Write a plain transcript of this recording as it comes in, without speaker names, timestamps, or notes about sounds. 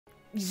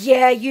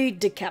Yeah, you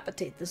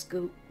decapitate this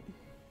goat.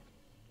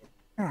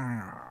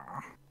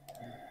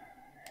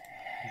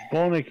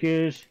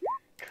 Spartacus,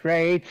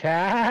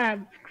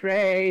 traitor,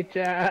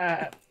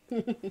 traitor.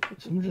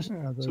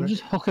 Someone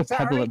just huck a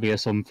pebble at me or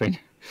something.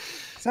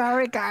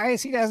 Sorry,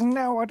 guys, he doesn't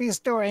know what he's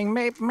doing.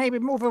 Maybe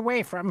move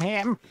away from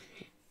him.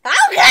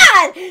 Oh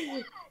God!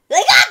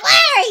 They got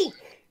Larry!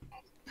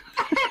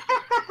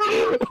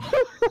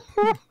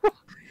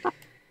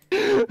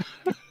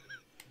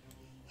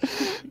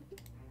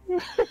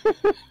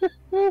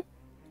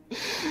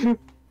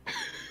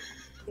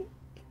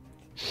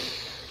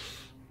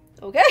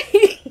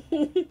 Okay.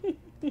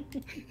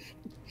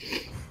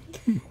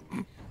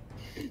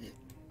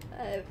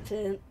 5,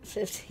 10,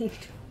 15,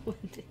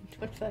 20,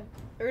 25,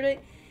 30.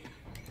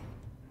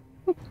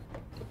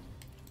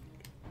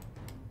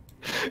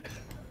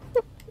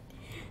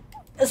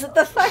 Is it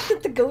the fact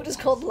that the goat is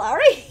called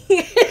Larry?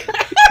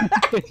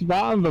 It's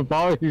not on the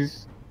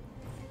voice.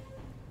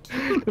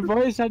 The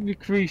voice had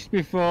decreased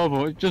before,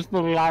 but just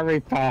the Larry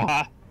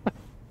part.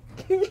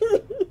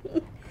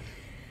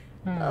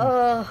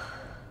 Oh,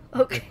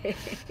 okay.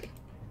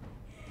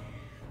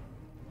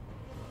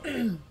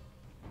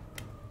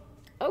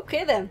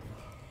 Okay then.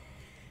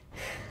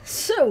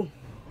 So,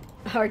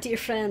 our dear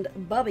friend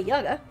Baba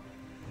Yaga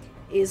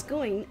is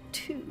going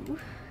to...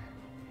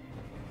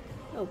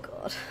 Oh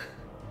God.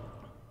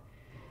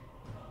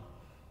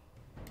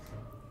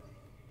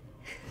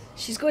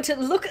 She's going to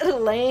look at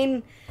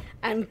Elaine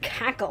and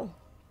cackle.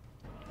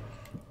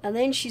 And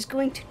then she's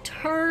going to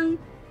turn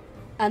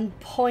and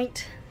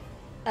point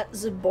at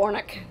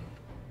Zabornik.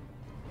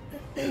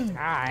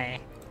 Hi.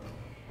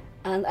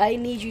 And I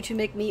need you to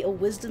make me a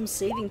wisdom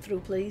saving throw,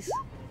 please.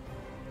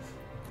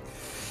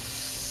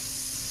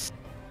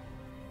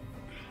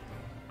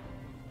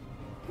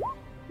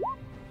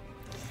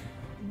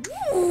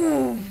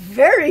 Ooh,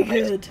 very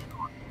good.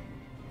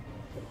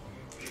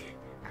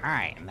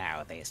 I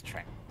know these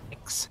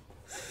tricks.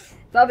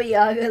 Baba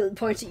Yaga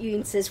points at you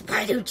and says,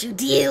 "Why don't you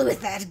deal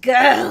with that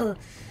girl?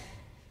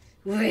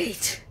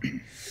 Wait."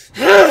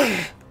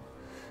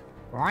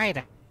 Why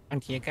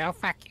don't you go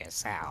fuck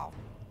yourself?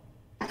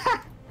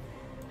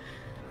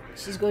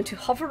 She's going to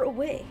hover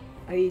away.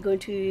 Are you going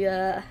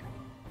to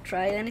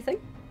try anything?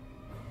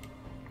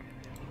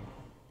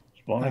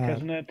 Spartacus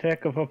has an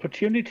attack of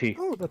opportunity.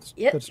 Oh, that's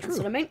Yep, that's true. that's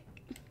what I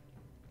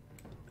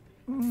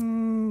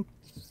mean.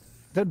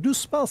 Do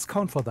spells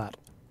count for that?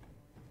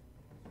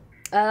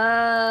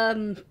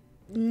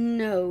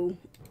 No.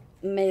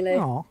 Melee.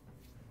 No.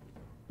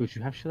 Would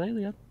you have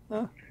Shillelagh?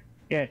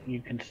 Yeah,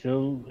 you can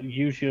still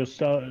use your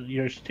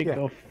stick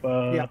Yeah. of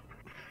Yeah.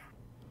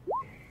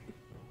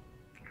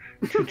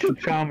 to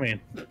charming.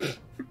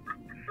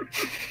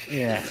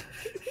 Yeah.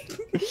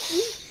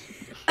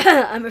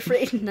 I'm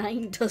afraid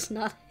 9 does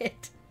not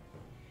hit.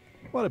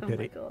 What a Oh my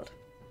pity. god.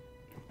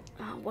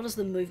 What is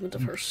the movement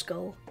of her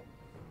skull?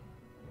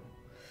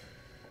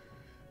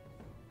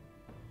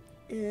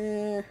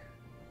 Oh,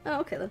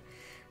 okay then.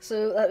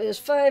 So that is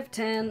 5,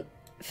 10,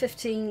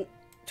 15,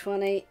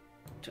 20,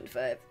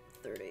 25,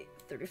 30,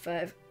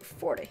 35,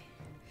 40.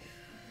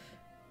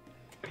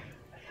 I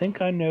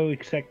think I know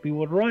exactly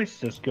what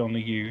Rice is going to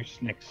use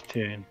next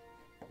turn.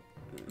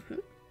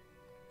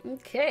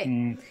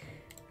 Okay.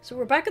 So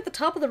we're back at the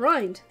top of the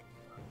round.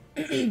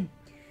 You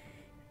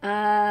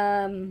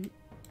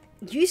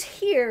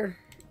hear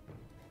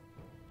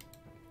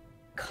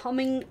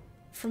coming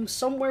from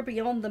somewhere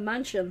beyond the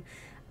mansion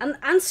an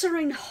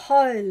answering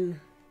howl.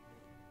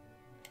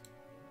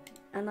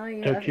 And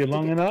I Took you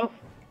long enough?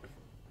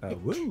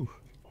 Woo.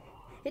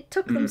 It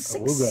took them 6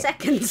 Awooga.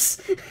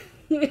 seconds.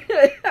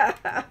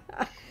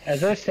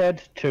 As I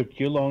said, took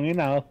you long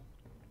enough.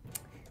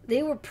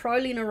 They were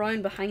prowling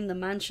around behind the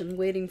mansion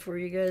waiting for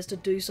you guys to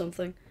do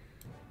something.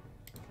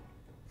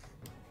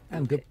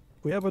 And did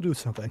we ever do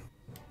something?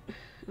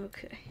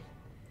 Okay.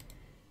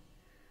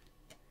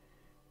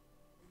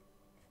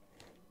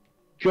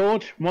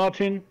 George,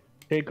 Martin,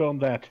 take on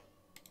that.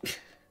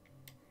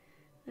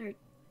 There are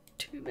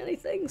too many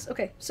things.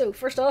 Okay, so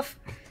first off,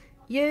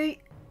 you,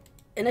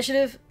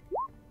 initiative,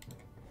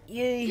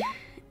 you,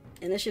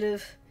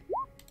 initiative,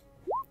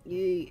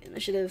 you,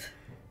 initiative,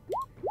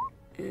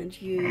 and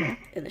you,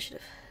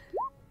 initiative.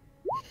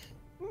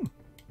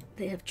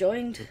 They have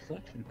joined. Good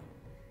selection.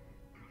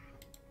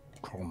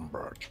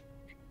 Combat.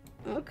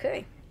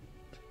 Okay.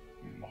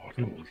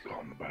 Mortal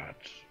combat.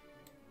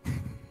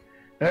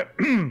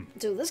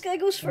 So this guy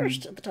goes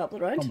first at the top of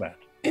the round. Combat.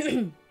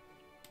 I'm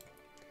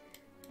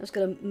just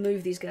gonna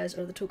move these guys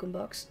out of the token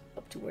box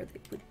up to where they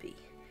would be.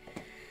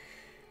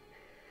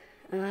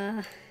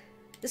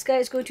 This guy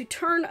is going to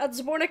turn at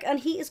Zabornik and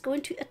he is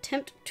going to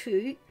attempt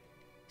to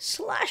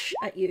slash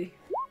at you.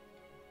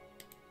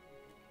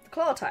 The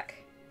claw attack.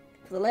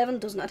 With 11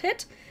 does not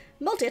hit.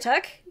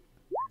 Multi-attack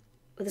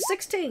with a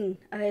 16,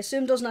 I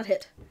assume does not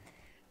hit.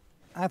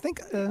 I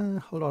think,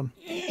 hold on.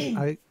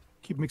 I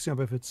keep mixing up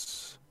if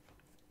it's...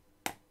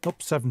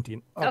 Nope,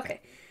 17.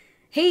 Okay.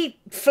 He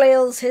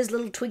flails his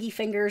little twiggy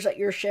fingers at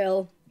your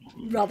shell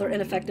rather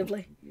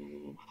ineffectively.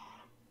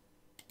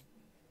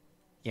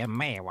 You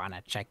may want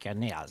to check your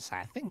nails.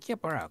 I think you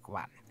broke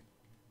one.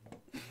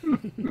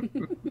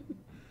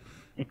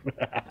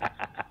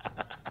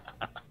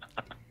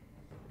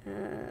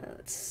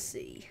 Let's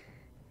see.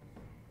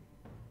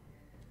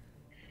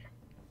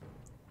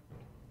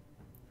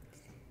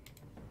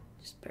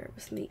 Just bear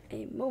with me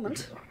a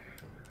moment.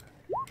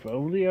 If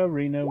only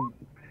Arena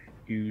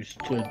used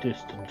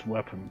distance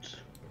weapons.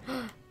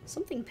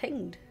 Something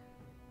pinged.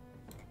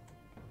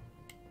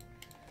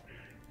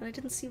 And I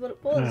didn't see what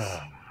it was.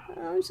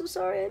 Oh, I'm so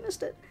sorry, I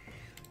missed it.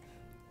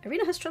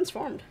 Arena has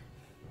transformed.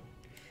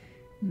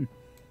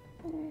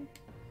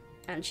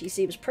 And she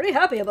seems pretty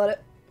happy about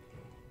it.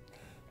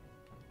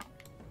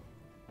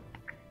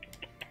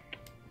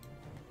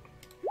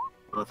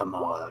 Kill them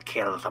all,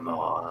 kill them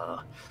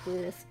all.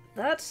 With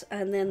that,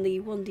 and then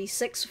the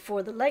 1d6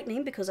 for the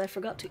lightning, because I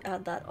forgot to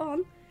add that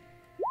on.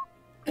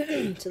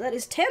 So that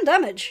is 10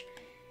 damage.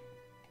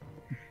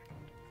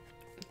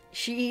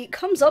 She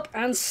comes up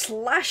and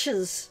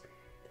slashes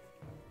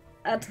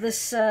at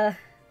this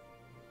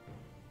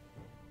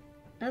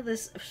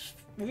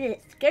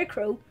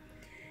scarecrow,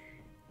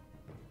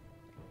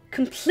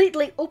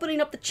 completely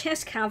opening up the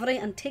chest cavity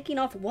and taking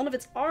off one of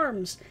its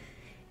arms.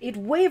 It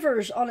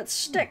wavers on its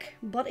stick,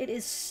 but it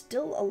is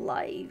still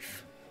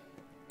alive.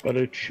 But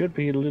it should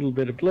be a little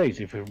bit ablaze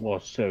if it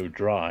was so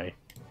dry.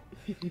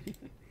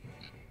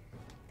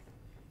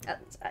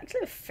 That's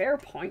actually a fair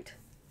point.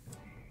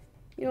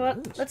 You know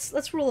what?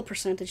 Let's roll a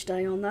percentage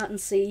die on that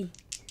and see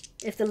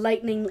if the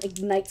lightning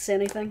ignites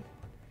anything.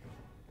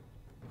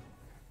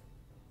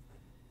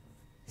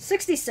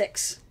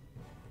 66.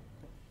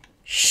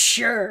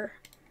 Sure.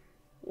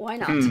 Why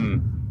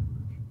not?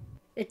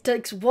 It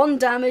takes 1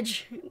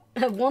 damage,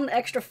 1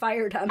 extra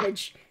fire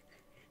damage,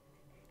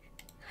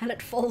 and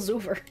it falls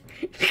over.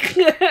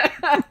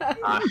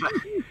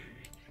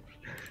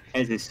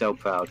 Ez is so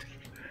proud.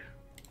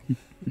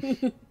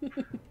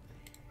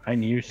 I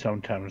knew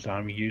sometimes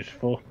I'm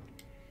useful.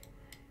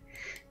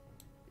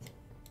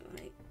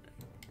 Right.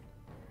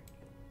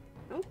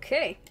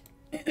 Okay.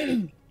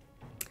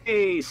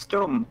 Hey,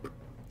 Stump.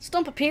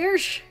 Stump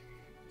appears,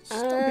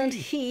 and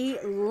he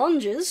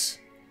lunges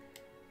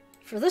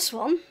for this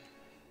one.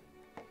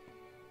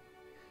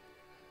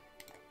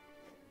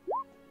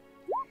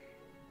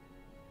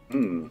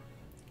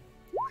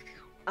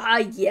 Ah,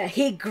 yeah,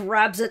 he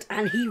grabs it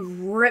and he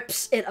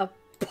rips it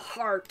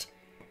apart.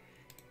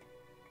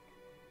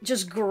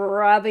 Just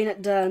grabbing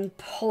it down,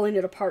 pulling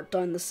it apart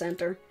down the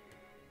center,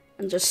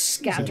 and just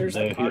scatters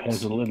the He parts.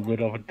 has a little bit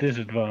of a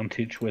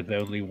disadvantage with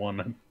only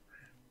one.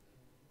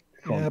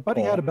 Yeah, but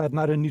he had a bad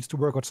night and needs to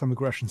work out some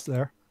aggressions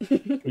there.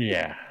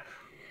 Yeah.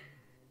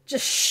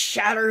 Just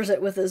shatters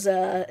it with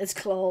his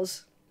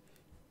claws.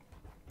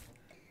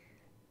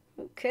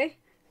 Okay.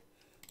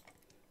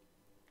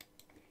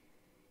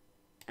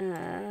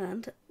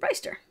 And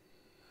Reister.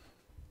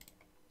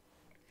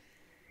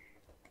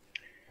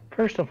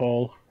 First of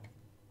all,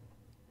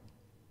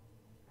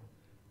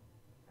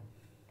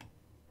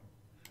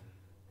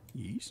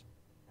 Yes.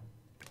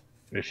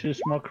 vicious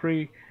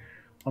mockery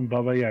on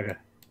Baba Yaga.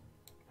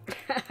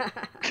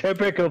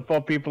 Typical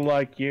for people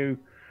like you,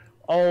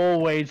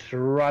 always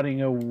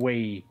running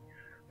away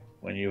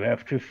when you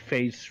have to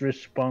face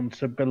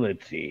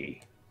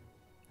responsibility.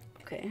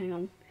 Okay, hang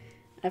on.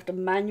 I have to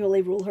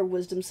manually roll her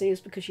wisdom saves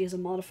because she has a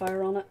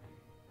modifier on it.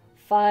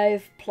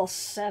 5 plus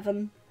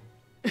 7.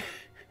 What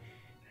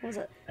was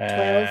it? 12.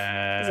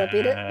 Does that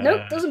beat it?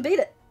 Nope, doesn't beat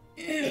it.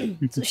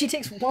 So she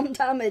takes 1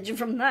 damage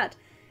from that.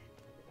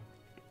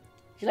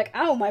 She's like,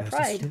 ow, my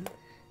pride.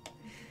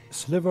 A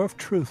sliver of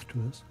truth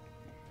to us.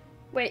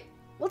 Wait,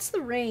 what's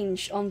the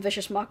range on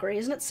Vicious Mockery?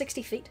 Isn't it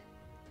 60 feet?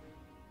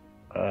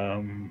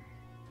 5,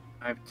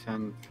 10,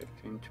 15,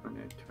 20,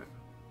 20.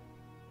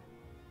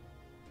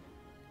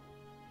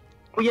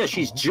 Oh yeah,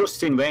 she's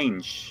just in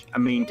range. I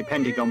mean,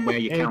 depending on where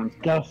you count.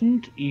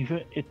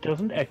 It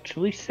doesn't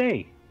actually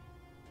say.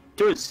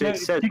 It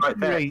says right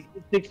there.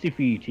 60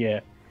 feet, yeah.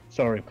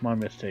 Sorry, my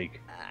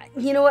mistake.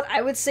 You know what?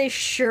 I would say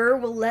sure,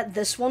 we'll let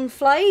this one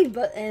fly,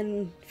 but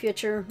in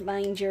future,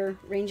 mind your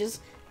ranges.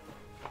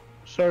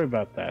 Sorry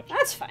about that.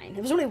 That's fine.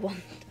 It was only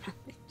 1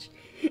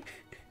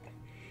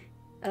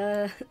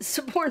 damage.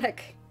 Sabornik.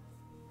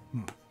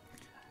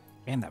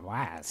 Been a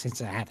while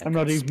since I had a I'm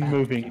not good even spell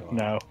moving cure.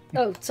 now.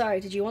 Oh,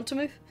 sorry. Did you want to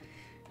move?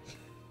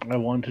 I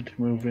wanted to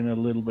move in a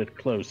little bit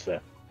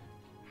closer.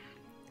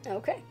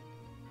 Okay.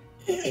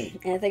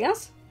 Anything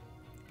else?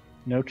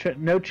 No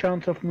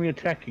chance of me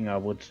attacking, I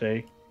would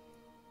say.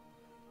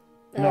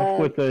 Not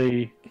with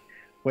a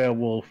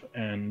werewolf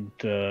and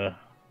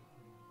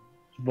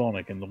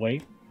Sabornik in the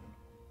way.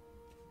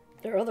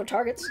 There are other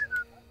targets.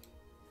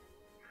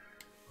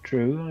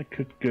 True, I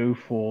could go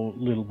for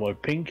Little Boy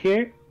Pink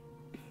here.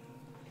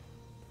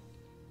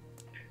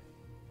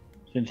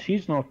 Since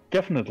he's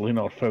definitely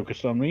not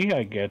focused on me,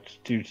 I get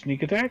to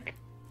sneak attack.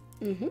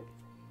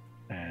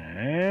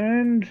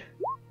 And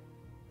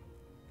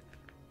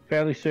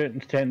fairly certain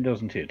 10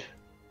 doesn't hit.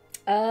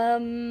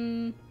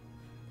 No.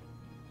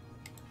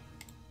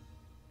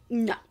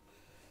 I'm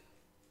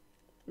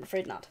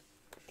afraid not.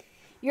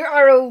 Your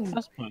arrow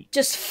That's fine.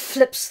 just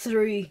flips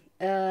through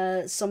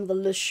some of the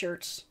loose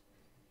shirts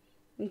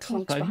and That's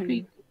clunks fine. behind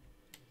him.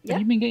 Yeah.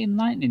 Have you been getting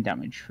lightning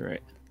damage for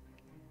it?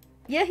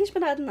 Yeah, he's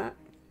been adding that.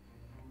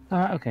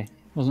 Okay.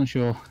 Wasn't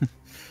sure.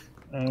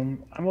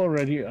 I'm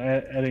already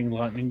adding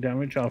lightning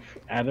damage. I've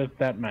added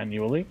that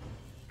manually.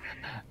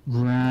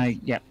 Right.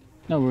 Yeah.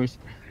 No worries.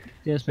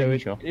 Just So making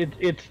sure.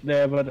 it's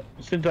there, but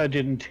since I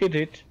didn't hit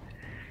it,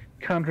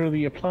 can't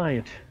really apply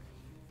it.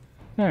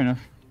 Fair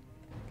enough.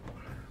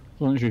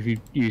 Wasn't sure if you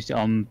used it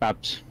on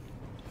Babs.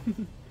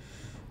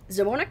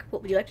 Zamornik,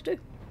 what would you like to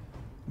do?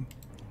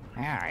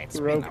 Ah, it's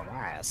been a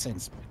while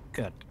since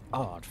good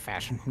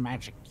old-fashioned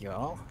magic,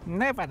 y'all.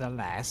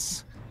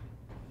 Nevertheless,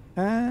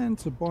 And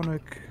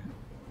Zabornik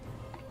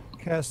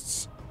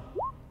casts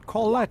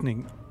Call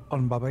Lightning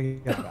on Baba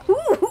Yaga.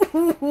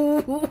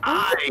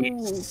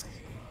 Nice.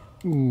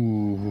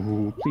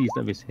 Ooh, please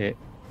let this hit.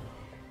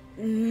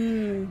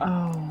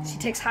 Oh. She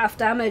takes half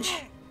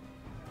damage.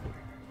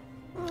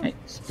 Hey,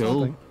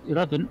 still Something.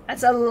 11.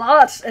 That's a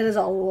lot. It is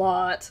a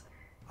lot.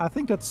 I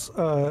think that's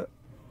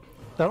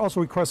that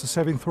also requires a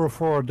saving throw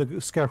for the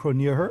scarecrow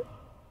near her.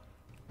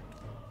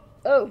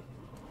 Oh.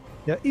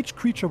 Yeah, each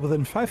creature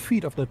within 5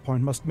 feet of that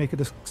point must make a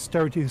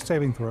dexterity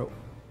saving throw.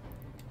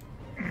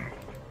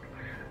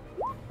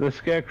 The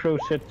scarecrow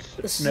sits.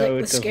 The, No, it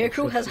the doesn't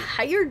scarecrow sit. has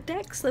higher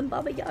dex than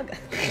Baba Yaga.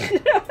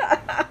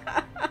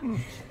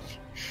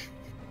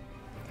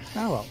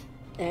 Ah well.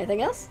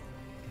 Anything else?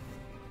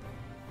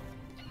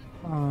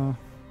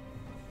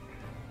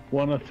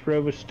 Wanna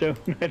throw a stone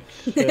at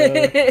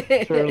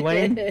Sir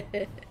Lane?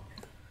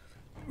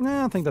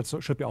 Nah, I think that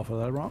should be all for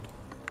that round.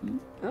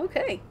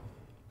 Okay.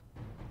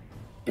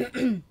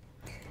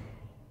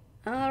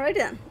 Alright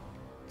then.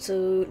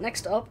 So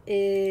next up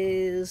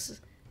is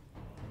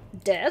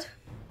Dead.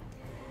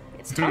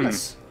 It's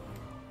Thomas.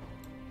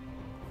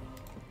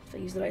 If I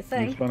use the right He's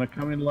thing. gonna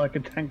come in like a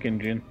tank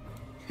engine.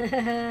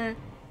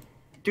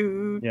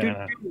 Do,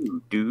 Yeah.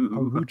 do.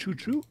 Woo choo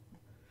choo.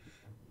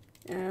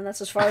 And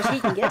that's as far as he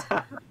can get.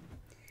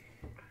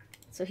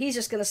 So he's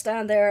just gonna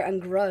stand there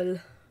and growl.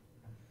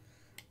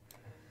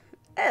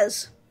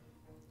 Ez,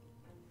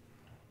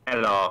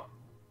 Hello.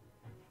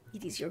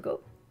 it is your go.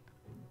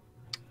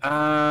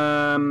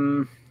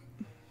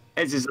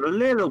 Ez is a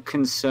little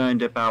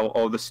concerned about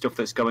all the stuff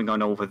that's going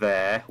on over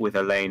there with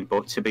Elaine,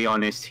 but to be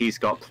honest, he's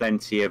got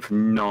plenty of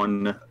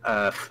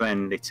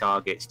non-friendly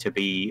targets to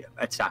be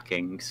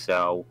attacking,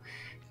 so,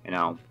 you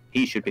know,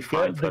 he should be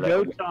fine for The that.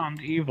 goats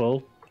aren't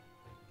evil.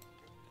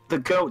 The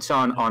goats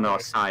aren't on our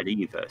side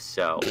either,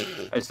 so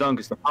as long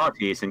as the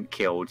party isn't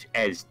killed,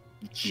 Ez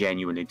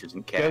genuinely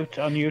doesn't care. Goats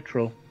are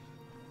neutral.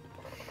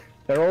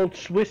 They're all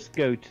Swiss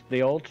goats.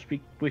 They all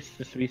speak with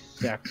the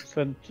Swiss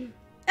accent.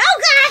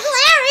 Oh God,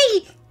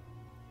 Larry!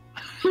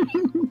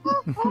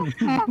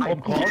 Oh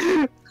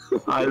God!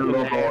 I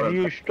love all of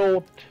You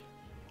start.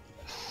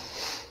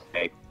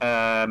 Okay.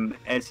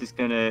 Ez is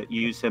going to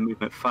use her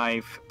movement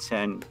 5,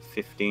 10,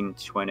 15,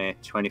 20,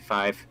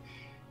 25,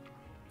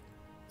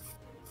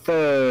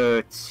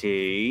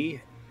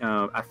 30.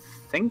 I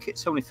think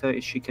it's only 30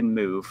 she can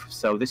move,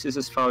 so this is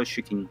as far as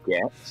she can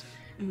get.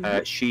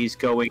 She's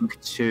going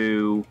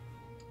to...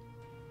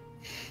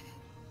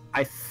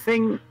 I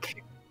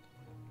think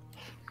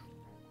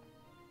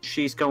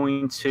she's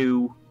going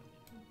to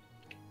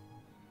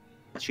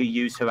actually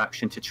use her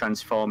action to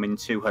transform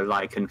into her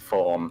lichen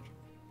form.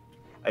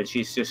 And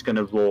she's just going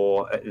to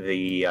roar at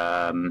the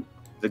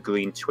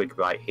green twig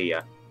right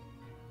here.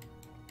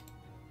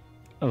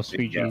 Oh,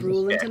 sweet Yeah. Jesus.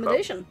 Rule Yeah,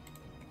 intimidation.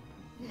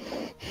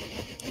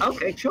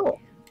 Okay, sure.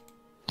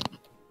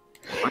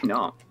 Why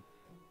not?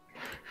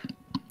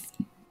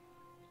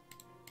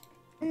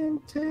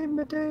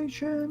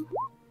 Intimidation.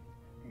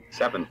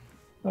 7.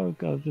 Oh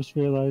god, I've just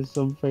realised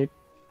something.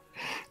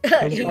 he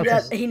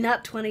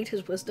nat 20'd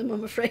his wisdom,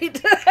 I'm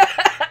afraid.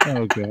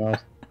 Oh god.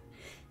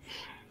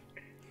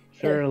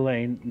 Sir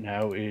Elaine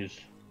now is.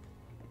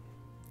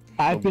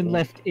 I've been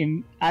left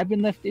in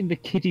the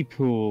kiddie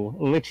pool,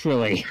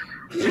 literally.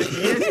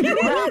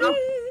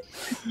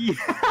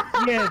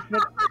 Yes,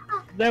 but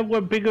there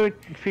were bigger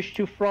fish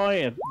to fry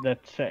at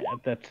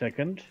that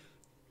second.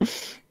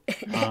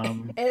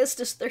 Ez,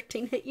 does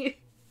 13 hit you?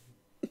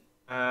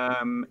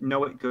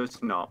 No, it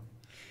does not.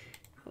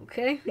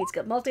 Okay, he's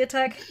got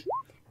multi-attack.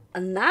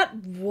 And that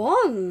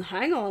one!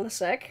 Hang on a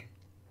sec.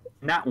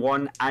 Nat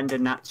 1 and a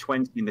nat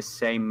 20 in the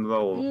same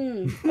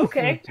roll.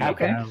 Okay,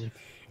 okay.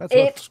 That's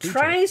It what screeching.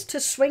 tries to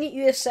swing at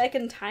you a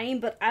second time,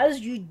 but as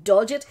you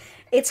dodge it,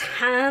 its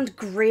hand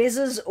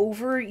grazes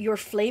over your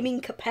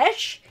flaming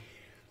capeche.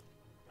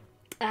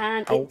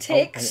 And it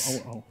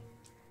takes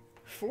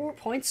 4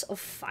 points of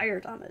fire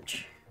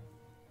damage.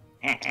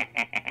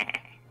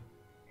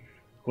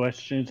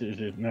 Questions: is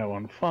it now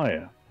on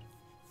fire?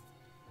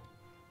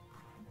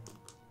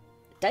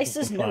 Dice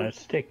is A no. fire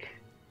stick.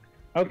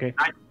 Okay.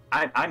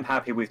 I'm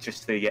happy with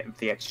just the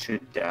extra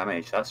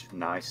damage. That's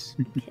nice.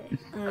 Okay.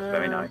 That's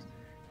very nice.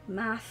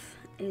 Math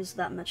is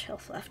that much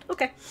health left.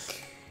 Okay.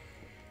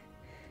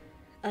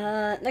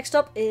 Next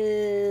up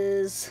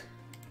is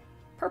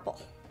purple.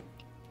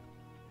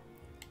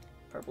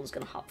 Purple is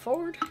going to hop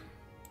forward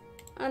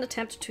and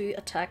attempt to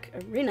attack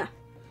Arena.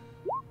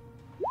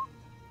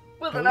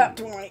 With an nat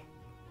 20.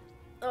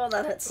 Oh,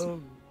 that hits.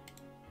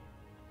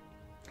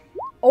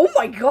 Oh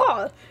my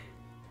god!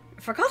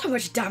 I forgot how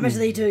much damage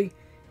they do.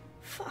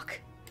 Fuck.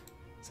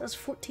 So that's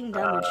 14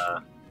 damage.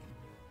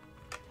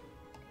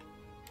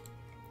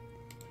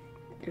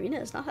 Arena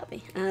is not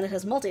happy. And it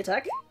has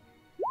multi-attack.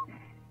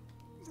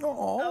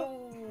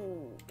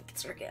 Oh,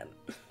 it's her again.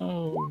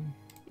 Oh.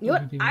 You know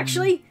what?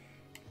 Actually,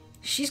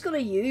 she's gonna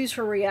use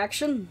her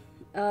reaction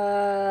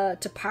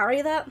to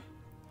parry that.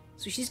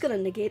 So she's gonna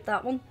negate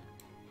that one.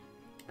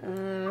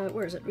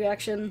 Where is it?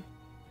 Reaction.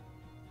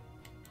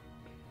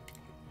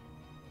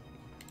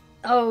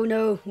 Oh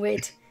no,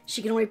 wait.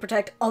 She can only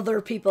protect other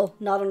people,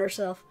 not on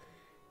herself.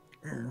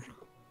 When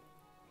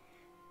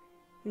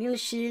you use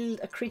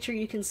shield, a creature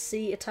you can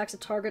see attacks a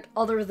target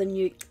other than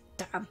you.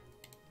 Damn.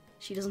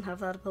 She doesn't have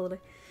that ability.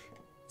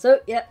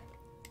 So, yeah.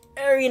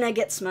 Arena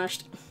gets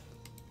smashed.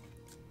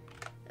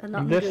 And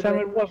not in a This good time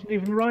way. it wasn't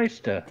even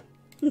Reister.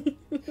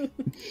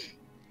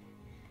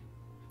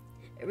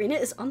 Arena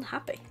is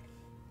unhappy.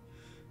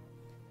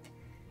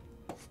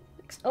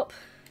 Next up.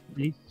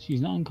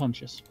 She's not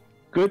unconscious.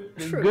 Good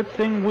True.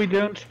 thing we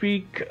don't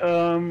speak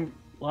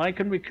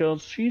Lycan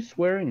because she's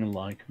wearing a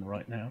Lycan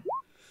right now.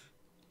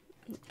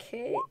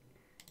 Okay.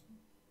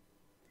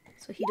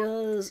 So he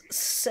does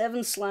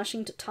 7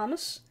 slashing to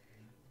Thomas.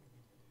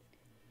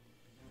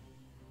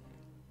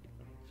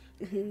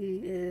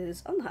 He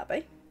is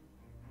unhappy.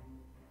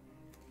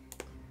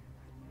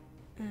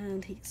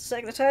 And he gets a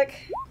second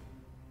attack.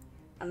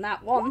 And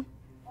that one.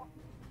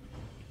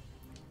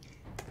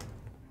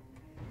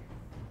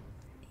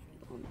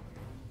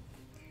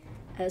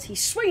 As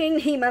he's swinging,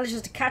 he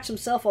manages to catch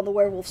himself on the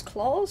werewolf's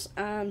claws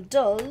and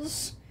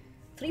does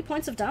 3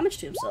 points of damage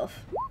to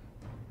himself.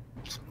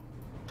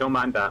 Don't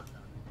mind that.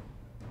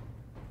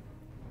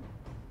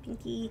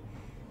 Pinky.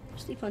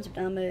 There's 3 points of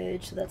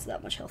damage, so that's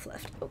that much health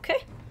left. Okay.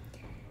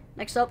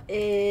 Next up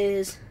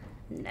is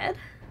Ned.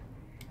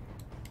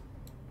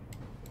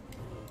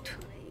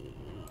 20,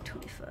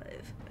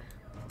 25,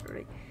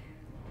 30.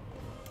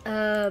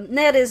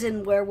 Ned is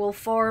in werewolf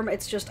form.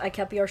 It's just I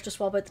can't be arsed to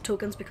swap out the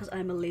tokens because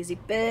I'm a lazy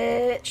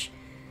bitch.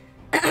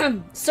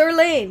 Sir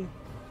Lane.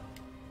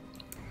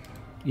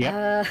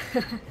 Yeah.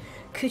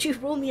 Could you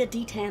roll me a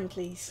d10,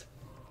 please?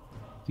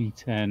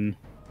 D10.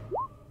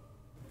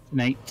 An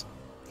 8.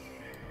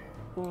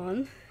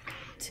 1,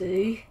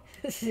 2,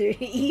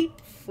 3,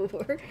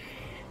 4,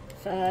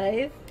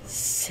 5,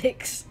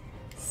 6,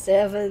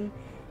 7,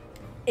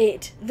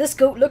 8. This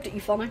goat looked at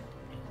you funny.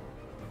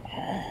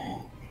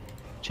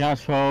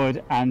 Charge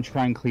forward and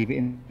try and cleave it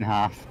in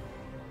half.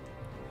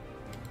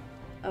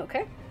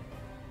 Okay.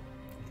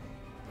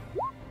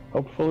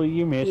 Hopefully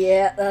you miss.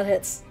 Yeah, that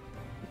hits.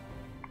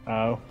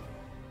 Oh.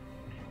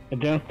 I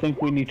don't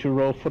think we need to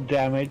roll for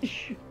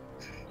damage.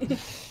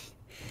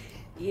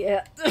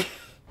 Yeah.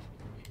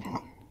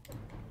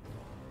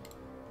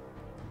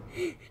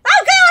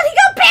 Oh god, he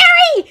got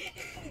Barry!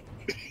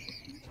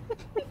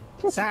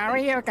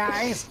 Sorry, you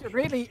guys. You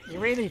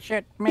really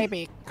should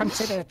maybe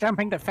consider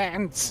jumping the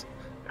fence.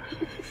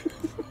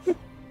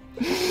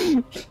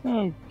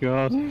 Oh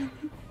god.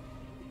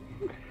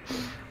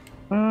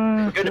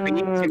 We're going to be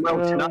eating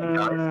well tonight,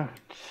 guys.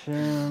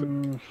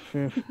 10,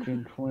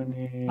 15,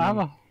 20.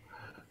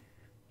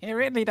 He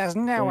really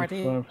doesn't know what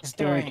he's 25,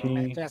 doing.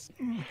 30. Just,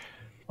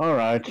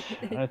 Alright,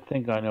 I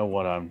think I know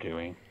what I'm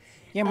doing.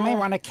 you may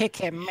want to kick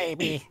him,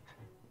 maybe.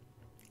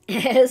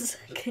 Ez,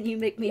 can you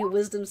make me a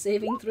wisdom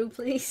saving throw,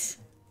 please?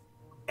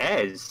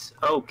 Ez?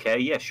 Okay,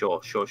 yeah,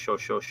 sure.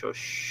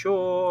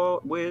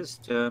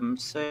 Wisdom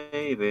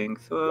saving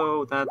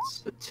throw,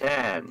 that's a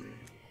 10.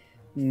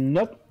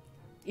 Nope.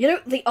 You know,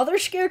 the other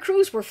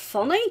scarecrows were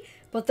funny,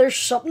 but there's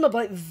something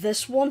about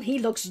this one. He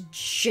looks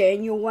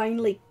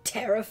genuinely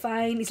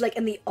terrifying. He's like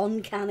in the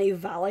uncanny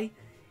valley.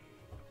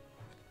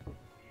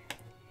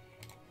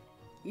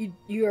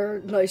 You're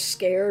now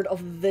scared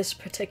of this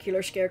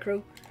particular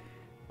scarecrow.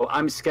 Well,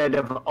 I'm scared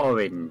of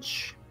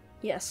orange.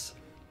 Yes.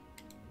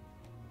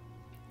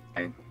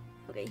 Okay.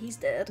 Okay, he's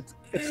dead.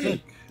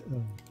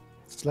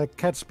 It's like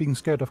cats being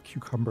scared of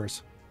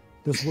cucumbers.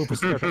 This wolf is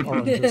scared of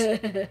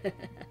oranges.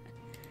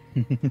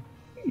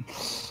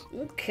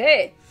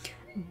 Okay.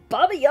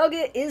 Baba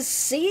Yaga is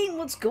seeing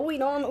what's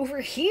going on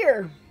over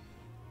here.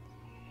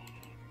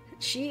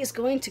 She is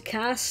going to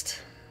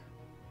cast...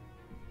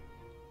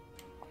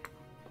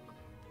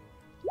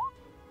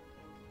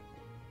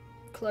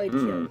 Cloud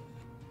Kill.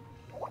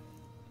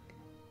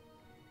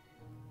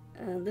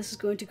 And this is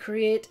going to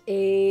create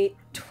a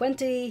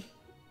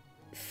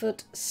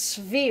 20-foot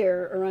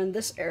sphere around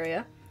this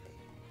area.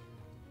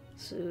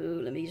 So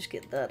let me just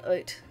get that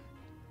out.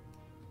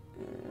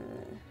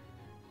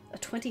 A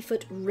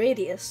 20-foot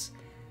radius.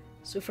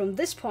 So from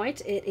this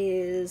point it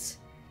is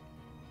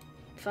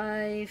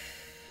 5...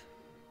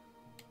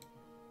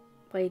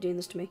 Why are you doing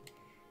this to me?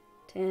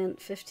 10,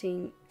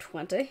 15,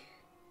 20.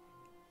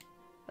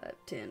 5,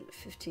 10,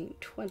 15,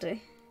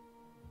 20.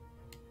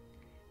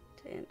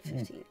 10,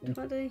 15,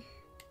 20.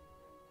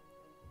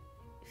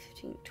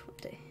 15,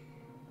 20.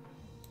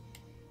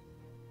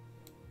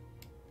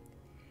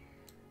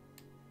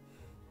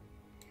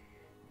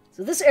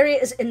 So this area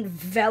is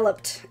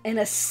enveloped in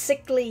a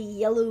sickly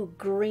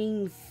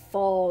yellow-green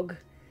fog,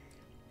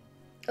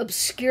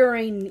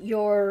 obscuring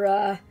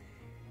your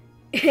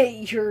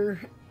your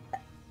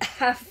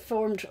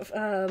half-formed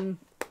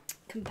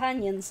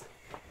companions.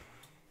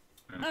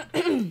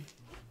 Thing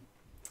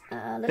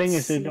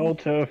is, it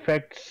also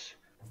affects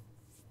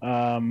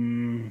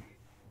pink.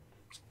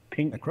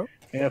 Necro?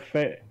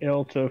 It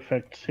also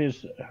affects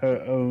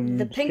her own.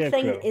 The pink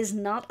scarecrow. thing is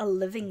not a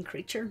living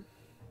creature.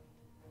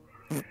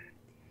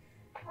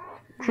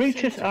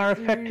 Creatures are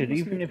affected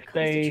even if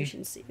they.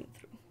 Constitution saving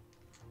throw.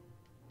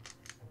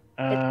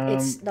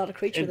 It's not a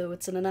creature though;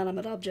 it's an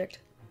inanimate object.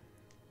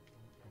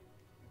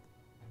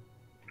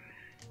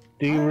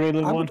 Do you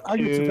really I want would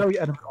argue it's a to? very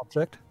animate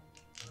object.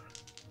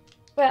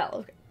 Well,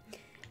 okay.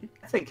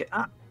 I think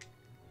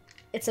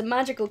It's a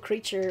magical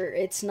creature.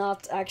 It's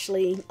not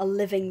actually a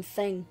living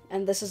thing,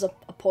 and this is a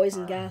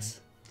poison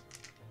gas.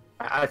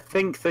 I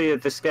think the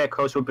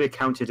scarecrows will be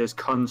counted as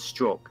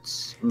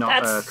constructs,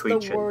 not That's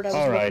creatures. the word I was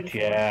All right,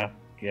 looking for.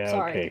 yeah,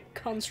 Sorry, okay.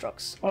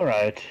 constructs. All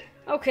right.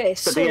 Okay, But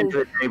so at the end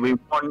of the day, we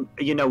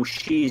want,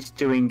 she's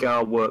doing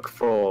our work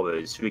for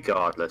us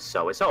regardless,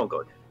 so it's all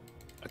good.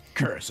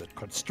 Accursed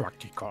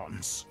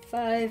Constructicons.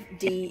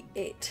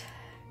 5d8.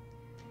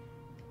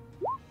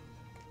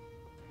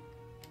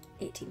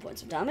 18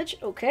 points of damage.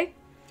 Okay.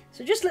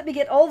 So just let me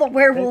get all the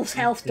werewolves'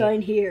 health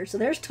down here. So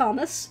there's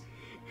Thomas.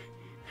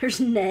 There's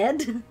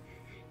Ned.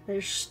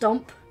 There's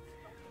Stump.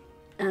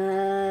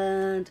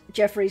 And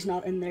Jeffrey's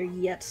not in there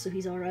yet, so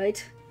he's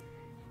alright.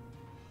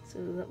 So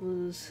that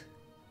was...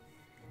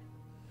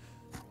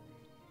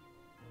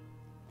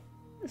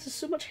 This is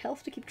so much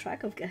health to keep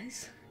track of,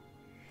 guys.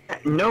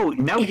 No,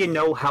 now you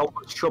know how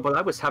much trouble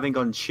I was having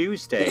on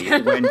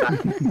Tuesday when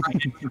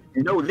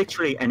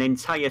literally an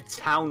entire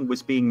town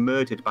was being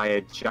murdered by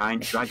a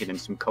giant dragon and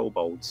some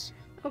kobolds.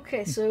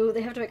 Okay, so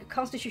they have to make a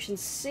Constitution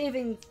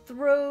saving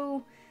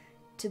throw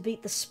to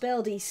beat the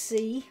spell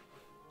DC,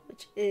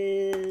 which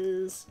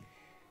is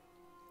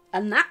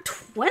a nat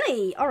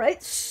 20. All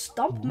right,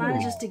 Stump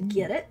manages to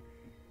get it.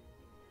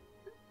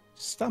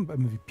 Stump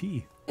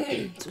MVP.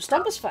 So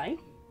Stump is fine.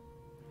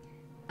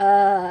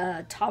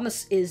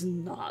 Thomas is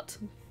not.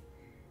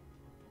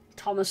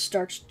 Thomas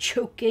starts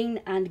choking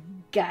and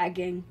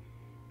gagging.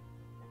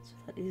 So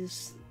that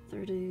is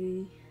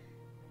 30.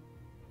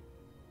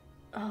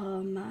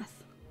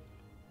 Math.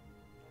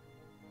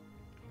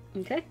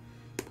 Okay.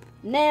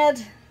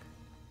 Ned.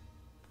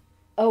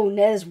 Oh,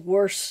 Ned is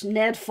worse.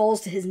 Ned falls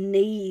to his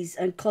knees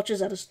and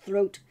clutches at his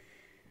throat.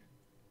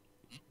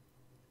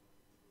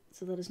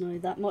 So that is now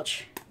that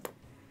much.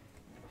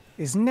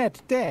 Is Ned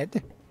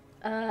dead?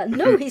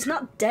 No, he's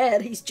not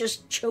dead. He's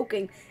just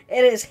choking.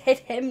 It has hit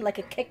him like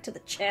a kick to the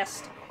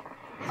chest.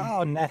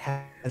 Oh, Ned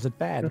has it The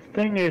bad.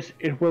 thing is,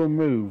 it will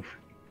move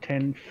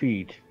 10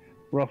 feet,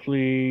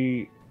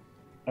 roughly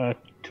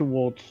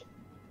towards,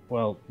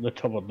 well, the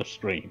top of the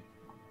stream.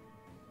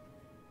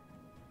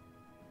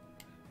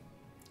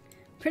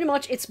 Pretty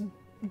much, it's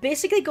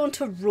basically going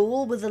to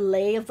roll with the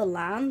lay of the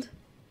land.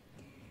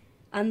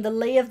 And the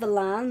lay of the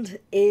land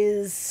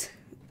is...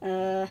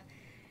 well,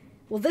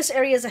 this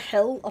area is a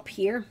hill up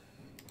here.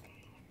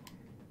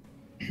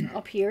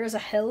 Up here is a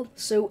hill.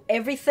 So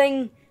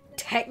everything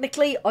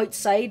technically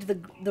outside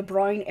the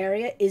brown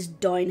area is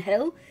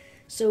downhill.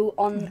 So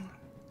on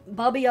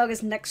Baba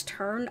Yaga's next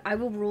turn, I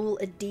will roll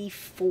a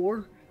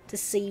d4 to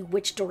see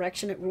which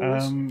direction it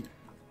rolls.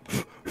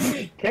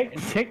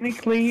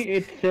 Technically,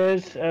 it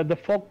says the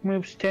fog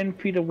moves 10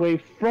 feet away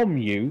from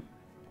you,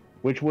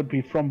 which would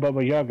be from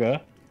Baba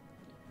Yaga.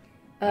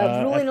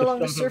 Rolling at the along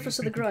the start of surface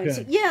of the the ground.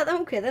 So, turn. yeah,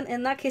 okay, then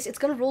in that case, it's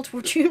going to roll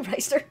towards you,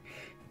 Reister.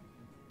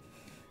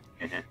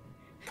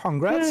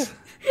 Congrats.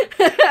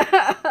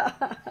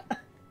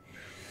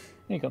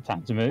 You got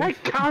time to move. I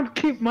can't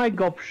keep my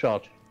gob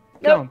shot.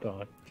 Nope.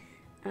 Can't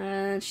I?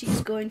 And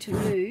she's going to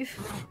move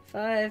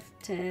 5,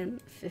 10,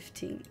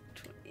 15,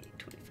 20,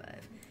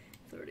 25,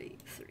 30,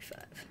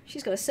 35.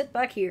 She's going to sit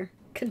back here,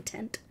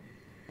 content.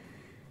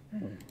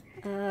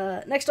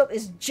 Next up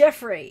is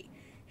Jeffrey.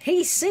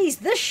 He sees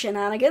this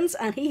shenanigans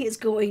and he is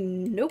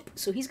going, nope.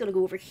 So he's going to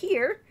go over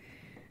here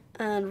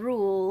and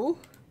roll.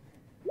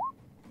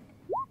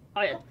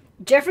 Oh yeah.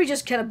 Jeffrey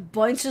just kind of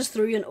bounces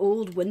through an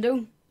old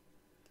window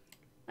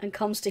and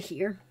comes to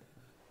here.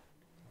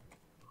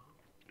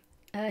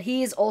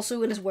 He is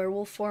also in his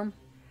werewolf form.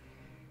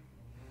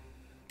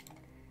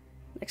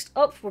 Next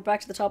up, we're back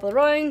to the top of the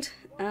round,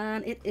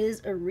 and it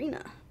is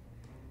Arena.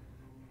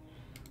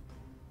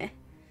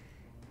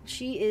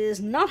 She is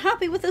not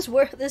happy with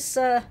this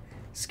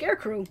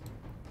scarecrow,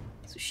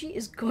 so she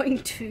is going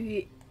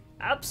to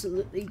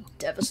absolutely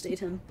devastate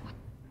him.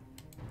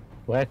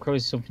 Werecrow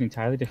is something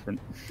entirely different.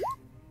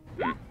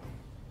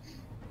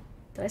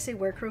 Did I say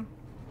werecrow?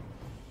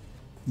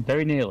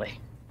 Very nearly.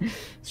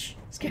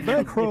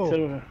 Scarecrow.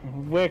 Crow.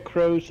 Where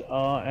crows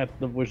are at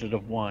the Wizard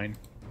of Wine.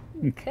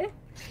 Okay.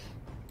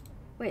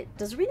 Wait,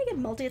 does Arena get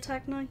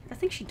multi-attack now? I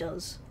think she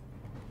does.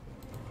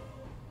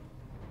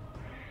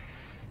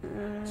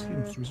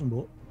 Seems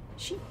reasonable.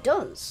 She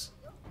does.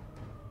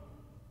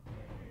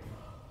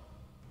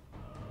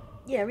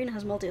 Yeah, Rena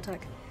has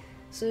multi-attack.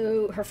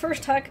 So her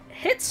first attack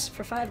hits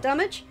for 5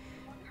 damage.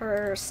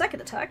 Her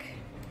second attack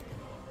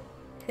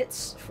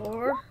hits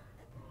for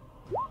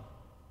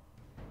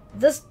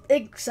this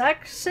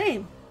exact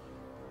same.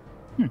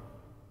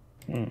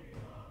 10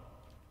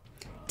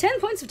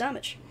 points of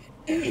damage.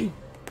 And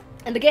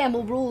again,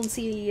 we'll roll and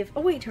see if...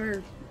 Oh wait,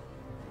 her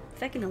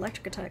fucking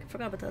electric attack. I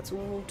forgot about that, so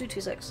we'll do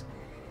 2d6.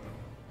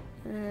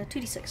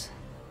 2d6.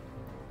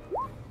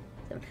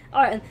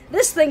 Alright, and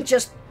this thing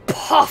just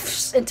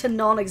puffs into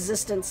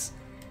non-existence.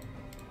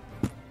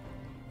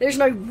 There's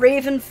now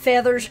raven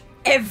feathers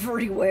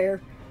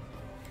everywhere.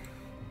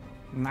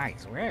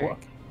 Nice work.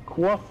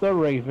 Quoth the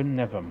raven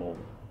nevermore.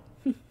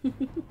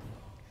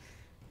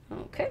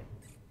 Okay.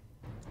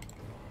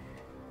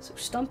 So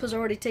Stump has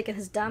already taken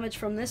his damage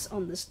from this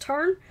on this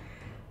turn.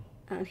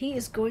 And he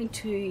is going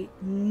to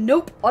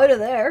nope out of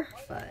there.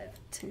 5,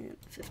 10,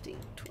 15,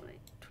 20,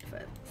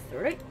 25,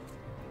 30.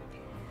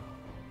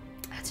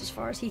 That's as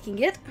far as he can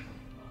get.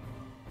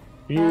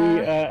 He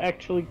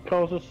actually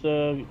causes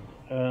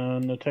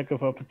an attack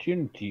of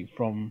opportunity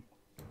from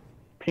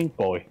Pink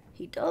Boy.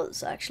 He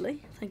does,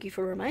 actually. Thank you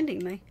for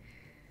reminding me.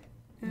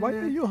 Why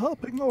are you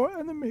helping our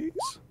enemies?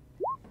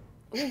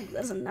 Ooh,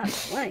 that's a nat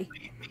 20.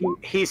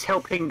 He's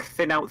helping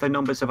thin out the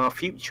numbers of our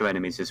future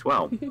enemies as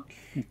well.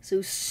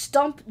 So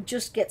Stump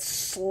just gets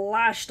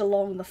slashed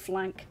along the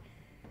flank.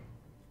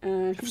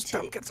 And If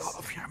Stump gets out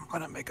of here, I'm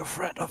gonna make a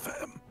friend of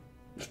him.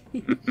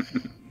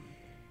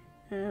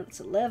 That's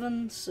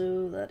 11,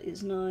 so that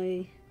is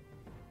now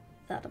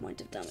that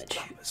amount of damage.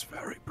 Stump is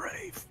very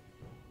brave.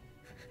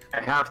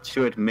 I have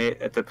to admit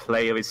that the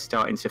player is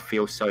starting to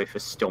feel sorry for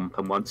Stump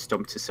and wants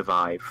Stump to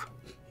survive.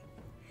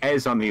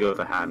 Ez, on the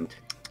other hand.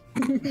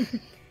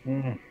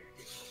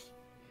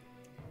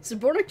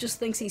 Zabornik just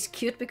thinks he's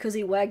cute because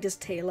he wagged his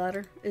tail at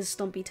her, his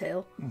stumpy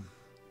tail.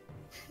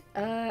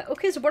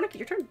 Okay, Zabornik,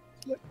 your turn.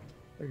 Like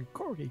a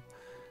corgi.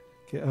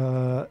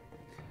 Okay,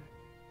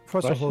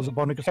 first of all,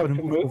 Zabornik is going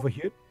to move over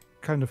here,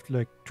 kind of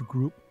like to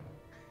group.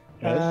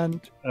 Yes.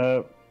 And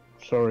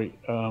sorry.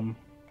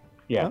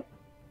 Yeah. Huh?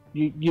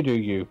 You do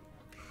you.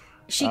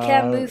 She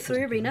can move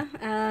through Arena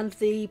and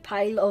the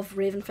pile of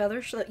raven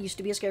feathers that used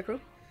to be a scarecrow.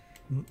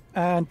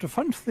 And the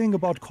fun thing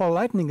about Call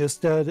Lightning is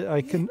that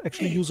I can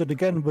actually use it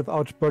again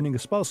without burning a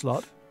spell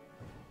slot,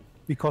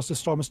 because the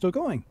storm is still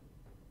going.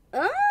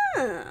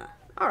 Ah,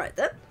 alright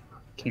then.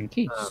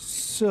 Kinky.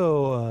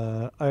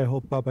 So, I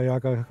hope Baba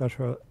Yaga got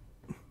her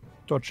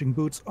dodging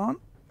boots on.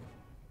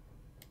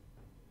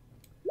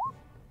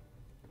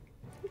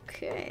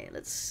 Okay,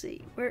 let's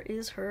see. Where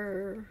is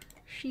her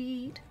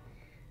sheet?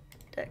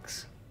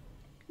 Dex.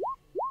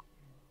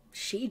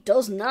 She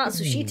does not,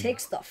 so she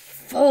takes the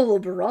full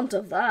brunt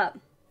of that.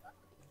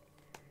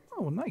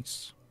 Oh,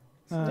 nice.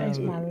 There's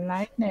my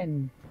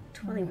lightning.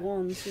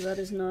 21, so that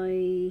is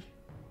now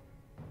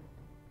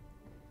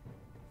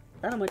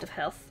that amount of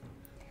health.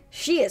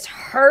 She is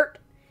hurt,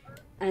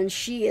 and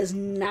she is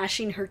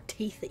gnashing her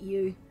teeth at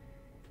you.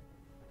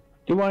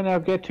 Do I now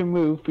get to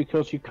move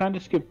because you kind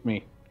of skipped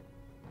me?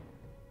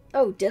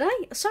 Oh, did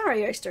I?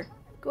 Sorry, Oyster.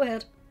 Go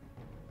ahead.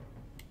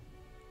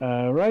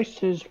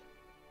 Rice is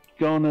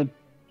gonna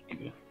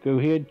go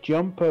here,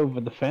 jump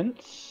over the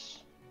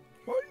fence.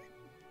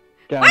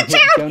 Down Watch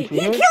here, out! down He to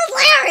here. killed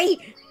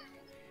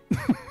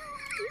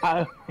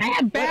Larry!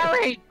 And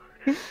Barry!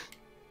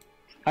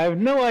 I have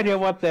no idea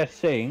what they're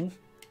saying.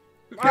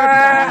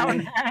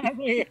 Gary!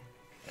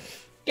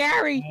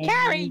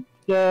 Gary!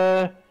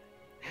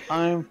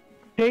 I'm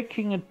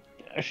taking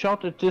a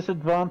shot at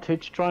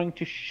disadvantage, trying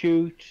to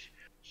shoot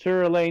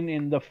Sir Elaine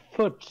in the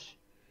foot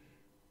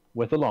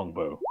with a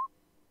longbow.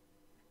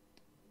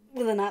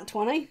 With a nat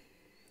 20.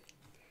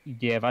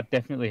 Yeah, that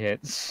definitely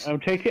hits. I'm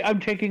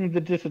taking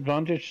the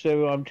disadvantage,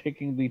 so I'm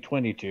taking the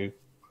 22.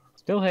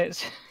 Still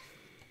hits.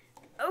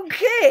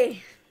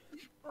 Okay.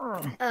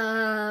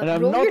 And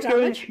I'm roll your not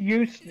going damage. to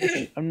use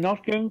I'm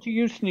not going to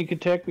use sneak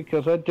attack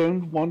because I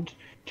don't want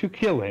to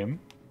kill him.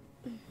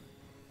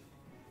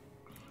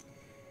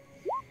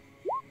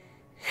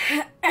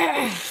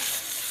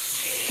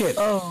 Shit.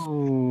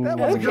 Oh.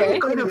 Okay.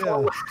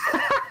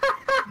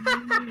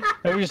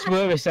 Let me just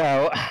work this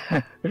out.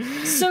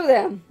 So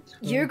then,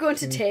 you're going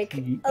to take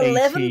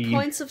 11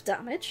 points of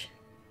damage,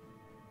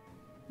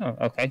 Oh,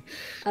 okay.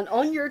 and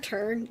on your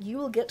turn, you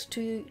will get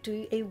to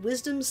do a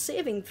wisdom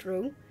saving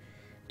throw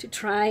to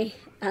try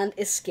and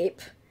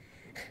escape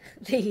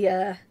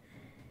the.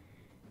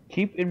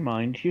 Keep in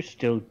mind you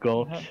still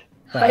got.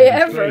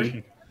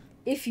 However,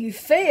 if you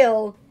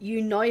fail,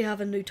 you now have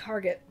a new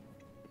target.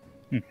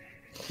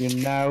 You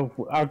now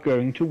are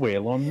going to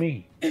wail on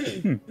me.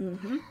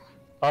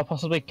 I'll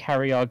possibly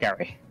carry our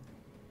Gary.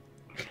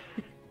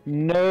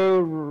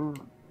 No,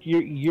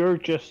 you're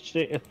just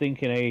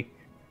thinking,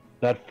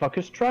 that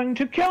fucker's trying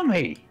to kill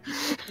me.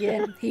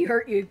 Yeah, he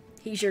hurt you.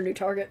 He's your new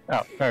target.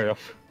 Oh, fair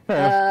enough.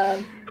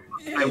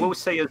 I will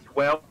say as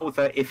well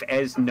that if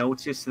Ez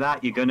noticed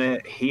that, you're gonna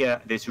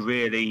hear this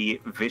really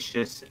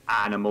vicious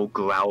animal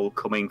growl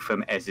coming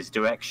from Ez's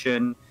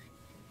direction.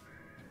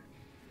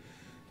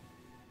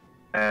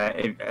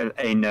 Staring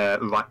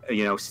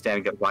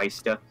at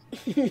Weister.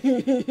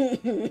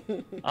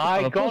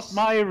 I got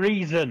my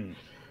reason.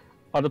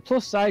 On the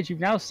plus side, you've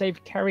now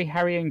saved Kerry,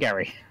 Harry, and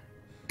Gary.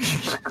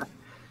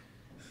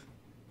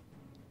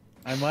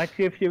 I might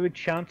give you a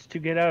chance to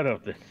get out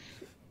of this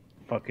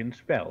fucking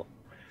spell.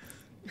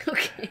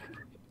 Okay.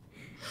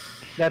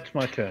 That's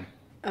my turn.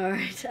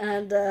 Alright,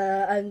 and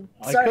I'm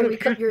sorry we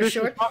cut yours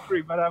short.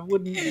 Mockery, but I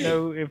wouldn't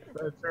know if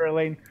Sir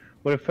Elaine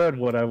would have heard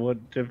what I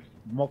would have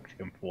mocked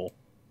him for.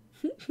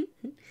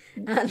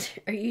 And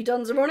are you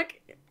done, Zabornik?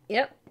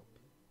 Yep.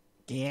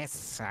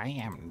 Yes, I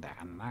am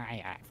done.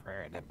 I have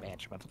heard a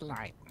bitch with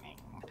lightning.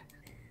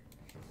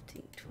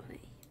 15, 20,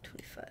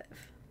 25,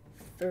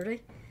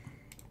 30.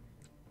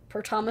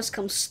 Poor Thomas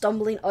comes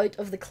stumbling out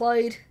of the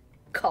cloud,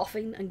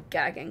 coughing and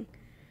gagging.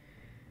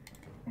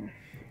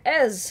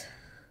 Ez,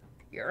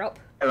 you're up.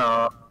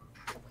 Hello.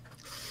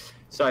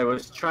 So I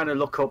was trying to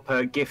look up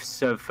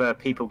gifs of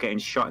people getting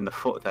shot in the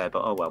foot there,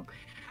 but oh well.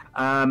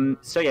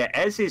 So yeah,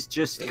 Ez is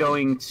just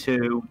going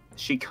to...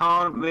 She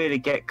can't really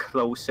get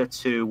closer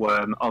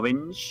to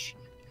Orange,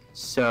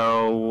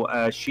 so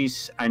she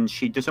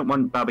doesn't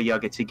want Baba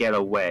Yaga to get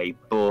away,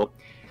 but...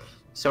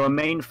 So her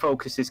main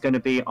focus is going to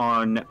be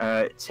on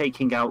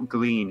taking out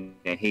Green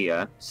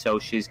here. So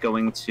she's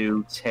going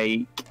to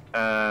take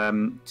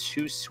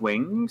 2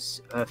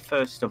 swings.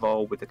 First of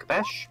all, with the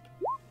Kapesh.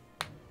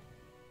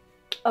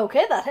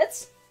 Okay, that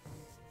hits.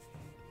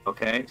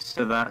 Okay,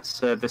 so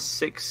that's the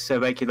 6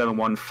 regular and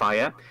 1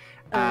 fire.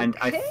 And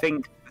I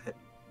think that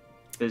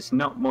there's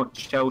not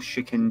much else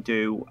she can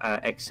do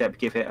except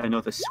give it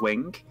another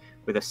swing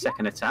with a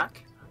second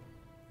attack.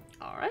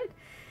 Alright.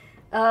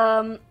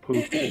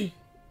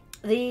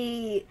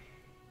 The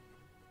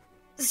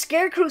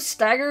Scarecrow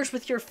staggers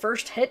with your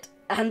first hit,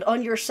 and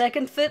on your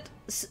second hit,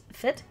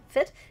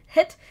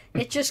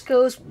 it just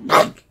goes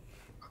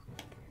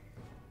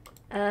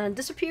and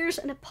disappears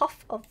in a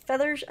puff of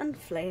feathers and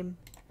flame.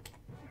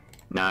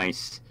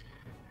 Nice.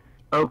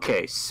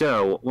 Okay,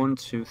 so 1,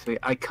 2, 3.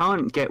 I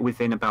can't get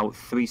within about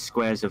 3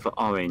 squares of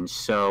Orange,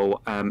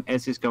 so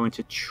Ez is going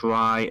to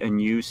try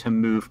and use her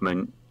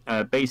movement.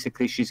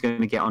 Basically, she's going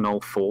to get on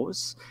all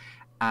 4s.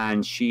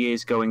 And she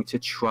is going to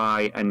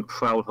try and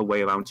prowl her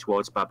way around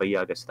towards Baba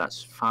Yaga. So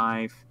that's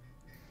 5,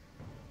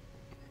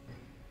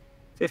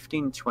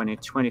 15, 20,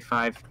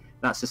 25.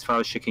 That's as far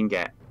as she can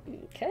get.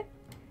 Okay.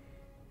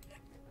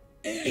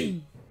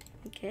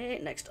 Okay,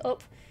 next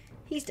up.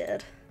 He's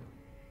dead.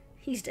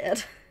 He's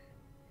dead.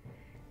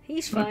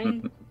 He's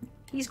fine.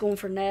 He's going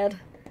for Ned.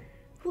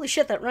 Holy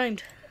shit, that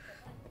rhymed.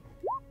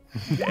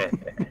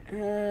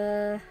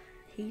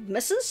 He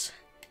misses.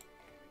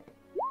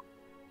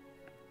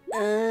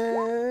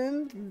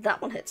 And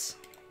that one hits.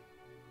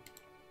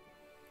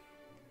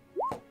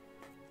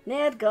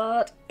 Ned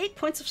got 8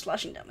 points of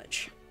slashing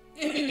damage.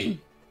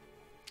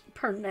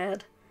 Per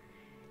Ned.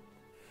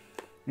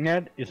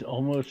 Ned is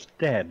almost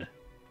dead.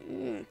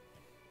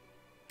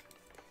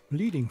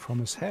 Bleeding from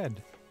his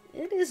head.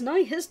 It is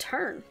now his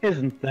turn.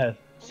 Isn't that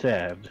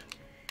sad?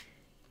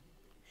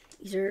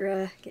 These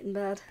are getting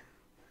bad.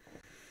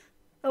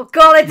 Oh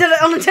god, I did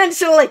it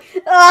unintentionally!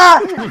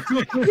 Ah!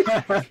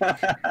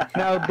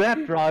 Now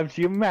that drives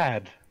you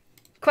mad.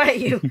 Quiet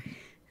you.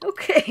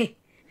 Okay.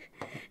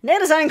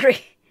 Ned is angry.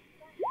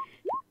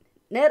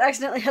 Ned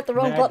accidentally hit the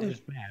wrong Ned button.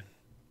 is mad.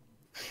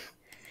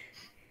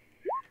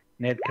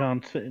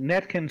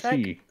 Ned can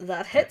see.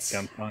 That hits.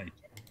 Can't fight.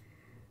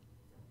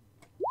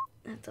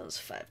 That does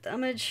 5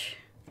 damage.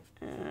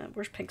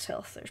 Where's Pink's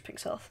health? There's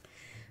Pink's health.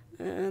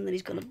 And then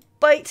he's gonna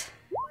bite.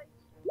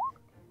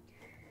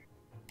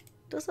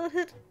 Does that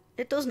hit?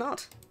 It does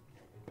not.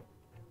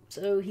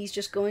 So he's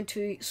just going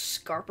to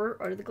scarp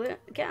her out of the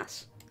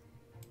gas.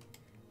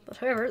 But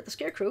however, the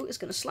Scarecrow is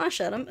going to slash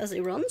at him as he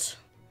runs.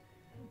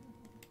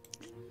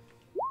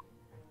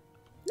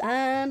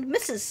 And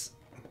misses.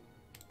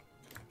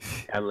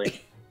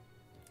 Ellie.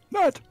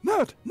 Ned!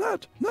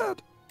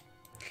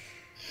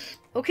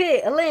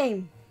 Okay,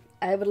 Elaine.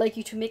 I would like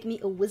you to make me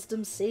a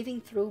wisdom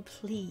saving throw,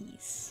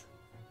 please.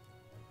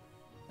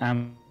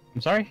 I'm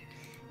sorry?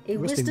 A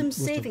wisdom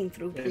saving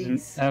throw,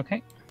 please.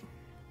 Okay.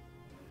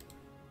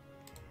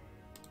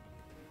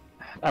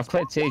 I've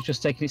clicked it, it's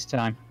just taking its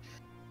time.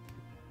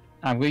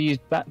 I'm going to use...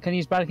 Can you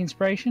use Bardic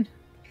Inspiration?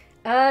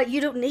 You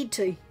don't need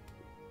to.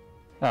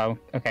 Oh,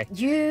 okay.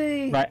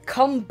 You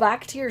come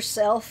back to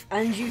yourself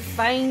and you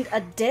find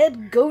a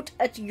dead goat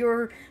at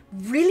your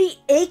really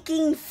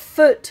aching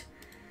foot.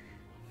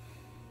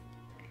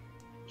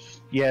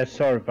 Yeah,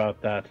 sorry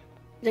about that.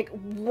 Like,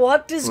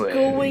 what is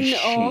going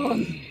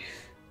on?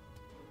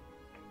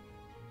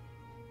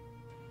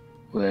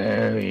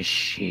 Where is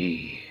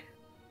she?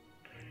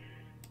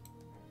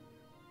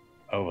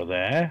 Over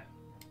there.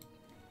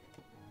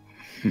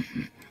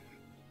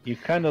 You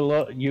kind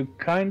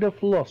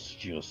of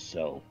lost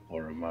yourself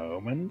for a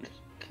moment.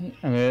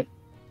 Okay.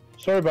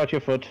 Sorry about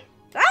your foot.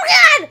 Oh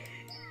god!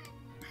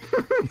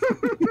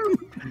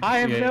 I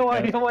have no Yeah.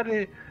 idea what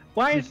it.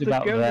 Why is It's the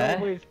about goat there.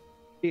 always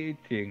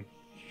eating?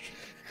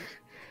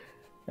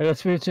 I go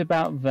through to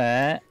about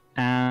there,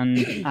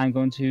 and I'm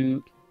going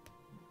to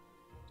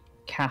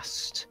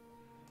cast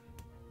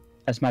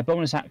as my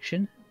bonus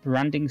action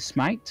Branding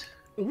Smite,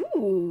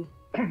 Ooh.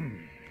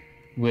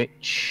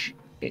 which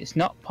it's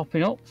not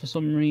popping up for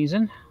some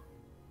reason.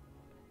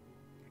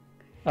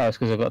 Oh, it's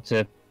because I've got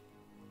to.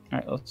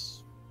 Right,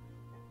 let's.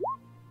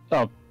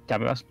 Oh,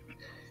 damn it! That's...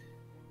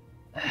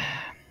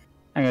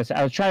 Hang on a sec.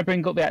 I was trying to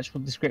bring up the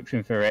actual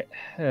description for it.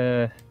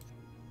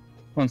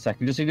 1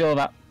 second, just ignore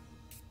that.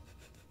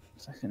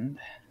 Second.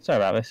 Sorry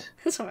about this.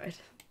 That's alright.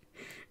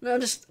 No,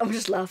 I'm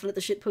just laughing at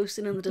the shit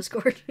posting on the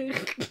Discord.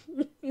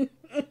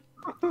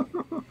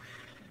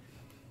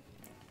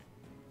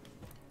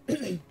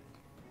 Before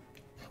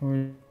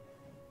we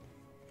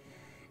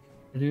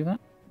do that.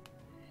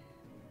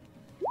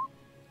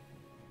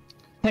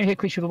 Take a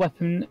creature with a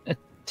weapon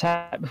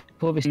attack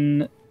before this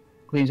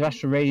gleams of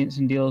astral radiance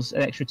and deals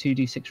an extra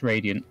 2d6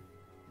 radiant.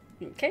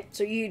 Okay,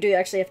 so you do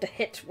actually have to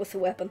hit with the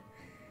weapon.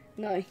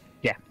 No.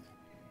 Yeah.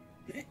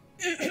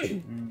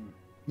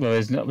 Well,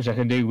 there's not much I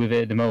can do with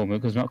it at the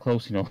moment because I'm not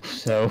close enough.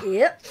 So.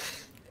 Yep.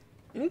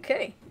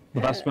 Okay.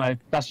 But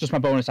that's just my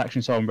bonus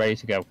action, so I'm ready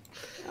to go.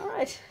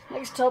 Alright,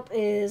 next up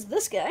is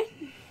this guy.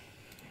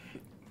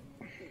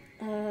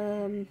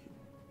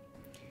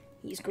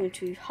 He's going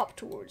to hop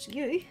towards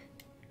you.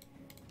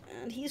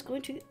 And he's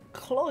going to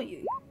claw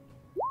you.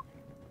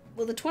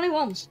 With a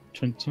 21.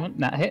 21,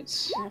 that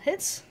hits. That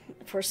hits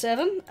for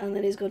 7, and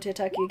then he's going to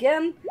attack you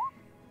again.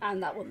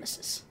 And that one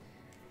misses.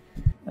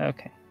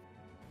 Okay.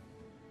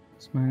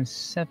 It's minus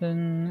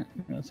 7.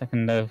 A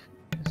second of.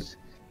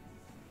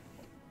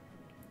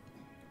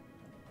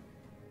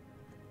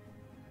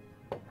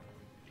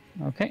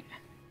 Okay.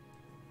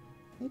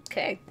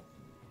 Okay.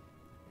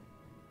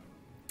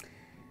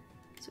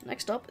 So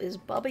next up is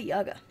Baba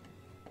Yaga.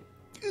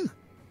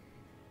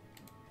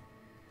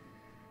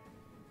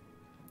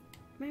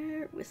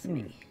 Bear with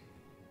me.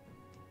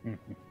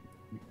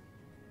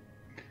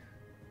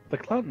 The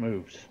cloud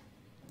moves.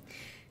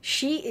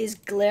 She is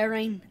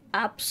glaring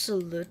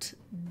absolute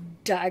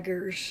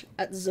daggers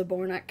at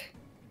Zabornik.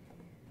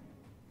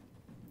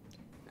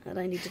 And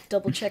I need to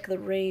double check the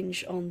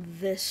range on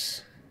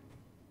this.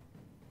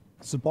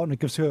 Zabornik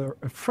gives her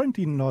a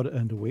friendly nod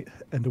and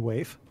a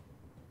wave.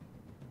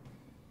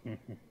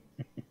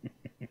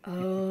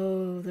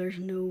 Oh, there's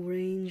no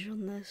range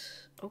on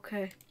this.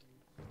 Okay.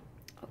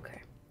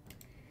 Okay.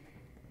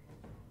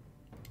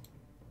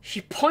 She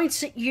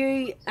points at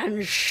you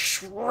and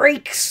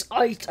shrieks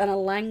out in a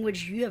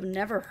language you have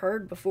never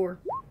heard before.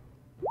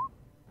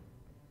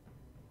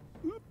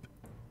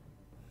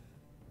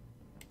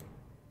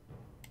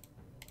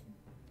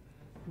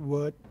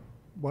 What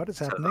is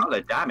It's a happening? lot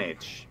of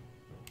damage.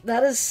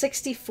 That is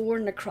 64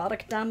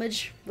 necrotic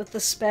damage with the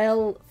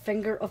spell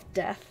Finger of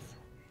Death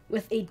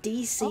with a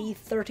DC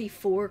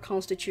 34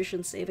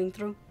 Constitution saving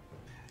throw.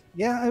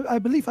 Yeah, I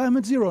believe I'm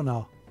at 0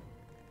 now.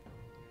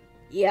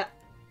 Yeah.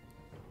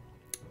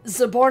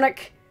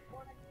 Zabornik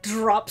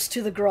drops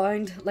to the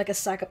ground like a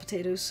sack of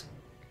potatoes.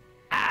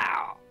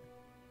 Ow.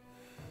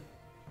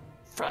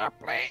 Fair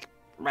play.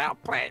 Well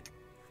played.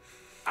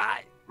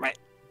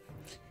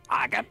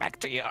 I'll get back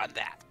to you on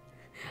that.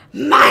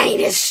 Mine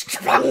is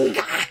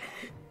stronger!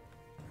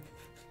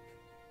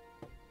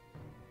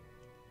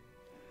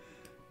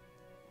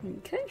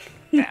 Okay.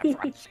 That's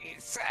what she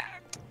said.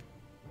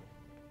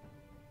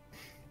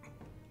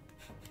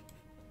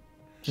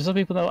 Just so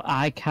people know,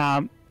 I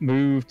can't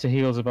move to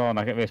heal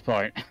Zabornik at this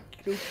point.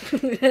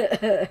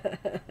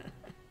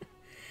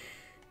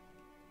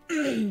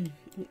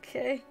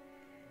 Okay.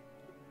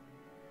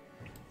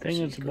 Thing She's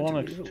is, going to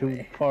Monarch's move too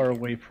away. far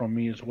away from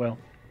me as well.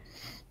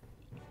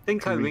 I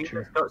think To reach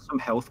Irena's her. got some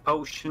health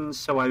potions,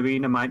 so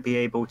Irina might be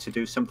able to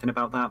do something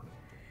about that.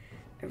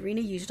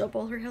 Irina used up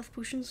all her health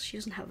potions. She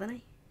doesn't have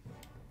any.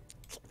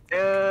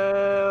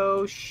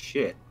 Oh,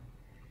 shit.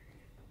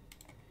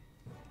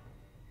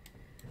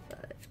 5,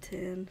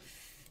 10.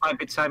 Might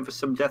be time for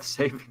some death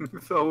saving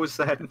throws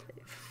then.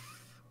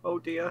 Oh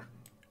dear.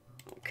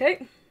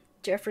 Okay.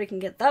 Jeffrey can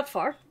get that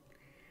far.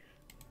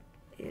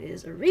 It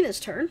is Irina's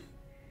turn.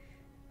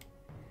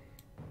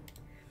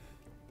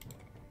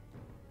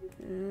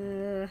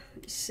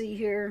 Let's see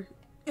here.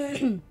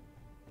 Where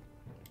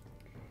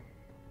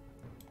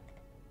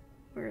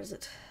is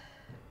it?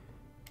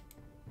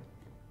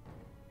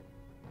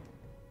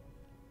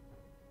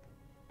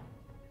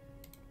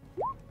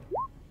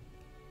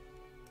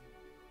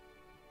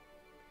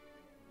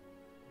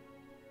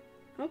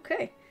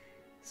 Okay.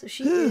 So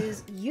she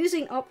is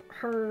using up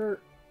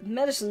her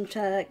medicine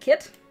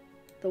kit,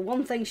 the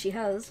one thing she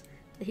has,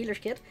 the healer's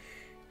kit,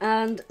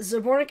 and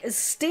Zabornik is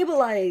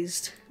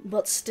stabilized,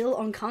 but still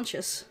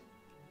unconscious.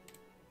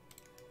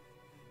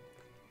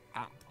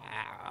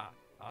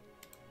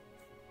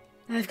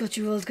 I've got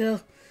you, old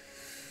girl.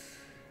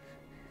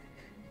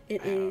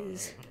 It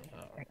is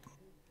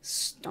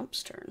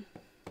Stump's turn.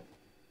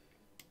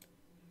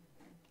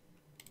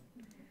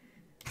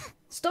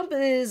 Stump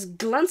is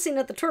glancing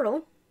at the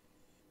turtle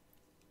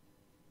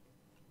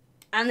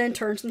and then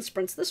turns and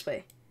sprints this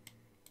way.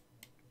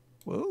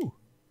 Whoa.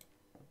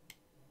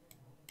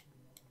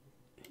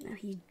 And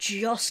he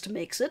just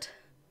makes it.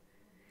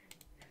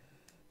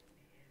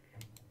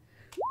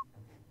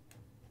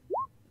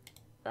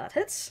 That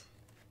hits.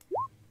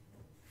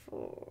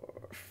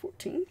 For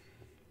 14.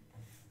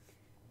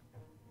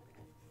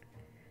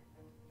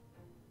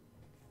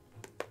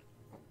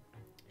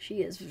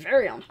 She is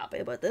very unhappy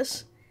about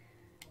this.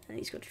 And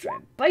he's going to try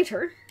and bite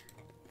her.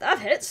 That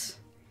hits.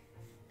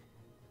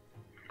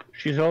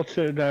 She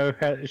also now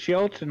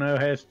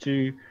has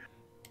to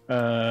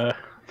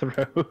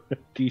throw a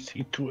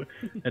DC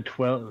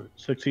 12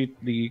 succeed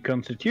the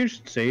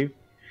Constitution save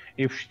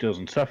if she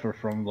doesn't suffer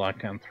from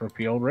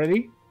lycanthropy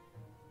already.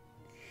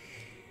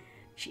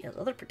 She has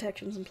other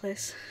protections in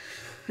place.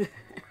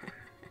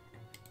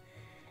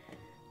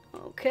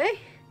 Okay.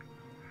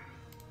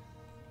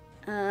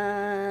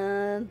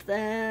 And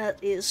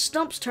that is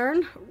Stump's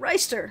turn.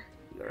 Reister,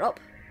 you're up.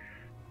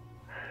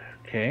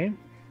 Okay.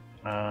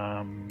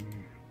 Let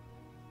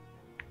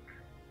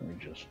me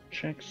just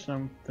check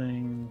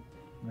something.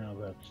 No,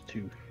 that's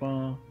too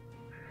far.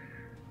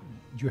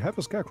 You have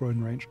a scarecrow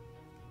in range.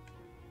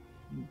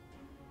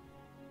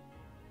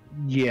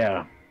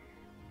 Yeah.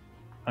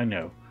 I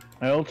know.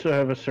 I also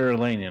have a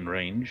Cerulane in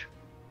range.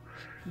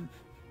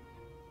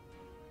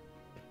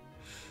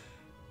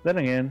 Then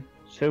again,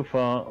 so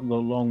far the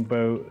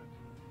longbow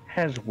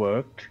has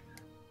worked,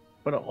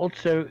 but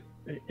also,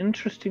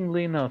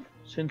 interestingly enough,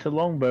 since a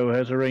longbow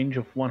has a range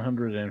of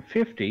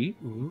 150,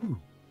 Ooh.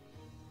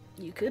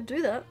 You could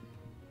do that.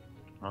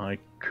 I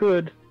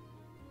could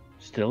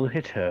still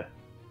hit her.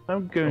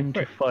 I'm going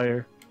to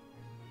fire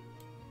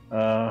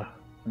an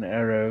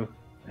arrow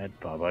at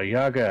Baba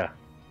Yaga.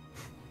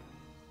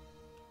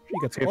 She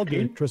gets all the 15.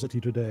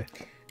 electricity today.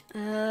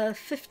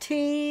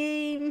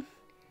 15.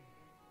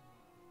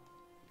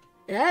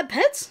 That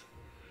hits.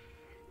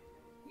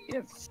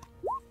 Yes.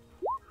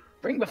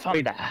 Bring the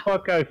thunder.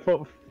 Fuck, I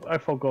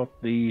forgot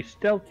the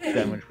stealth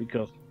damage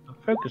because it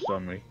focused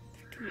on me.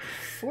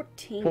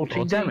 14.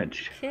 14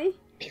 damage. Okay.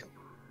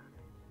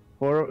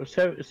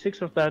 So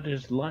 6 of that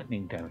is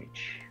lightning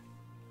damage.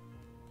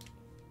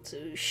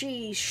 So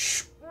she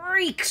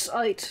shrieks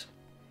out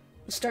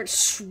and starts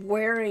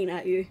swearing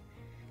at you.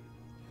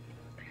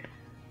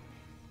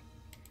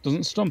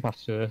 Doesn't Stump have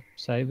to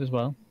save as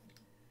well?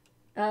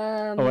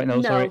 Oh wait,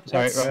 no, sorry,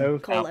 that's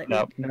right. call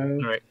lightning.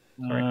 No,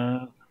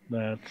 Sorry.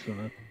 that's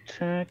an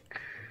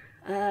attack.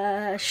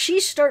 She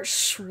starts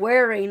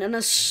swearing in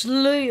a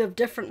slew of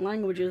different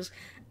languages,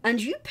 and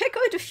you pick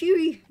out a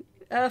few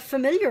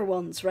familiar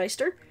ones,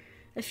 Reister.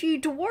 A few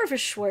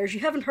dwarvish swears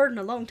you haven't heard in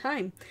a long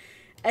time.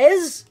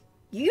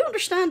 You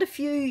understand a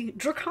few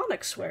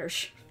draconic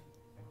swears.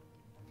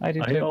 I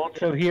did I too.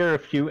 also hear a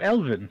few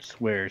elven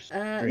swears.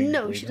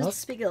 No, she doesn't enough.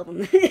 speak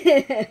Elven.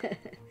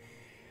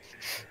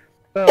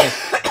 Well,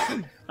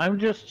 I'm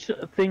just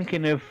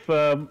thinking if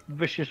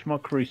Vicious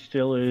Mockery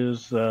still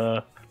is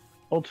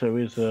also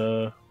is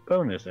a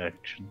bonus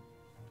action.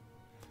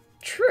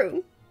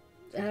 True.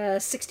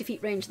 60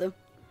 feet range, though.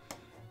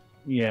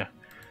 Yeah,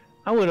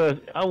 I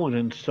would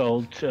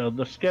insult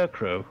the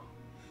Scarecrow.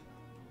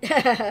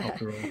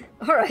 After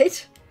all.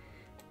 Alright.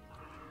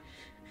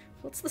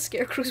 What's the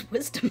Scarecrow's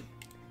wisdom?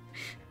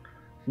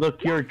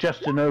 Look, you're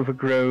just an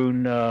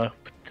overgrown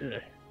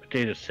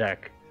potato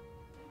sack.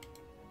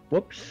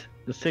 Whoops,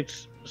 the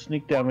 6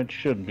 sneak damage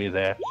shouldn't be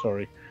there.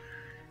 Sorry,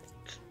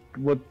 it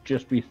would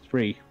just be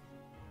 3.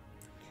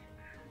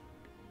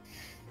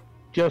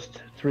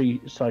 Just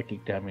 3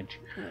 psychic damage.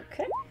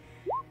 Okay.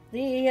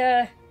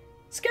 The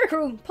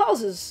Scarecrow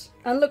pauses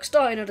and looks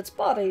down at its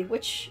body,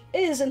 which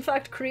is in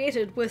fact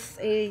created with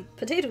a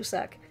potato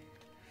sack.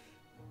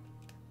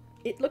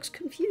 It looks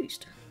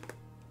confused.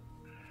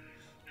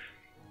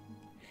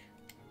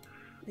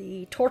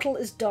 The turtle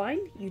is down.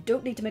 You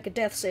don't need to make a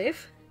death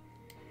save.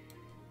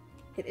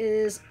 It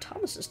is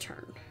Thomas's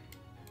turn.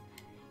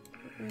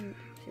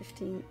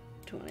 15,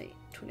 20,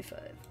 25,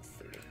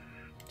 30.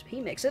 So he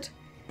makes it.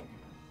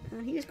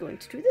 And he's going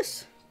to do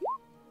this.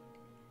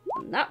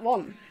 And that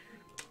one.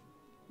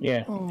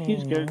 Yeah,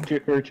 he's going to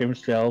hurt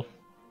himself.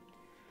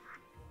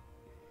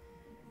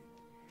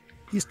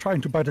 He's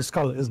trying to bite his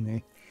skull, isn't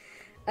he?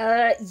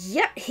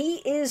 Yeah, he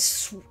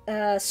is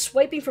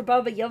swiping for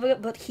Baba Yaga,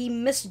 but he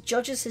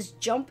misjudges his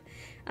jump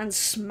and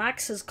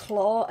smacks his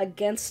claw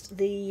against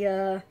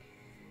the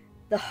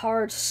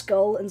hard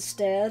skull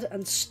instead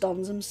and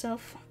stuns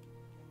himself.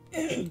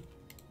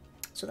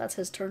 So that's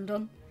his turn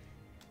done.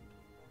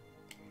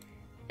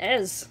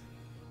 Ez.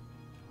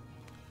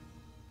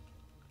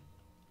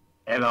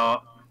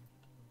 Hello.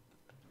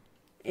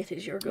 It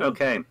is your go.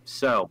 Okay,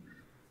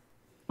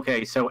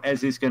 so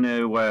Ez is going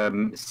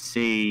to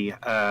see,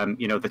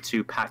 the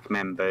 2 pack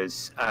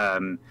members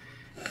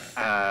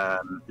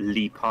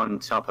leap on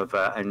top of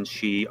her, and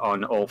she,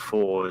 on all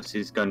fours,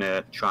 is going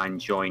to try and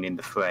join in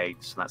the fray.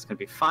 So that's going to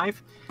be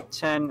 5,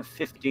 10,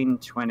 15,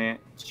 20,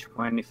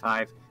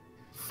 25,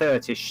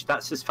 30.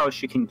 That's as far as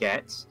she can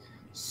get.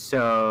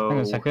 So... Hang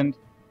on a second.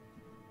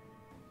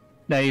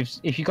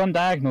 Naves. If you'd gone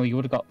diagonal, you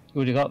would have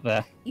got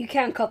there. You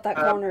can cut that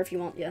corner if you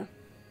want, yeah.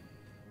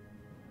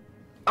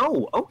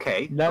 Oh,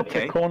 okay. That's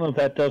okay. a corner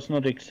that does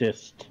not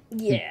exist.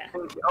 Yeah.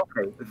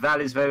 Okay,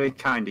 that is very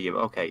kind of you.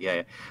 Okay,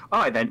 yeah.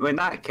 All right, then. Well, in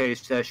that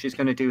case, she's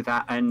going to do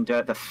that. And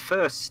the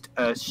first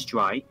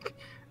strike,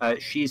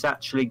 she's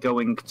actually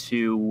going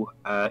to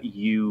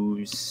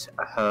use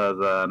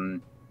her...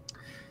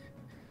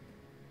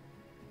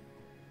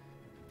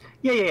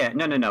 Yeah.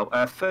 No.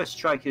 First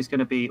strike is going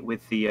to be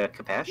with the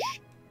Kapesh.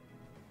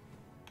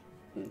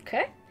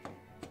 Okay.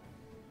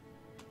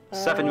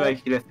 7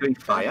 regular, 3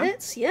 fire.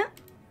 Hits, yeah.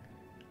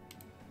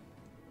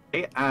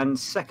 Okay, and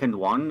second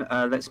one,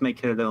 let's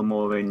make it a little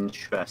more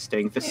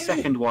interesting. The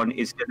second one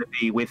is going to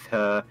be with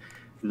her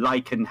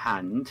Lycan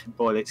hand,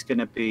 but it's going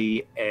to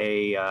be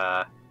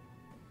a...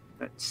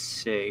 let's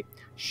see.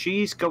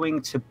 She's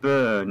going to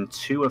burn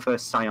 2 of her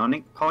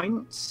psionic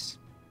points.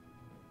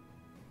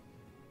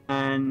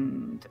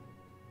 And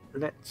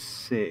let's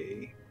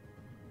see.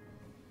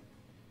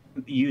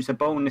 Use a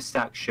bonus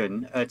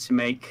action to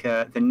make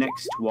the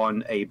next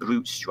one a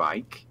brute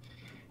strike.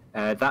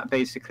 That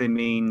basically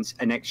means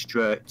an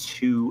extra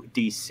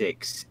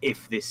 2d6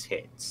 if this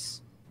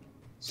hits.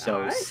 So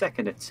Alright.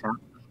 Second attack.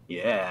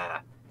 Yeah.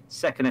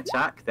 Second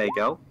attack, there you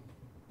go.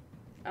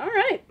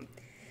 Alright.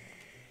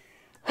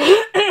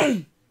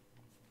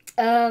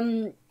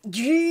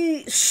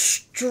 You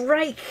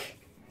strike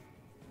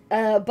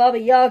Baba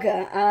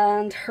Yaga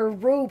and her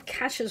robe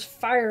catches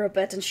fire a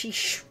bit and she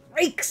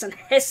shrieks and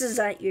hisses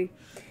at you.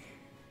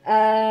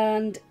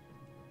 And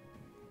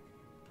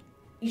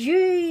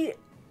you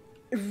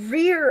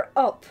rear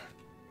up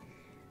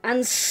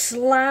and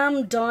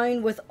slam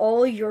down with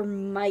all your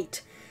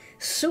might,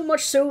 so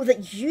much so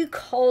that you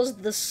cause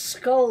the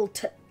skull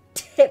to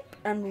tip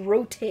and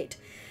rotate.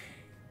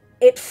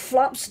 It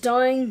flops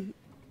down,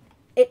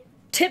 it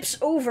tips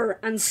over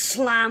and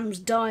slams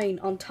down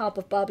on top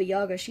of Baba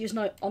Yaga. She is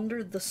now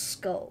under the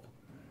skull.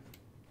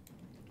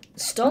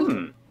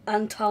 Stump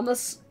and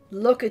Thomas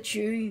look at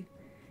you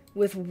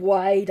with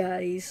wide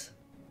eyes.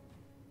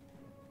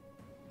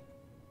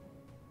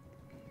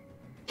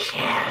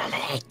 Kill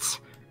it.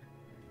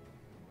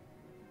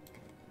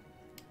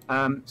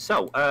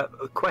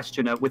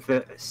 Question, with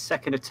the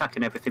second attack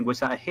and everything, was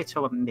that a hit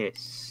or a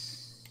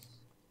miss?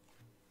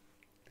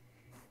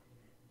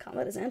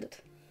 Combat is ended.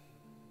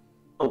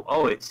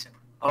 Oh, it's...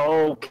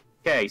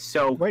 Okay,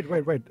 so... Wait.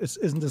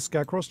 Isn't the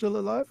Scarecrow still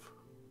alive?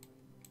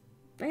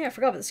 Oh yeah, I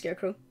forgot about the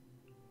Scarecrow.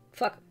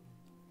 Fuck.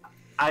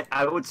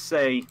 I would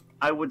say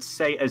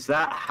as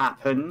that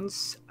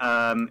happens,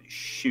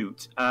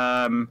 shoot.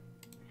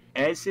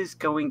 Ez is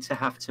going to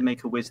have to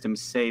make a wisdom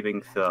saving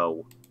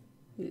throw.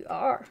 You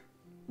are.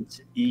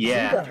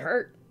 Yeah. You got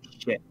hurt.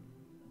 Shit.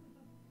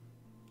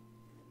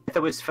 If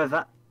it was for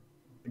that...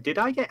 Did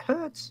I get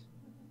hurt?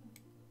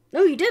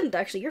 No, you didn't,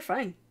 actually. You're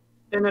fine.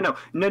 No.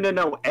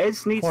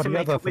 Ez needs For to the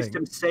make a other thing.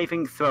 wisdom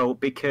saving throw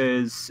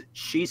because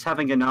she's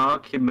having an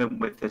argument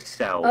with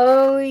herself.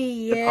 Oh,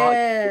 The party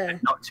yeah.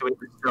 not to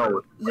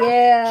episode.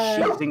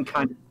 Yeah. She's in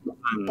kind of...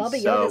 Baba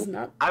so Yaga's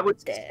not I would...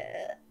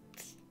 dead.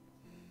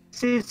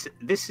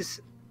 This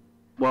is...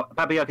 What?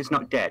 Baba Yaga's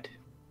not dead?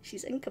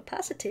 She's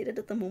incapacitated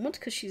at the moment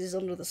because she's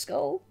under the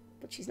skull,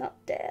 but she's not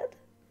dead.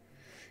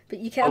 But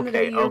you can do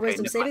your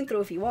wisdom saving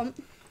throw if you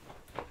want.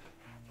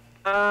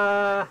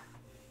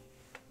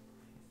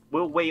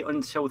 We'll wait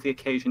until the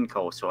occasion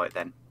calls, alright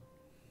then.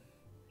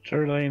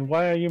 Charlene,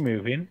 why are you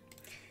moving?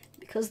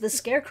 Because the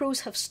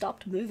scarecrows have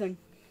stopped moving.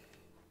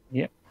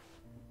 Yep.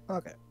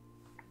 Okay.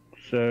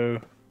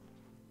 So,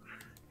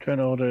 turn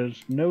order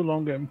is no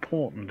longer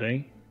important,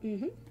 eh?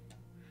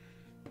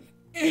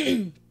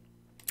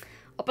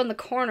 Up in the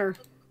corner,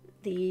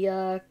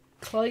 the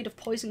cloud of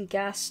poison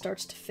gas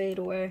starts to fade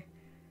away.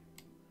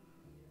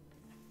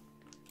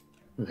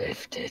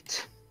 Lift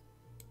it.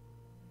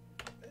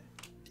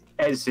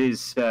 Ez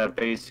is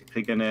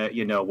basically gonna,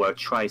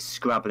 try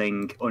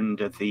scrabbling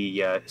under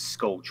the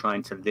skull,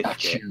 trying to lift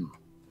Not it. you.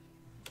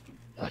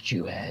 Not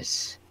you,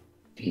 Ez.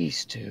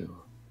 These two.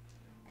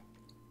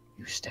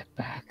 You step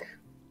back.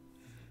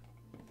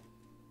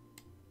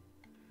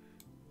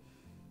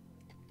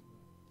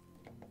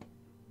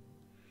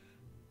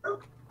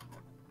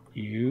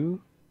 You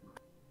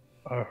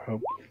are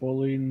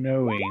hopefully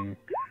knowing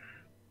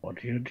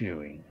what you're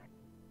doing.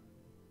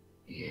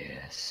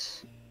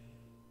 Yes.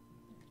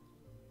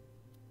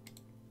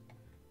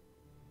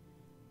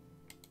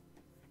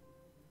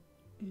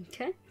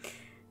 Okay.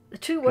 The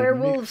two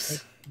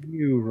werewolves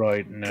You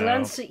right now.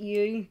 glance at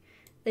you.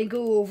 They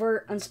go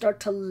over and start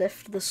to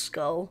lift the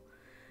skull.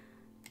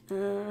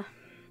 Do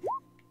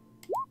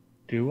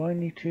I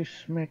need to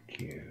smack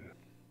you?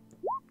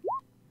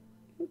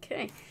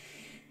 Okay.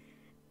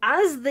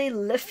 As they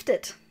lift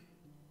it,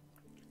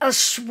 a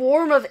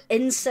swarm of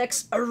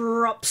insects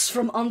erupts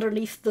from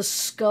underneath the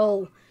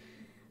skull,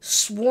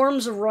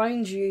 swarms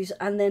around you,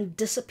 and then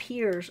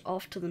disappears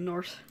off to the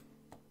north.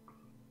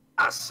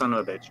 Ah, son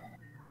of a bitch.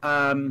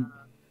 I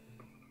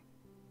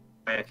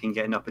can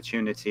get an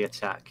opportunity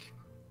attack.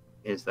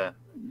 Is there?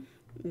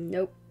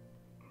 Nope.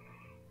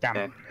 Damn.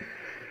 Okay.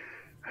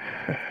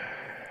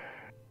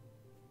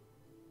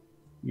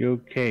 You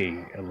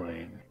okay,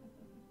 Elaine?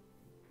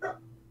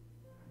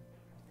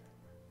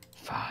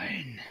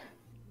 Fine.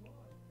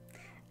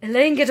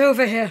 Elaine, get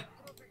over here.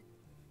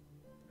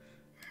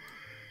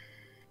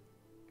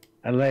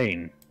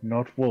 Elaine,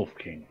 not Wolf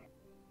King.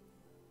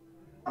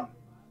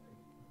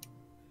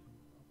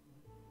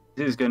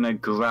 This is gonna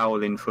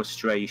growl in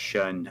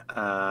frustration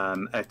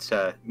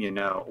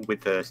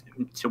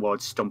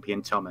towards Stumpy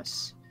and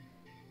Thomas.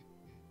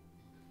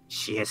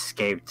 She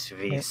escaped.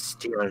 We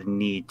still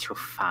need to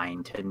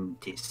find and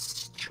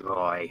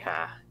destroy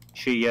her.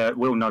 She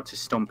will nod to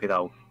Stumpy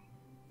though.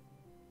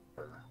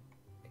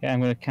 Okay, I'm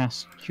going to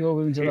cast Cure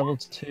Wounds at level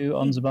 2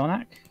 on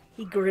Zabonak.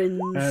 He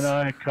grins. And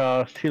I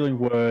cast Healing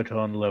Word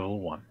on level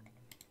 1.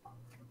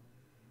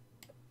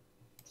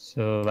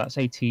 So that's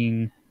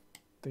 18.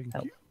 Thank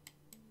Help. you.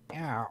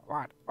 Yeah,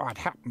 what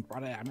happened?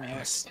 What did I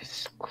miss?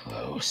 It's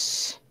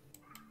close.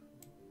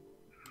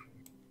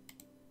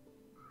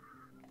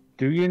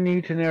 Do you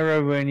need an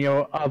arrow in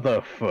your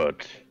other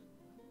foot?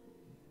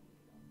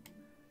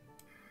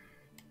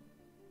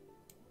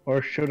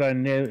 Or should I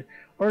nail?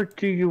 Or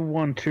do you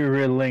want to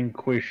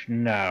relinquish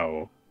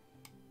now,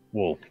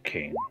 Wolf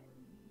King?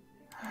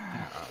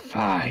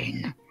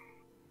 Fine.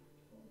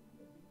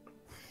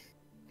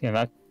 Yeah,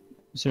 that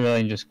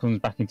Cerulean just comes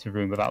back into the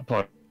room without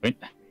point.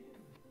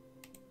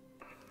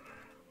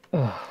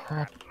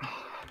 Oh,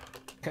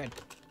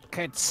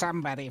 Could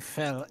somebody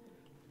fill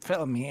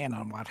me in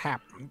on what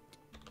happened?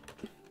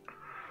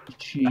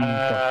 gee,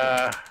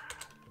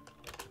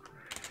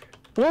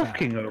 Wolf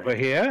King over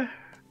here.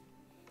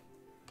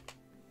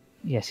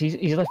 yes,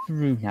 he's left the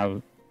room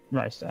now,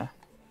 right, sir.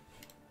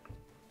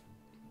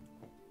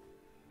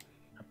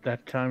 At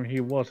that time, he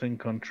was in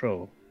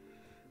control.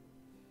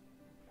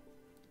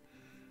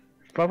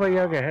 If Baba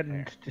Yaga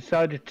hadn't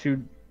decided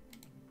to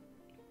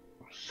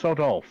sod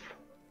off,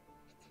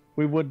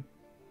 he would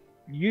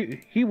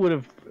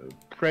have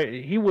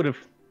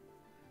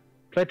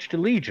pledged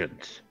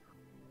allegiance.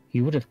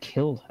 He would have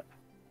killed her.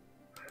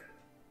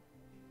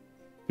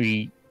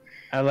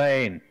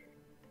 Elaine,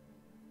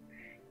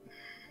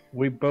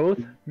 we both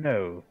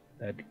know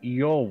that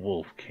your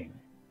Wolf King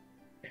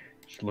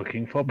is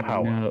looking for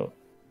power. No,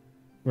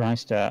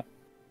 Reister,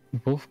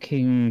 Wolf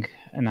King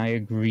and I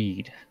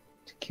agreed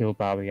to kill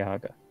Baba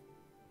Yaga.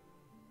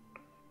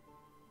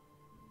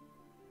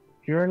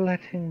 You're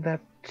letting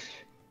that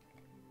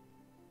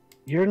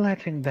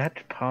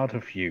part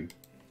of you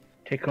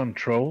take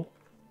control?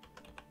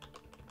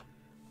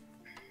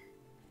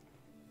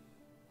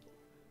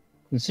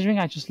 Considering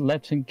I just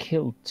let him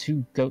kill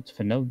 2 goats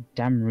for no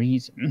damn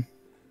reason.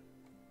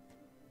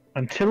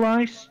 Until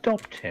I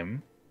stopped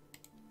him.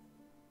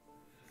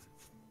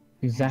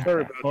 Exactly.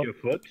 Sorry about your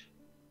foot.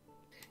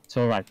 It's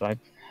alright, but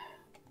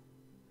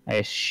I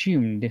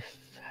assumed if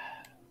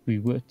we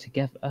worked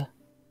together,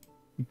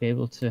 we'd be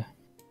able to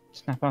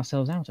snap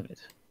ourselves out of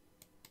it.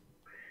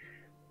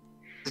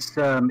 This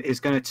is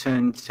going to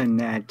turn to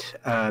Ned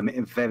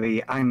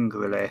very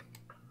angrily,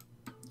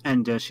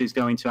 and she's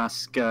going to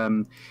ask,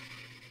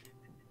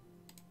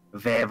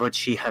 where would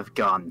she have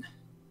gone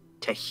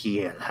to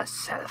heal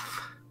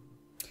herself?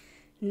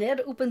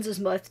 Ned opens his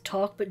mouth to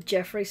talk, but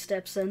Jeffrey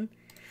steps in.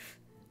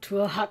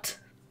 To a hut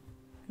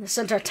in the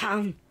center of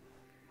town.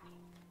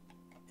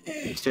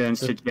 He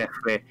turns to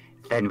Jeffrey.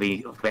 Then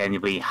we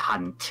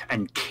hunt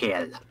and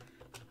kill.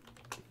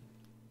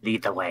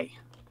 Lead the way.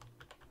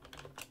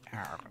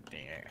 Oh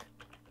dear.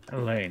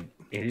 Elaine,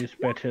 it is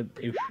better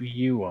if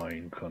you are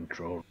in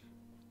control.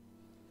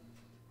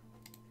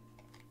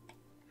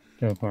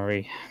 Don't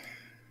worry.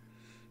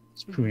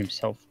 He's proven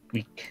himself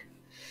weak.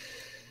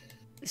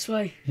 This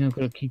way. You're not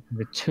going to keep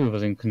the 2 of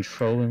us in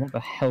control, and what the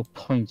hell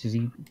point is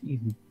he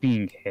even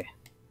being here?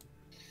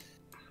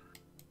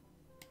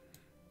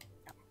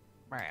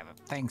 Well,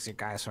 thanks you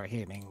guys for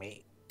hearing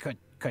me.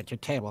 Could you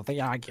table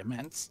the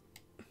arguments?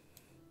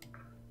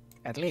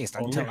 At least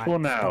Only until for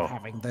I'm now. still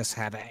having this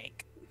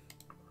headache.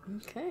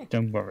 Okay.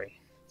 Don't worry.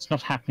 It's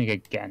not happening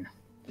again.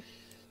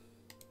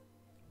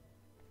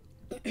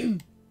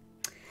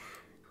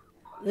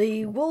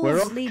 The We're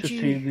wolves off lead to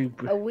see you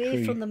the away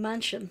tree. from the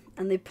mansion,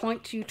 and they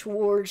point you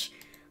towards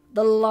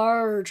the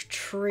large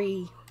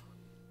tree.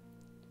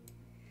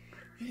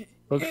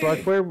 Looks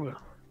like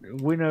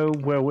we know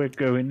where we're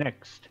going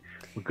next.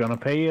 We're gonna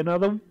pay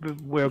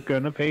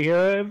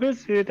her a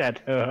visit at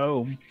her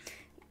home.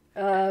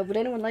 Would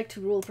anyone like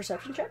to roll a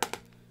perception check?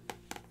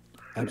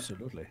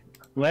 Absolutely.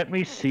 Let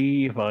me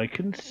see if I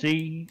can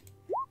see.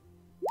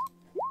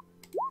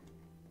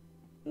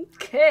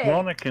 Okay.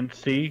 Lana can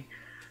see,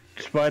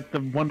 despite the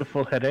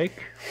wonderful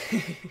headache.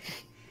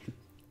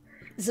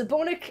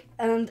 Zabonik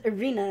and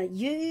Irina,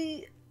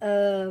 you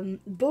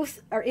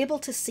both are able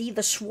to see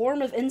the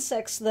swarm of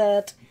insects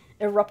that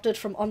erupted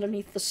from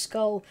underneath the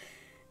skull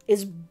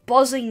is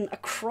buzzing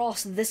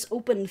across this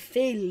open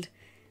field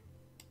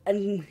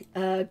and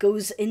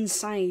goes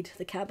inside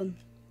the cabin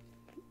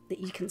that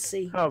you can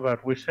see. How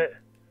about we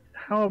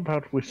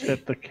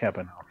set the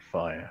cabin on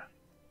fire?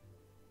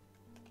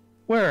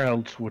 Where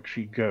else would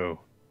she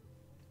go?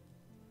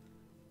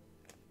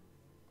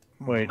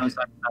 Wait. How's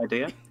that an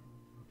idea?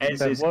 Ez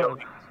That is what? going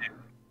to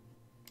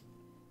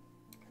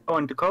go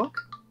on to Cork.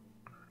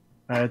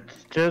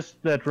 It's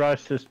just that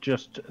Rice is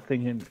just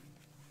thinking.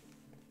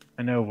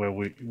 I know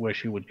where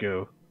she would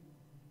go.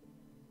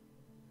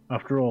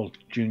 After all,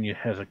 Junior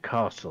has a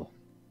castle.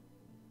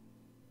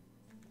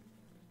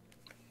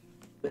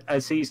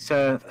 As he's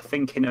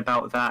thinking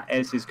about that,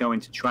 Ez is going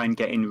to try and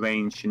get in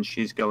range, and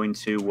she's going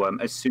to,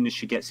 as soon as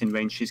she gets in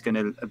range, she's going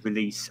to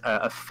release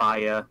a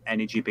fire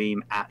energy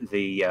beam at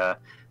the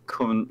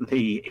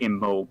currently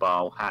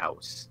immobile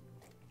house.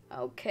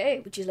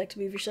 Okay, would you like to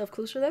move yourself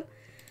closer then?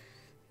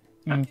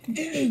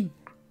 Mm.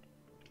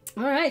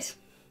 Alright.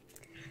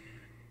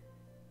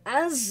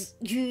 As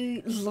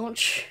you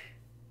launch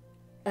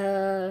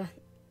your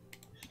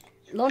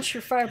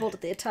firebolt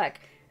at the attack,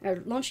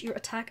 or launch your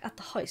attack at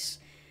the house,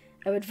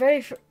 I would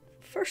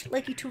first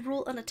like you to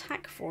roll an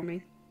attack for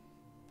me.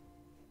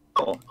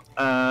 Oh,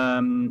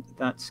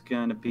 that's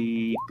going to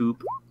be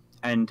boop.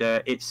 And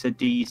it's a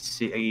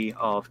DC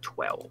of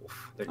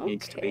 12 that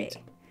needs to beat.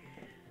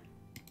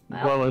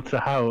 Okay. Well, it's a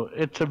house.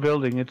 It's a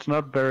building. It's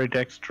not very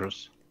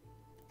dexterous.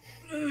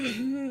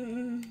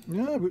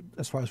 Yeah, but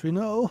as far as we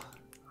know.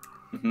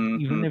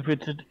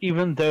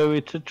 Even though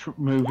it's a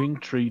moving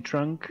tree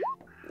trunk.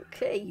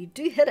 Okay, you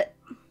do hit it.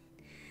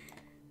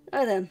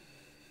 Now then.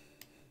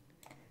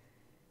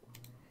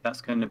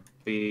 That's going to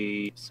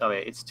be...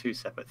 Sorry, it's two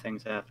separate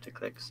things I have to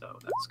click, so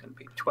that's going to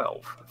be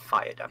 12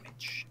 fire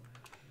damage.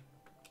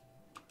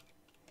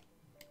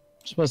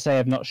 I suppose I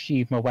have not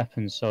sheathed my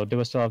weapons, so do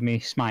I still have me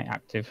smite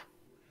active?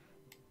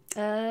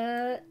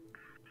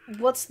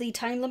 What's the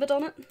time limit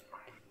on it?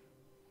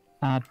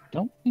 I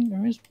don't think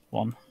there is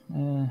one.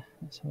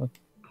 Let's have a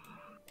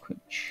quick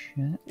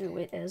check. Oh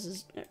wait, Ez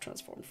is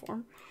transformed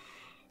form.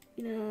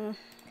 Branding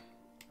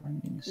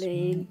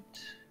Lane,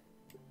 smite.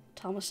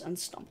 Thomas, and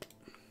Stump.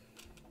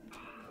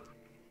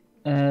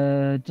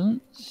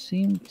 Doesn't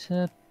seem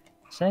to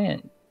say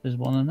it. There's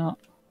one or not.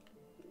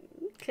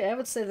 Okay, I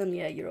would say then,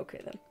 yeah, you're okay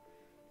then.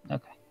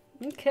 Okay.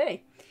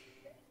 Okay.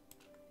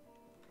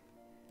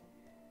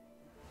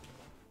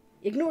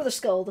 Ignore the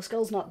skull. The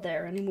skull's not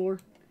there anymore.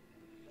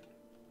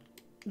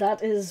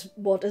 That is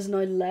what is now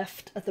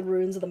left at the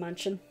ruins of the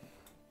mansion.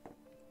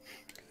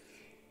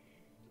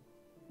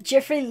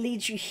 Jeffrey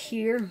leads you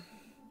here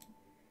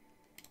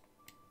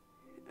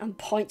and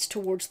points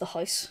towards the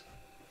house.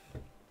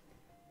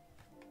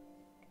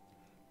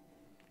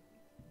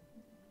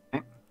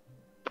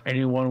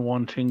 Anyone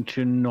wanting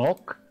to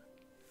knock?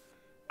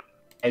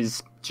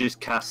 Ez just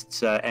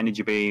casts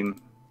energy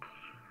beam.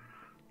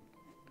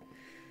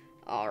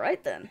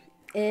 Alright then.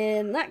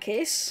 In that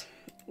case,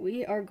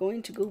 we are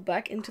going to go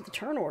back into the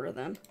turn order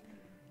then.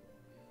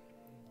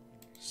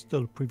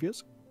 Still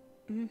previous.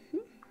 Mm-hmm.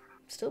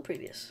 Still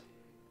previous.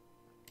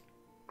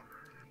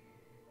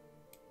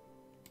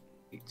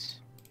 It's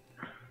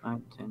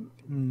 5,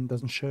 10.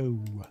 Doesn't show.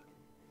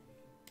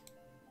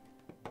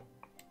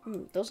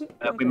 Doesn't?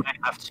 We might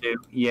have to.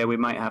 Yeah, we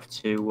might have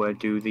to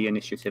do the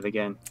initiative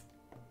again.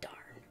 Darn.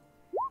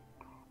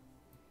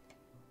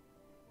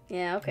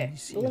 Yeah, okay.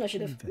 Full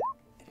initiative.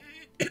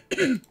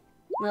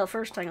 Well,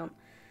 first, hang on.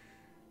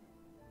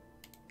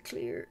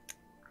 Clear.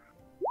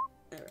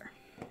 There.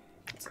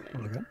 That's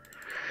Okay.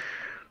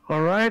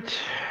 All right.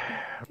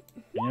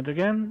 And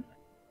again.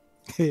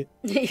 You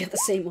get the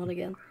same one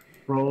again.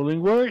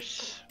 Rolling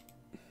worse.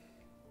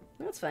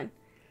 That's fine.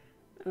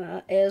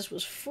 Ez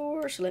was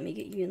 4, so let me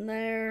get you in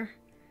there.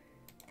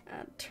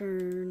 At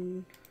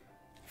turn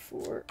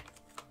 4.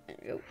 There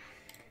we go.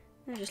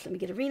 Now just let me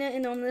get Arena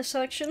in on this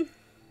section.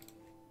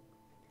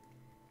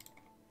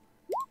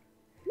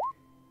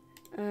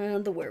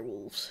 And the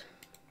werewolves.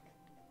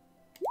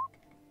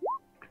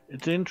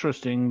 It's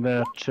interesting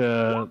that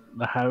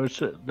the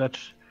house, that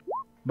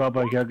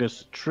Baba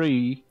Yaga's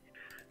tree,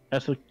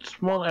 has a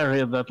small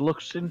area that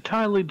looks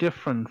entirely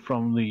different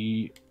from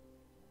the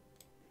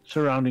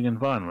surrounding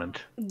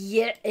environment.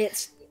 Yeah,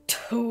 it's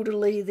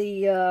totally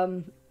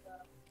the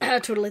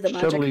totally the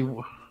magic.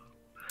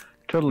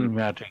 Totally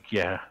magic,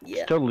 yeah.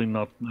 Yeah. It's totally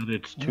not that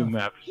it's two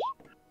maps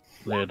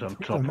laid on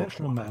top of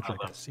Dimensional one magic,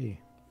 another. I see.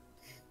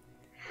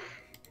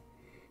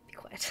 Be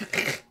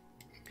quiet.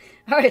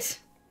 Alright.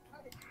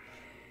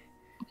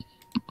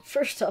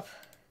 First up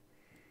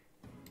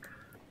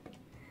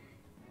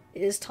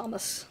is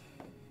Thomas.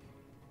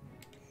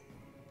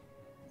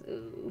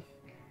 Ooh.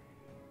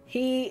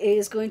 He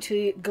is going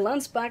to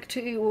glance back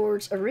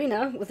towards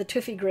Arena with a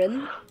toothy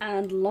grin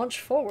and launch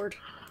forward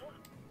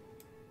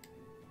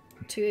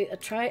to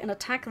try and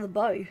attack the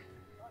bow.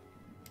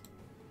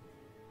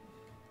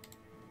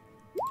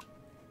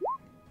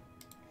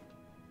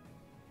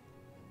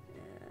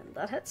 And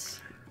that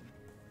hits.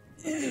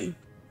 Need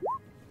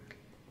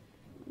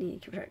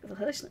to keep track of the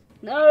house.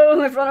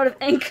 No, I've run out of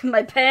ink in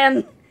my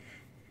pen.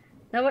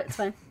 No, it's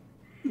fine.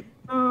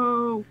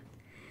 Oh.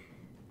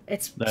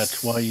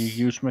 That's why you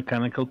use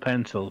mechanical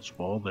pencils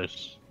for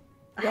this.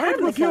 I have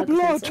With your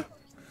mechanical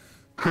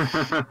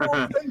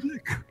blood!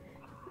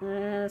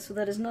 pencil. So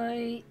that is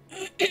now...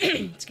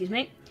 Excuse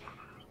me.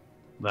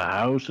 The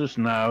house is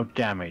now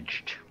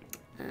damaged.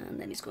 And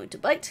then he's going to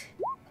bite.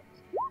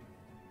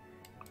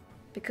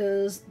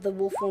 Because the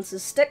wolf wants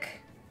his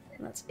stick.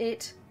 And that's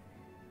 8.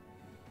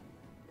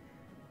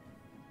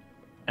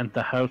 And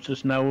the house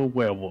is now a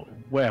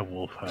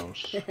werewolf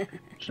house.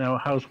 It's now a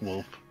house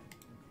wolf.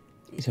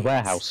 It's a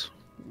warehouse.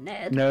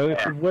 Ned. No,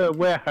 it's a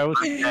warehouse.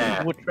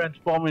 It would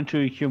transform into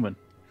a human.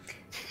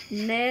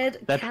 Ned.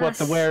 That's what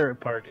the were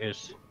part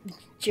is.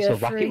 It's a wacky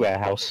Jeffrey.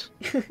 warehouse.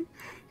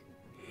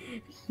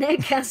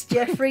 Ned casts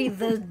Jeffrey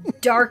the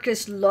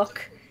darkest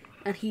luck,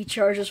 and he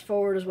charges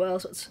forward as well.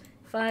 So it's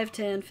 5,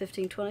 10,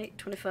 15, 20,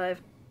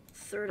 25,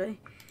 30.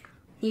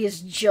 He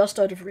is just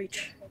out of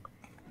reach.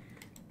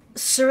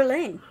 Sir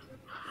Elaine.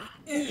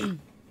 Okay.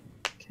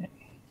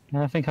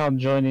 I think I'll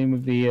join in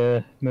with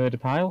the murder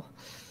pile.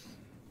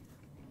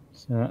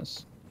 So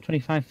that's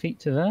 25 feet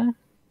to there.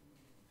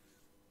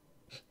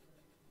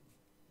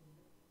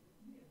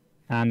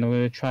 And I'm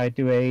going to try to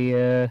do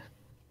a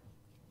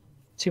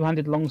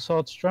two-handed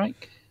longsword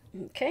strike.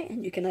 Okay,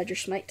 and you can add your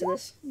smite to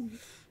this.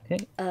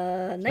 Okay.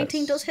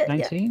 19 does hit,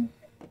 19.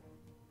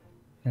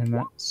 And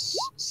that's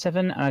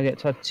 7, and I get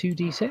to add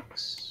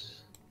 2d6.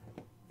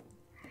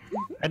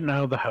 And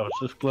now the house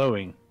is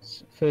glowing.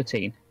 It's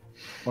 13.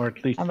 Or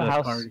at least And that the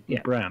house, part of the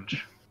yeah.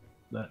 branch.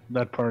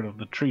 That part of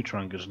the tree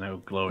trunk is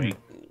now glowing.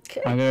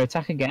 Okay. I'm going to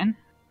attack again,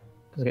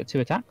 because I get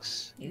 2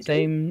 attacks. You do.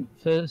 Same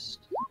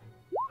first.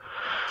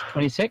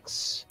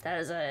 26. That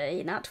is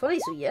a nat 20,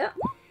 so yeah.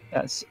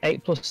 That's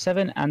 8 plus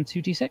 7 and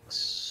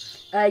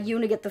 2d6. You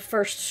only get the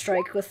first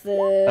strike with the,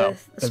 Oh,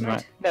 the never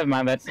mind. smite, Never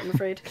mind that. I'm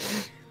afraid.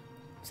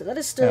 So that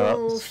is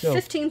well, still still.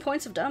 15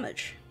 points of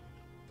damage.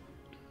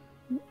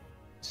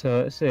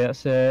 So let's see,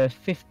 that's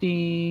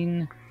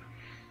 15.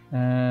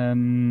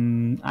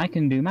 I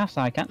can do maths,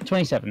 I can.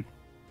 27.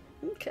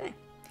 Okay.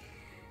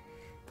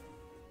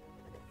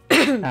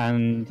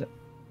 And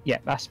yeah,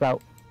 that's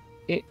about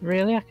it,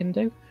 really, I can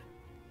do.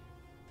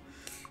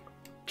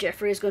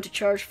 Jeffrey is going to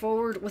charge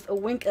forward with a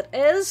wink at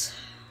Ez.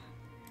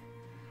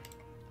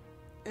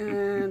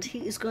 And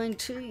he is going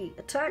to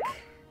attack.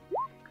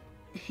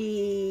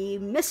 He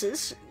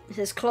misses.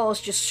 His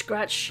claws just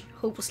scratch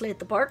hopelessly at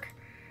the bark.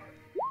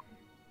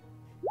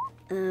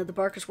 The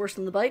bark is worse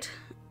than the bite.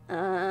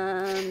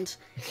 And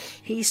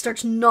he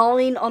starts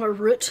gnawing on a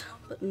root,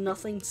 but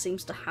nothing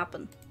seems to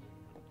happen.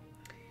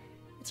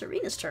 It's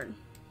Arena's turn.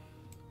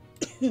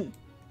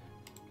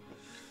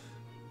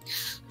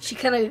 She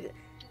kind of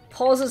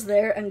pauses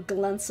there and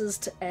glances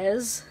to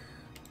Ez.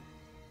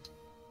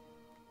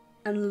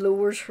 And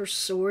lowers her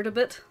sword a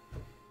bit.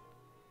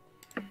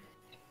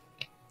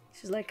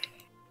 She's like,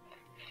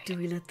 do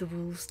we let the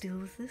wolves deal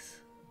with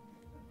this?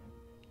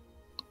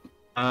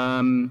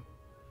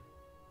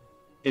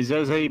 Is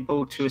Ez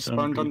able to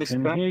respond on this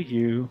can turn? hear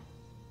you.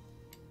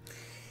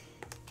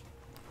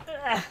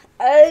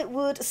 I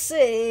would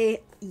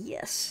say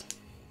yes.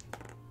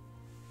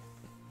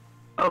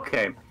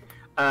 Okay.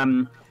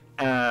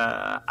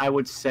 I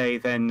would say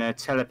then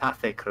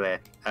telepathically,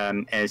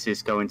 Ez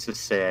is going to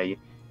say,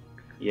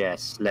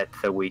 yes, let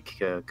the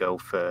weak go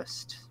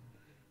first.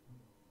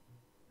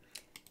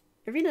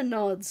 Irina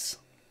nods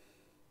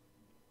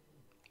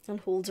and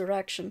holds her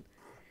action.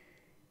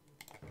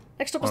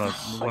 Next up is the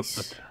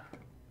house.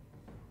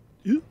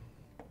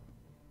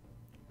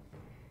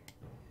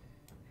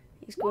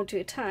 He's going to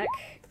attack.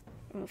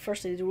 Well,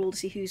 first I need to roll to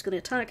see who's going to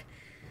attack.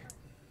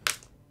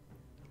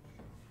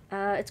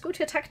 It's going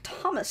to attack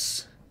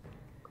Thomas.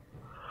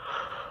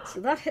 So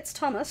that hits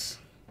Thomas.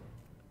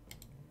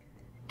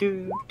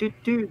 Do, do,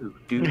 do,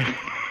 do.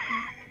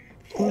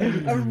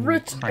 A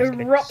root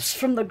erupts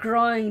from the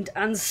ground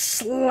and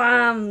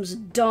slams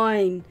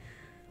down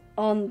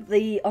on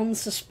the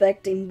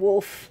unsuspecting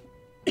wolf.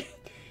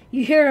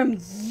 You hear him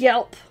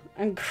yelp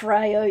and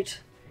cry out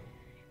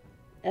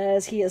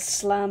as he is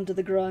slammed to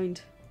the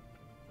ground.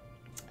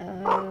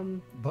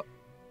 But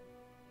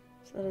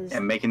So that is,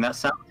 And making that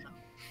sound.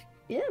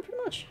 yeah,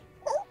 pretty much.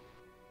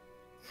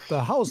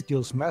 the house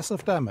deals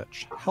massive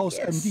damage. House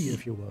Yes. MD,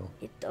 if you will.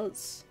 It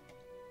does.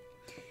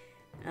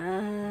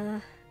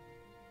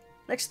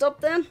 Next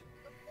up then.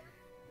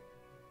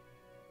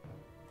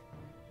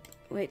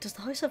 Wait, does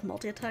the house have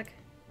multi-attack?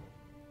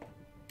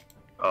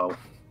 Oh.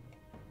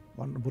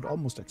 One would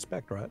almost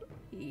expect, right?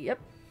 Yep.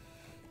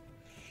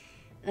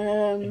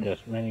 It has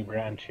many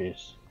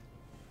branches.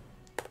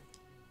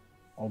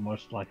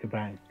 Almost like a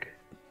bank.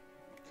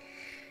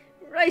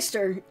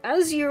 Reister,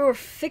 as you're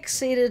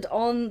fixated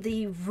on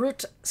the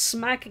root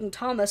smacking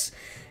Thomas,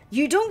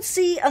 you don't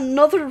see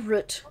another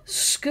root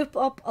scoop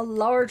up a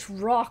large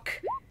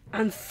rock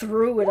and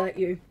throw it at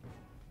you.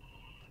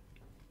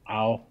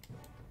 Ow.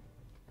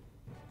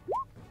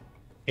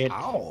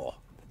 Ow.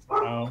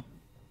 Ow.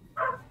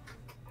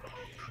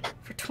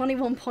 For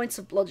 21 points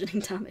of bludgeoning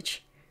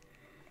damage.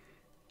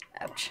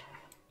 Ouch.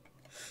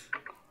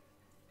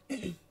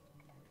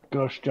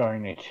 Gosh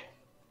darn it.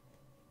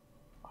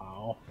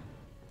 Ow.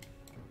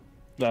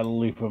 That'll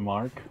leave a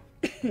mark.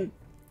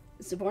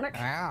 Zabornik?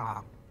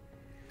 Well,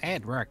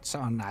 it worked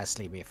so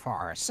nicely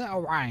before, so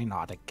why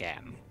not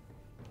again?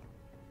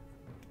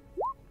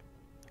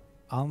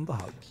 On the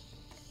house.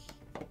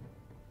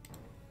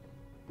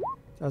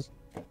 Does.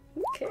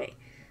 Okay.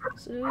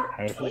 So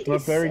House is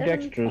not very 27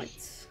 dexterous.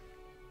 points.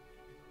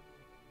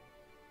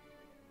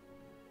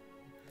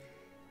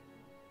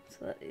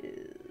 So that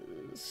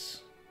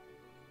is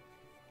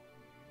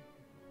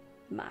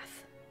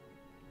math.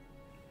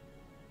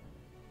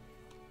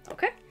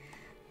 Okay.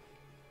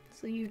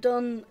 So you've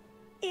done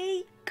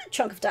a good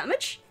chunk of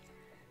damage.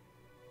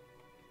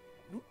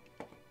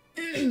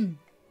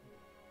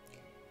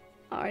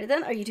 Alright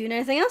then, are you doing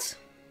anything else?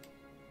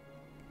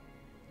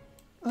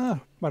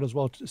 Might as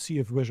well see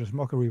if Vicious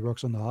Mockery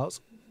works on the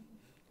house.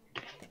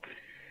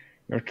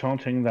 You're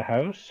taunting the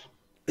house?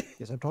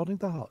 Yes, I'm taunting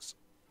the house.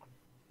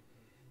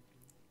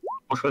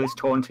 What is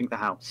taunting the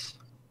house?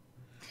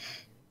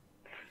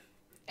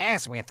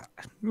 As with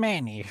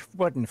many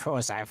wooden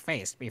foes I've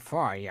faced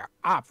before, you're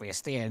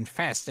obviously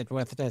infested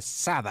with the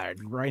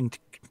southern rent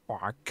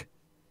bark.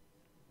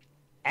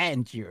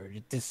 And you're a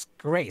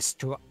disgrace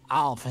to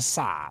all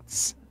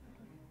facades.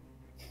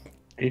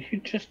 Did you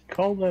just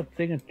call that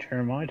thing a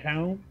termite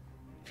home?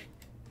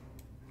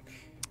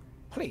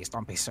 Please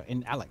don't be so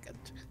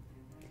inelegant.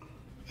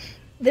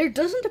 There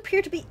doesn't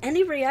appear to be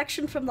any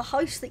reaction from the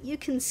house that you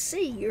can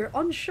see. You're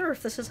unsure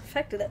if this has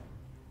affected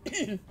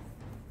it.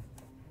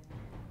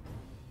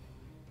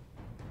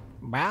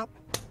 Well,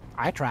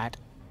 I tried.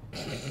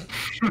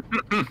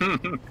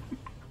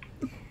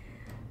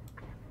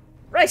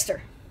 Reister,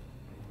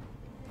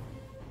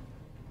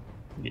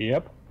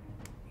 Yep.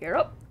 you're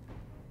up.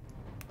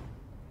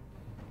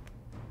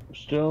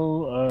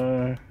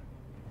 Still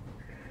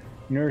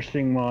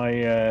nursing my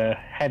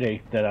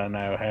headache that I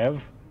now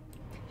have.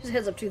 Just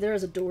heads up to there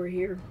is a door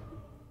here.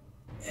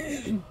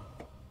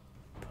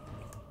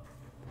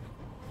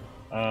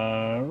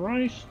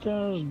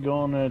 Reister's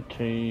gonna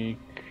take,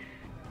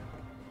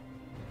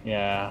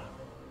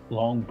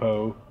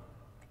 longbow,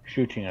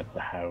 shooting at the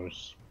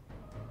house.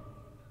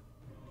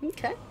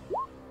 Okay.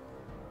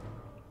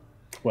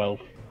 12.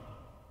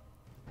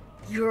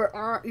 Your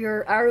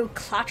arrow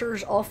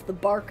clatters off the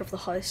bark of the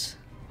house.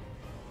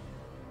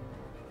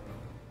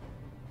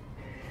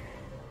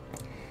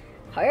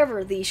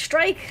 However, the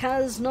strike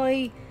has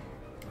now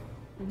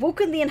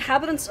woken the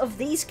inhabitants of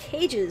these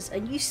cages,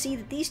 and you see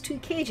that these two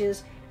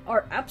cages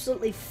are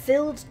absolutely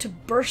filled to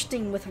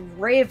bursting with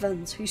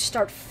ravens who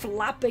start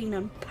flapping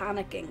and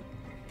panicking.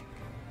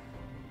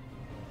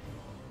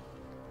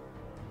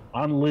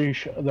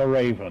 Unleash the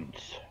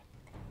ravens.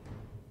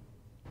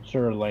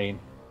 Sir Lane.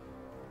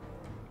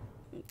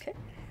 Okay.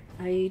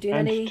 Are you doing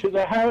And any... to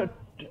the house.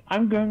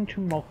 I'm going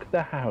to mock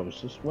the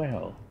house as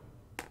well.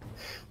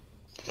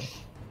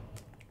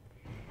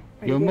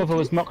 Are Your you mother going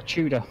was mock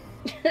Tudor.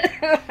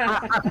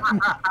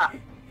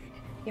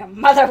 Your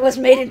mother was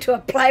made into a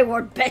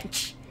plywood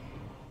bench.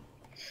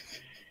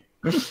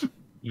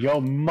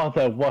 Your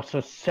mother was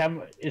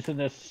is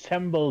an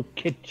assembled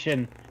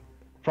kitchen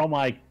from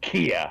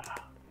IKEA.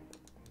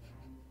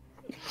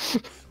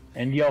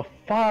 And your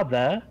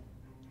father,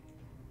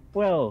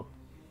 well,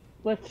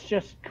 let's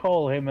just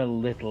call him a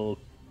little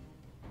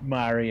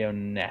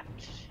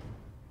marionette.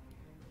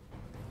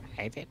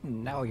 I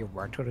didn't know you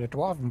were to the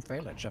dwarven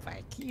village of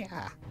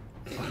IKEA.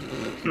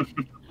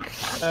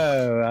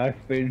 Oh,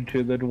 I've been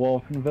to the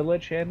dwarven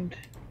village and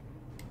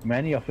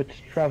many of its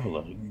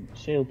traveling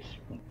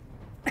salesmen.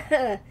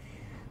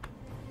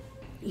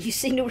 You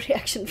see no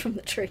reaction from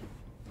the tree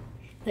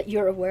that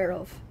you're aware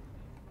of.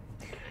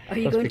 Are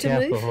you Let's going be to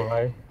careful, move?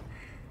 alright?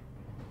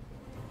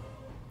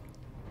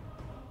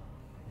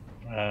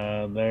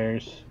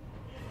 There's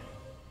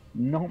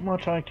not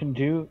much I can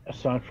do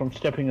aside from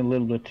stepping a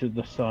little bit to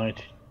the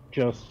side,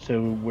 just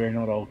so we're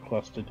not all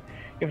clustered.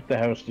 If the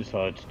house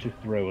decides to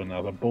throw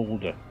another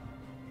boulder.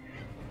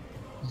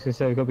 I was gonna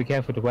say, we've got to be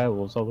careful with the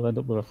werewolves or we'll end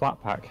up with a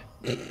flat pack.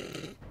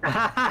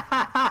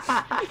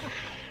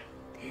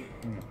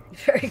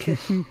 Very good.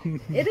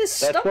 It is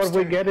That's what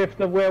we Stumpster. get if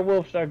the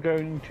werewolves are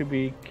going to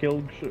be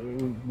killed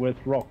with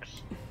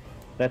rocks.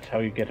 That's how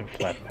you get a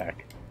flat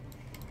pack.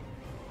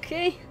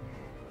 Okay.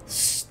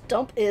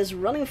 Stump is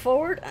running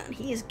forward and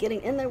he is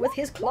getting in there with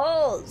his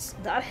claws.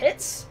 That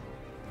hits.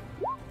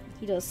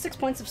 He does 6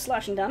 points of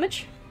slashing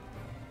damage.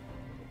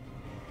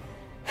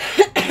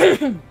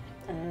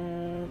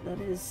 That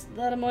is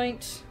that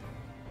amount.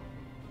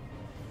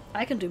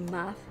 I can do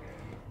math.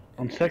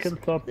 On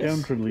second thought, Yes.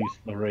 don't release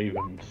the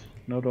ravens.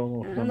 Not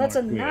all of them And that's a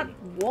are nat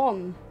good.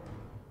 1.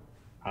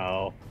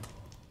 Ow.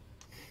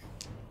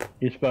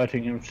 He's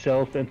biting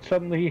himself and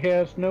suddenly he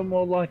has no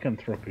more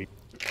lycanthropy.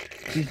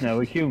 He's now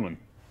a human.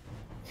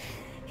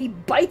 He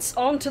bites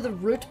onto the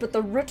root, but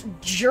the root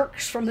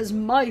jerks from his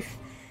mouth,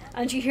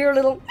 and you hear a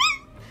little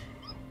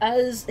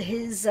as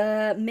his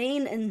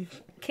mane and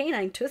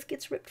canine tooth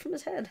gets ripped from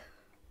his head.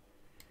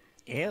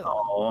 Ew.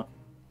 Oh,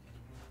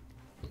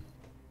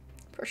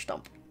 Per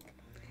stump.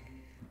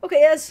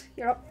 Okay, Ez,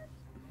 you're up.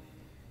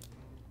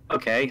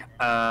 okay.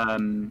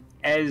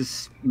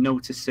 Ez,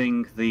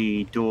 noticing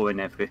the door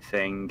and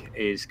everything,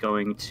 is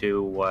going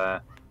to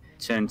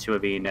turn to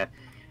Arena.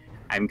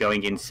 I'm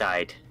going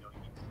inside.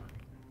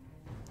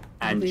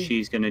 And Okay.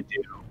 she's going to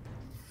do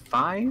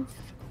 5,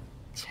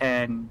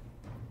 10,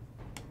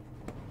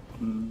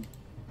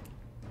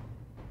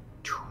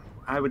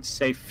 I would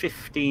say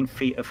 15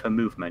 feet of her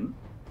movement.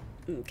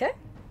 Okay.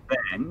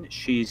 Then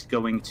she's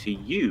going to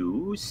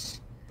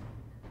use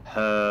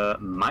her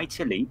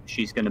Mighty Leap.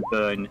 She's going to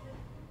burn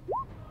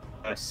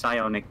a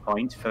psionic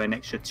point for an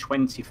extra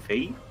 20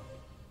 feet.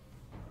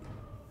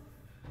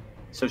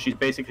 So she's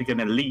basically going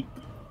to leap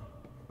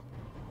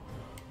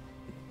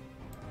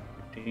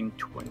 15,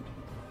 20.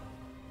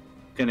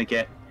 Going to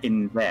get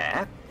in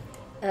there.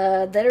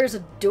 There's a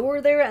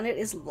door there and it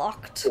is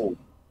locked. Oh.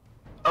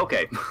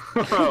 Okay.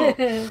 Oh.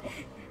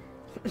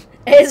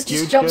 Ez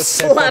just You jumps just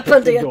step slap up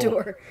into the a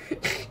door. door.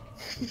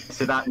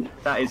 So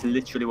that is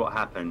literally what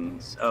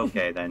happens.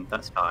 Okay, then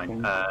that's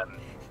fine.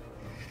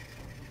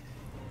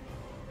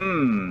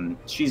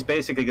 She's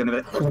basically going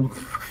to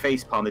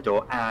face palm the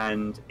door.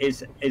 And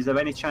is there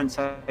any chance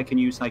I can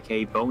use like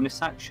a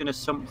bonus action or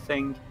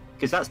something?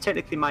 Because that's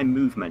technically my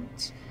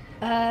movement.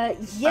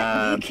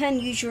 Yeah, you can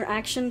use your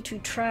action to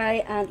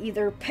try and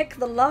either pick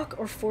the lock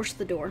or force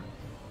the door.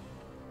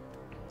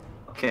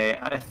 Okay,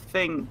 I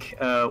think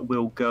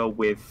we'll go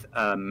with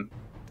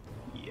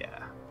yeah.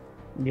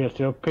 Yes,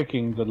 you're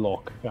picking the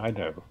lock. I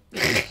know.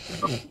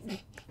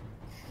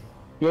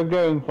 You're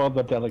going for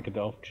the delicate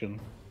option.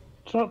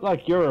 It's not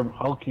like you're a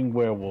hulking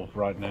werewolf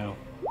right now.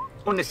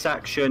 Bonus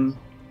action,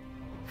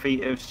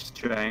 feat of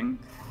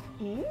strength,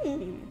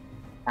 and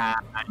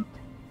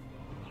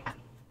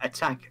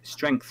attack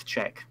strength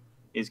check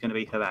is going to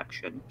be her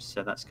action.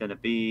 So that's going to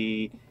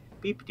be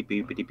beepity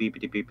boopity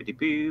boopity boopity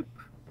boop.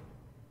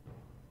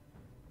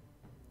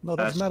 No,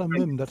 that's Madam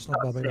Mim, that's not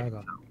Baba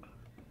Yaga.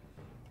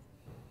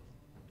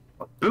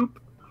 Boop.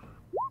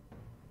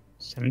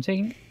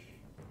 17.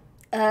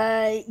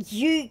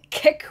 You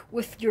kick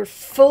with your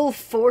full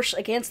force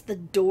against the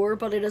door,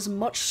 but it is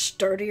much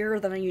sturdier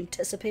than you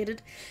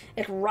anticipated.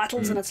 It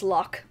rattles in its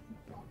lock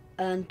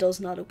and does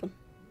not open.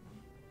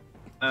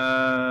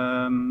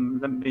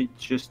 Let me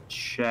just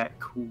check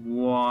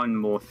one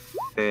more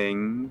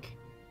thing.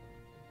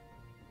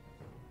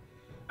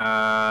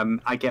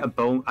 I get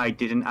a I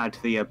didn't add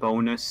the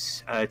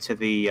bonus to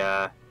the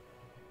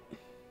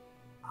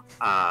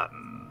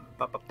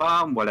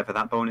whatever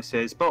that bonus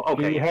is. But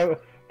okay.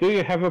 Do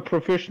you have a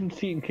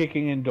proficiency in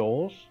kicking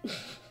indoors? At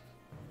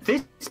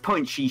this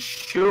point, she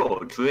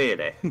should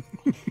really.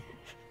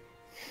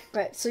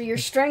 Right, so your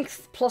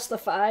strength plus the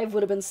 5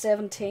 would have been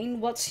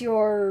 17. What's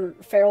your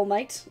feral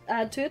might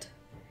add to it?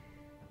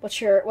 What's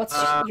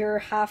your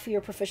half of your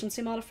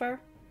proficiency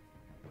modifier?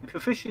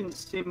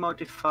 Proficiency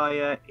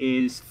modifier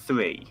is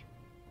 3,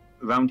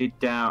 rounded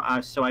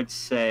down. So I'd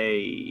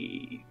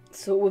say.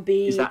 So it would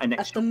be Is that an at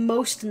extra? the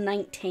most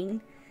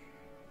 19.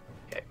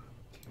 Okay.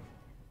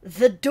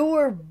 The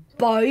door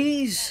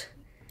bows,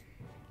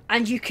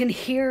 and you can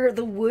hear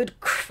the wood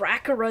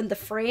crack around the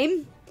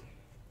frame,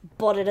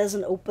 but it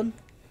isn't open.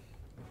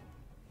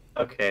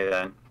 Okay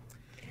then.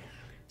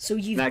 So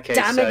you've In that case,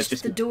 damaged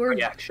just the door,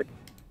 reaction.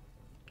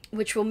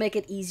 which will make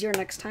it easier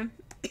next time.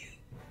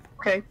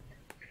 Okay.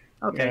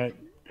 Okay.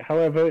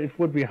 However, it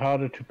would be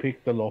harder to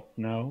pick the lock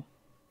now.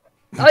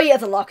 Oh yeah,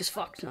 the lock is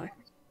fucked now.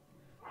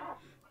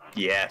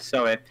 Yeah.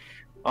 Sorry.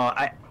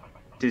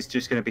 There's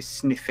just going to be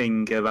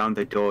sniffing around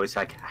the door. It's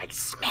like, I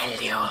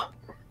smell you,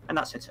 and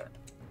that's it.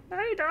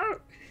 I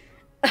don't.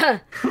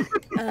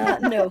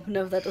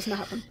 No, that doesn't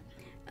happen.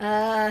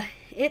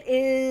 It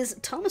is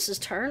Thomas's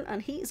turn,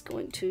 and he is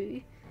going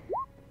to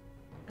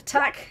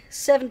attack.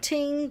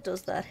 17.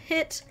 Does that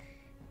hit?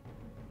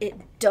 It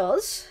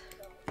does.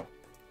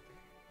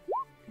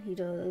 He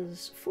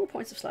does 4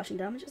 points of slashing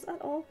damage. Is that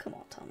all? Come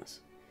on,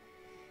 Thomas.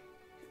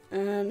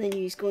 And then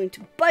he's going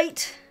to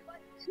bite.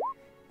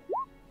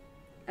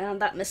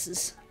 And that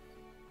misses.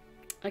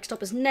 Next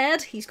up is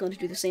Ned. He's going to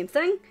do the same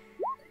thing.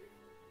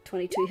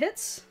 22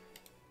 hits.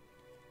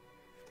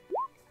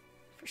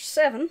 For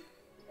 7.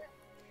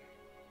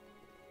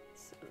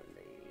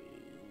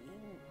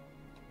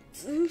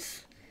 I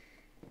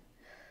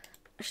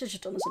should have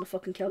just done this on a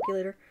fucking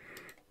calculator.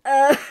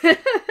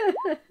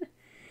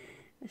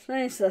 It's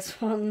nice, that's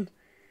fun.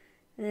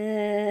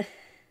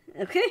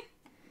 Okay.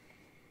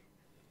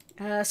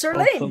 Sir Off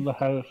on Lane, the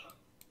house.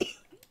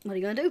 what are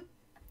you gonna do?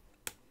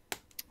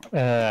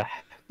 I'm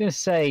gonna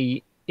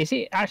say, is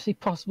it actually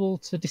possible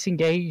to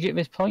disengage at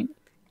this point?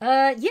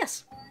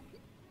 Yes.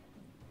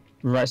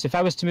 Right. So if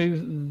I was to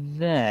move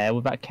there,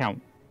 would that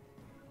count?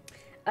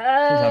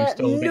 I'm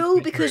still a bit No,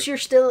 too because through. you're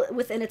still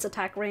within its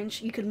attack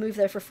range. You can move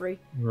there for free.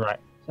 Right.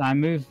 So I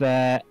move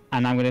there,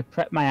 and I'm gonna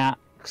prep my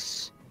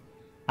axe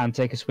and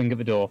take a swing at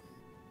the door.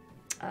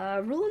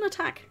 Roll an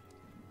attack.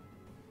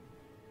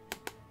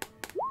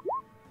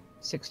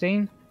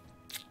 16.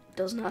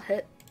 Does not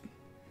hit.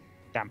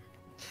 Damn.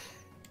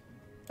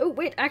 Oh,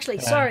 wait, actually,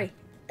 sorry.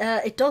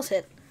 It does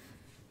hit.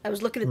 I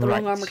was looking at the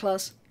wrong Right. armor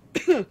class.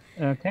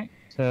 Okay.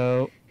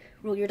 So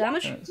Roll your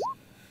damage.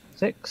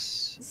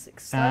 6.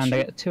 6 And I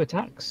slashing. get 2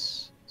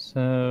 attacks.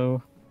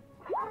 So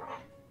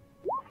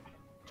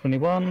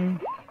 21.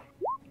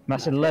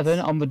 That's 11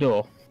 on the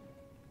door.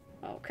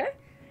 Okay.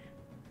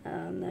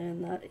 And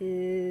then that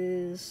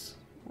is...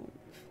 1,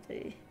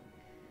 3.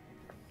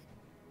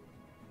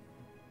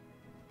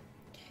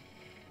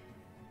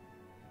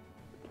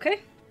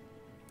 Okay.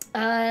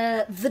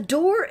 The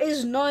door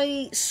is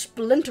now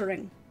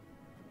splintering.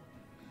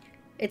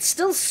 It's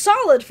still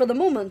solid for the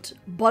moment,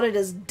 but it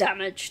is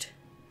damaged.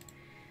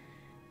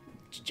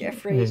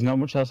 Jeffrey. There's not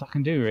much else I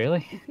can do,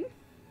 really.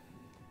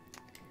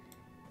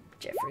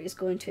 Jeffrey is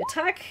going to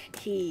attack.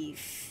 He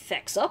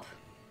fecks up.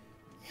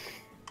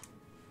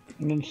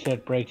 And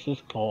instead breaks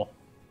his claw.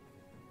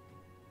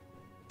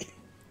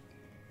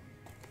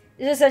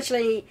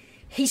 Essentially,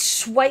 he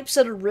swipes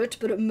at a root,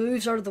 but it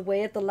moves out of the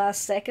way at the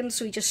last second,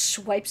 so he just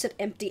swipes at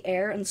empty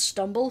air and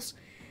stumbles.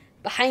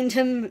 Behind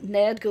him,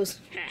 Ned goes,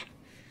 "Heh."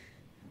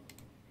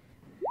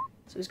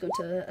 So he's going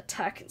to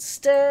attack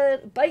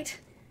instead. Bite.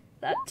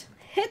 That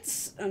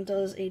hits and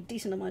does a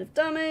decent amount of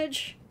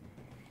damage.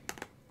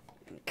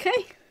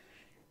 Okay.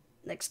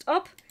 Next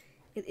up,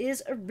 it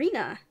is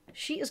Arena.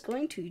 She is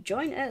going to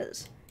join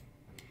Ez.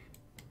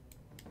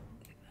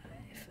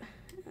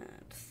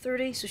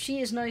 30, so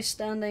she is now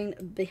standing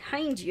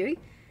behind you,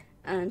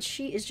 and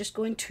she is just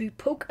going to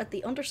poke at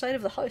the underside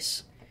of the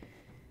house.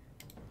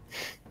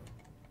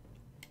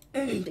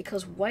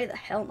 Because why the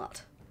hell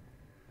not?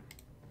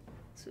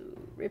 So,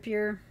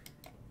 rapier,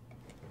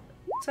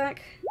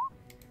 attack,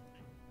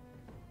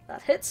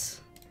 that hits,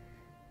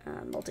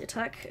 and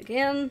multi-attack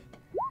again.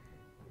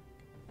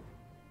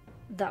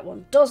 That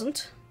one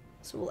doesn't,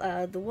 so we'll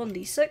add the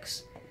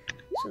 1d6,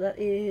 so that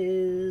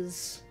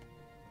is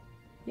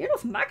near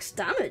enough max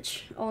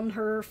damage on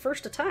her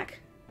first attack.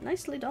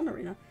 Nicely done,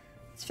 Arena.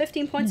 It's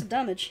 15 points of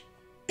damage.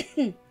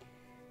 So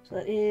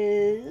that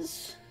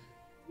is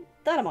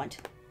that amount.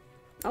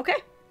 Okay.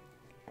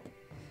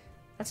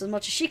 That's as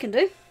much as she can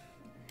do.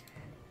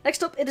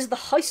 Next up, it is the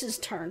house's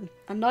turn.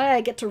 And now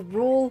I get to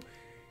roll.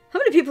 How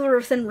many people are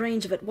within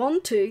range of it?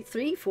 1, 2,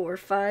 3, 4,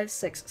 5,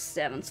 6,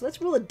 7. So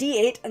let's roll a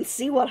d8 and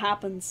see what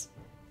happens.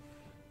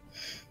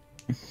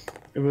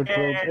 It would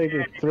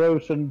throw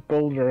some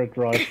boulder at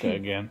Rasta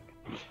again.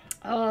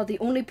 The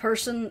only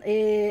person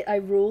I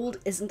rolled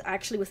isn't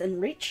actually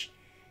within reach.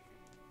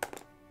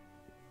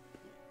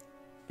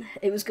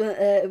 It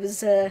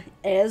was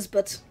Ez,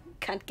 but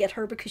can't get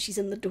her because she's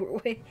in the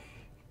doorway.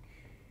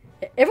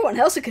 Everyone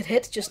else who could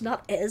hit, just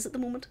not Ez at the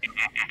moment.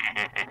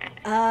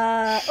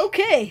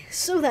 Okay,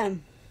 so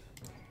then.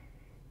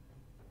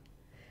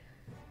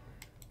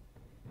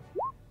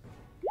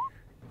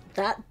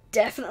 That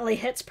definitely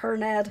hits per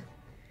Ned.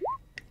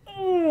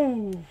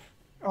 Ooh.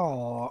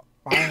 Oh,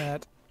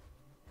 bad.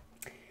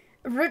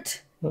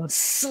 Root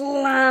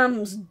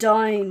slams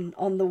down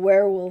on the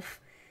werewolf,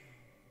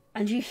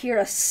 and you hear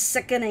a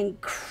sickening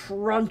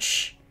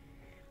crunch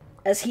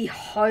as he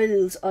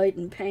howls out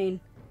in pain.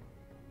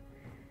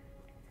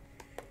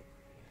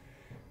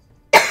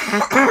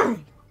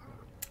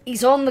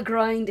 He's on the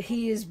ground,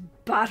 he is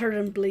battered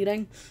and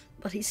bleeding,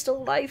 but he's still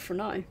alive for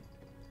now.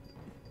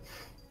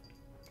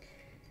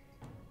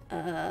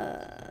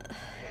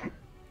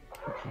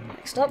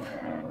 Next up.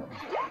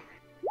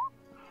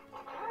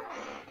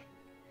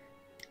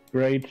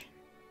 Great.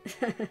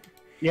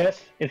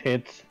 Yes, it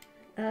hits.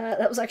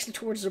 That was actually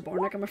towards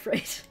Zabornik, I'm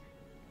afraid.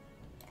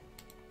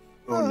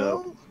 Oh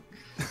no.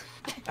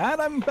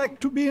 And I'm back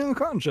to being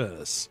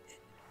unconscious.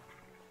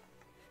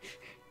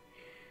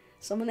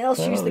 Someone else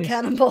used the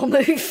cannonball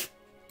move.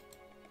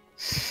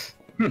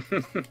 Well,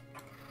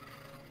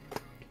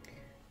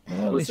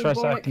 at least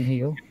I can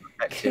heal.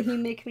 Can you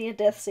make me a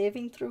death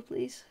saving throw,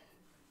 please?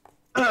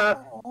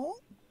 That's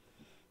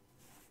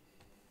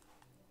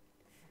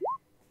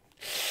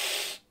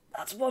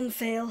one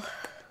fail.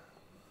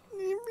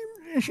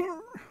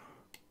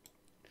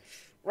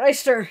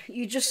 Reister,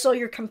 you just saw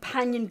your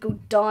companion go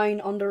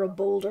down under a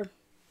boulder.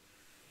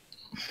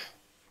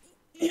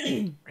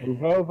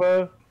 Move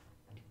over.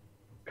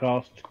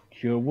 Cast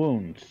Cure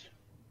Wounds.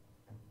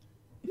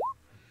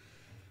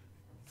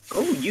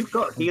 Oh, you've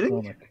got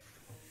healing?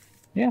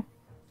 Yeah.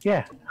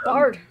 Yeah.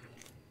 Bard.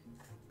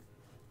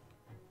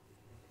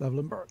 Level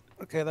and Bard.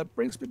 Okay, that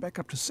brings me back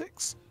up to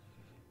 6.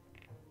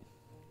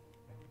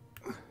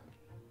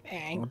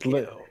 Thank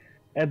you.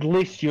 At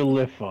least you'll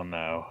live for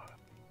now.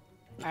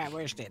 I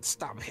wish they'd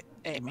stop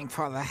aiming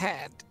for the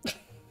head.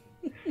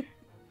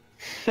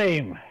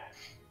 Same.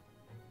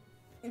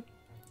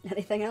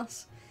 Anything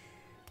else?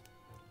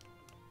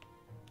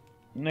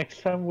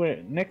 Next time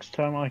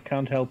I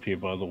can't help you,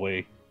 by the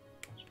way,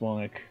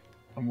 Sponik.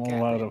 I'm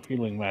all out of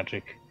healing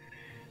magic.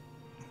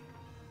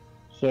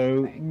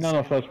 So none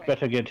of us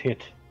better get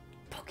hit.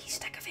 Pokey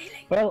stick of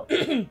healing. Well,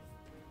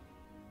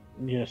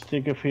 yeah,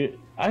 stick of healing.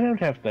 I don't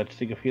have that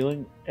stick of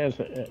healing. As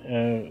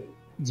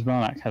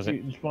Zmarnak has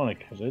it.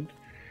 Sponik has it.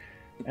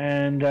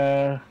 And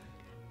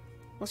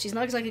Well, she's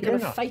not exactly going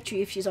to not. fight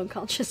you if she's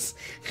unconscious.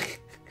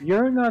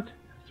 you're not.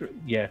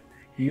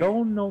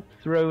 You're not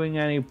throwing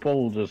any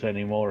boulders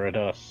anymore at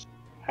us.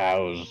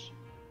 How's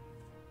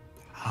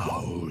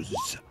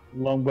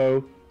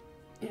longbow?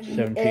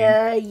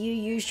 17. You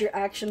used your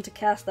action to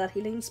cast that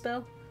healing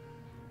spell.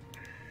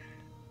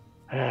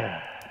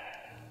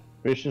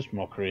 Vicious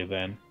mockery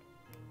then.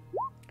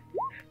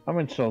 I'm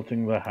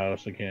insulting the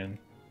house again.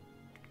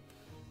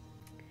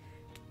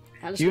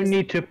 You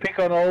need to pick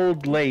on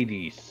old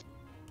ladies.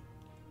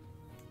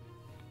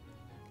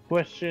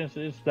 question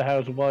is the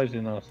house wise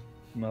enough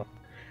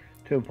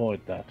to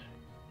avoid that?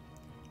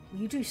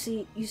 You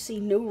see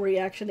no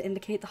reaction to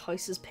indicate the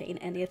house is paying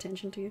any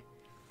attention to you.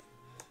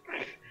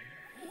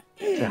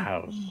 It's a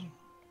house.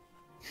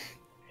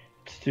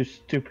 It's too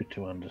stupid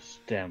to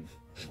understand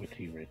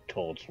witty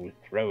retorts we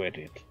throw at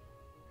it.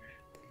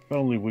 If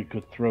only we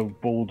could throw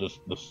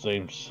boulders the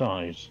same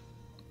size.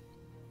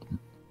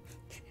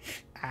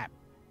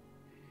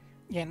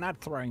 You're not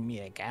throwing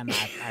me again.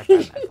 I've done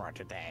that for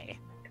today.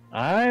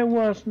 I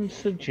wasn't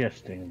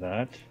suggesting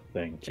that.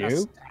 Thank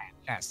you.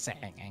 Just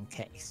saying in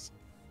case.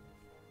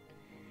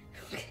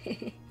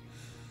 Okay.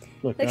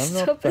 Look, Next I'm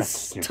not up that is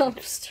stupid.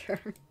 Stump's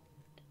turn.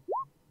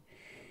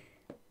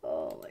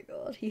 Oh my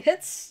god. He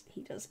hits. He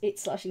does 8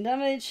 slashing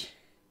damage.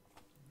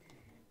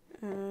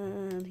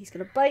 And he's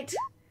gonna bite.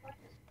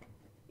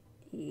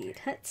 It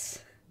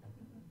hits.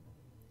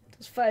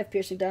 Does 5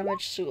 piercing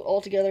damage, so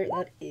altogether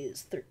that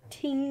is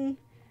 13.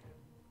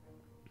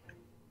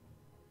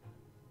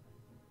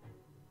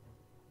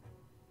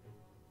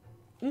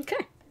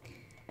 Okay.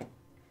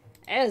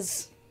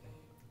 Ez.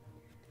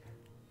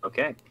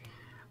 Okay.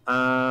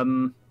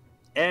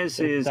 Ez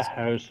Set is the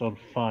house on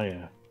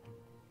fire.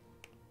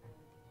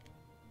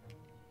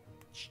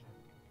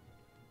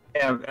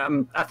 Yeah,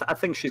 I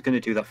think she's going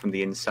to do that from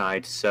the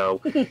inside. So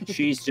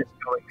she's just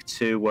going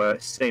to,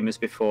 same as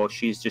before,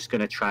 she's just going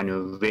to try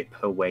and rip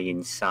her way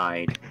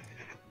inside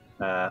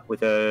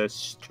with a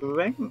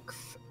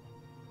strength.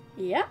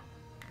 Yeah.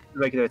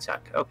 Regular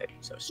attack. Okay,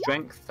 so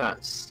strength,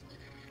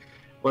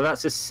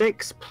 that's a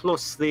 6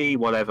 plus the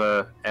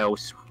whatever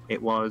else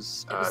it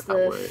was. It's That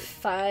the was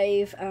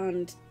 5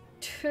 and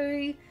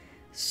 2.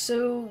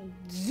 So,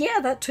 yeah,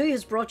 that 2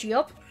 has brought you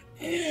up.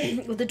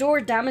 With the door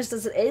damaged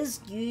as it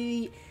is,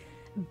 you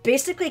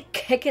basically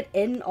kick it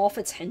in off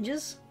its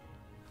hinges.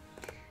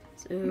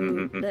 So,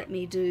 let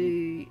me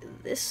do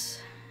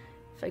this.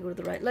 If I go to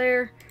the right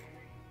layer.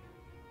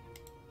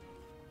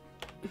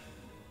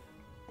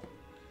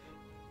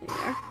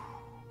 There.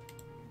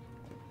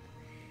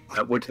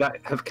 would that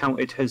have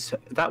counted as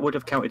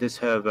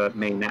her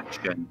main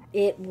action?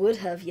 It would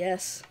have,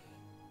 yes.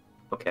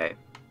 Okay,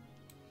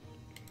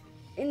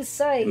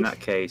 Inside, in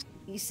that case,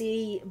 you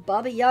see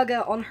Baba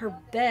Yaga on her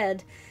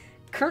bed,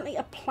 currently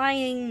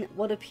applying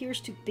what appears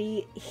to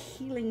be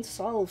healing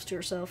salves to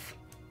herself.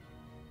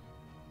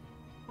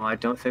 well, I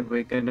don't think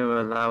we're going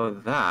to allow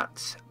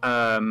that.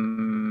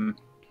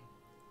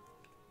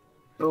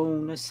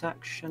 Bonus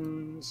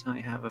actions. I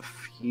have a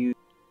few.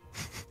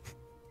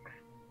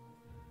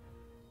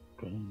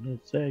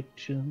 Bonus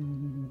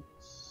actions.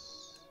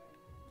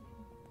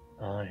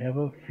 I have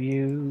a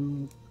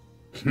few.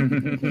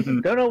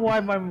 Don't know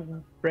why my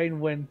brain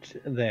went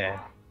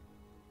there.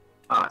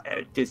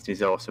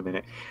 Disney's awesome in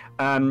it.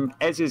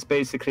 Ez is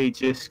basically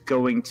just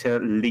going to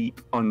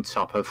leap on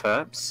top of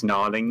her,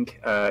 snarling,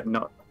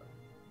 not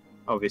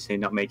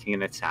making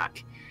an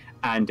attack,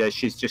 and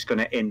she's just going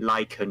to in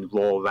Lycan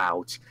roar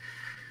out,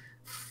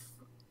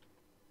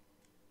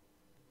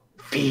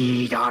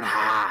 "Feed on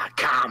her,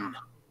 come!"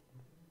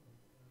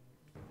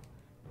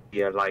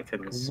 Yeah,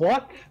 Lycans.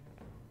 What?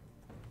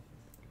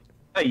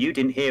 Oh, you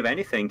didn't hear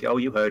anything. All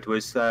you heard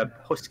was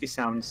husky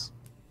sounds.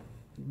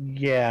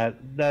 Yeah,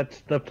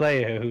 that's the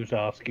player who's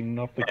asking,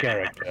 not the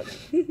character.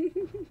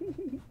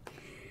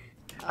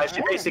 I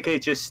should basically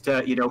just,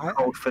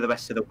 called for the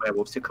rest of the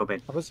werewolves to come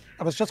in. I was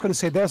just going to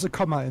say, there's a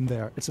comma in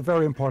there. It's a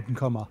very important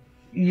comma.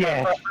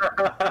 Yes,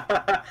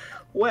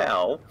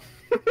 Well,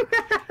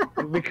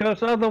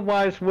 because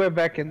otherwise we're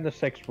back in the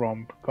sex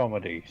romp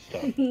comedy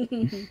stuff.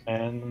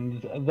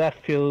 And that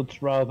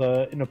feels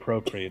rather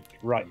inappropriate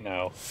right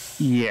now.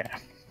 Yeah.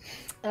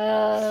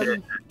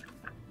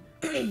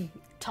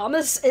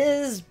 Thomas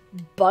is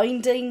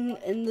binding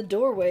in the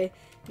doorway.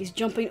 He's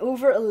jumping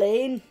over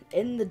Elaine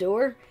in the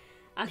door,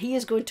 and he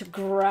is going to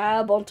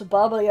grab onto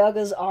Baba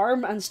Yaga's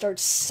arm and start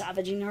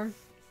savaging her.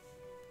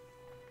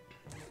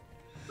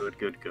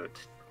 good.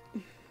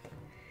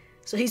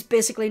 So he's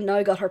basically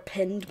now got her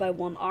pinned by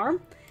one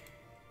arm.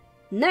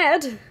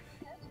 Ned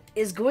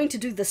is going to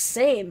do the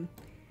same.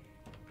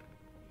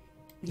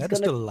 He's Ned is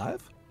gonna still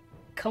alive?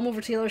 come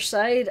over to the other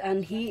side,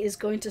 and he is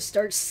going to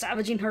start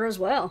savaging her as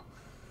well.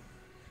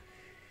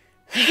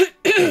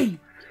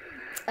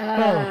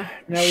 Now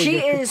we She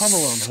get to is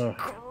pummel on her.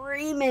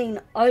 screaming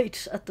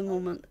out at the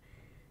moment.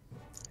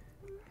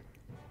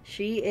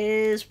 She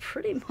is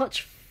pretty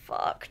much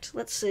fucked.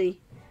 Let's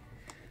see.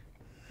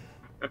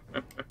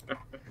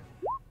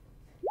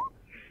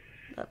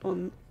 That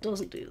one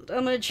doesn't do the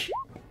damage.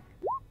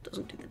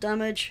 Doesn't do the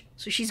damage.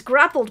 So she's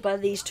grappled by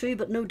these two,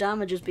 but no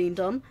damage is being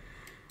done.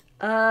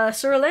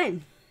 Sir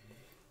Elaine.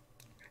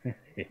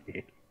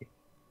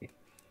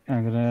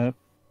 I'm gonna.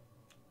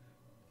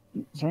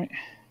 Sorry.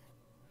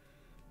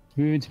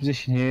 Move into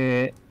position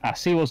here. I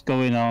see what's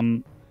going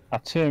on. I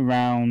turn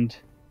around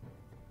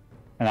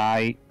and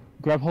I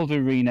grab hold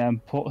of Arena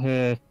and put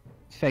her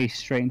face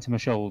straight into my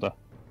shoulder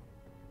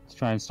to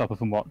try and stop her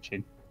from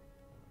watching.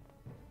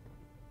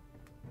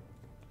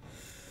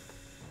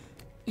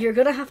 You're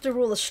gonna have to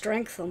roll a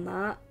strength on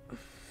that.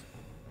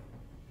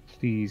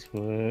 Please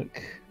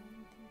work.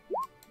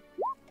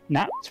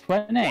 Nat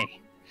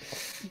 20.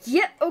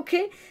 Yeah,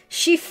 okay.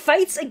 She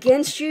fights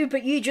against you,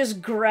 but you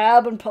just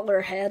grab and pull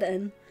her head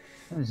in.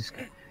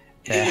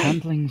 They're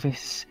handling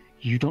this.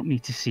 You don't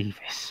need to see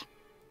this.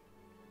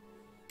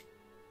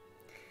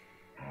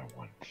 I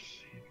want to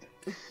see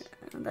this.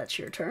 And that's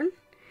your turn.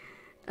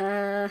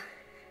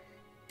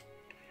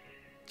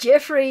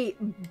 Jeffrey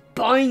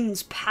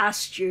bounds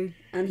past you,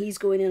 and he's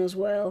going in as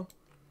well.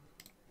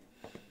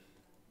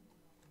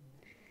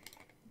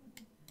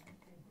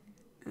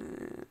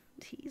 And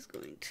he's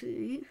going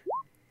to...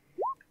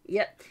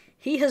 Yep.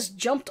 He has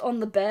jumped on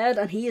the bed,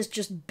 and he is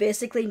just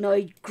basically now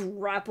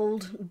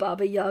grappled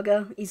Baba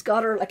Yaga. He's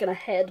got her like in a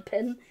head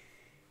pin.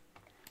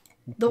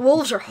 The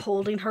wolves are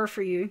holding her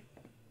for you.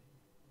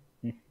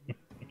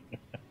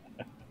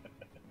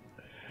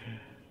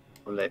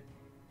 Let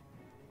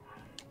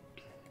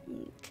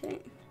Okay.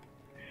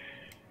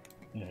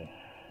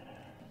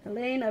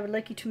 Elaine, I would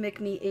like you to make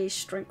me a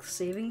strength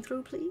saving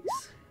throw, please.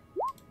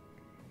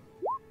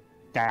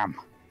 Damn.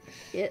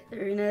 Yeah,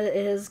 Irina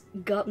has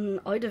gotten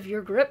out of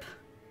your grip.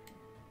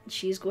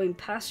 She's going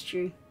past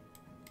you.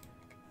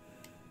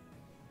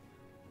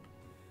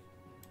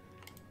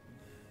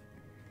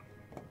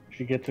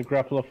 She gets a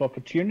grapple of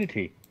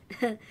opportunity.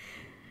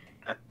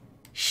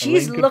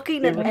 She's Elaine could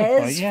looking at give it a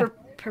Ez fight, yeah. for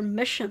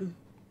permission.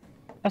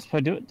 That's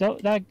fine. Do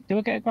I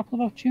get a grapple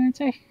of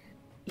opportunity?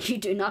 You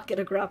do not get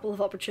a grapple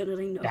of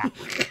opportunity, no.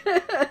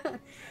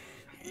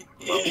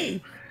 Yeah.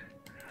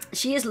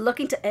 She is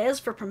looking to Ez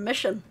for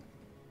permission.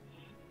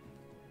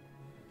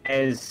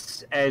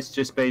 Ez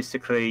just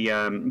basically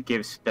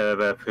gives her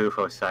the proof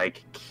of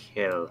like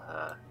kill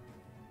her.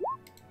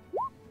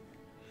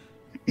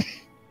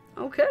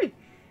 Okay.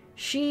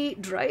 She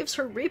drives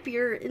her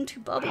rapier into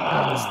Baba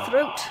Yaga's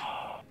throat,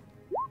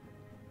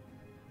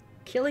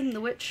 killing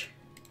the witch.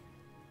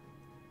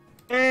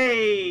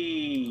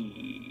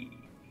 Hey!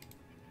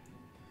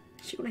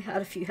 She only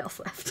had a few health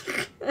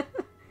left.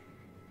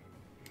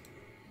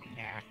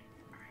 Yeah.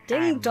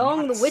 Ding I'm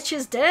dong, nuts. the witch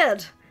is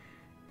dead.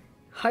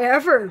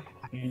 However,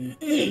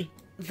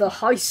 the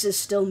house is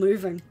still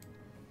moving.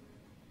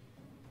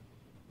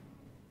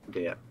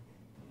 Dear.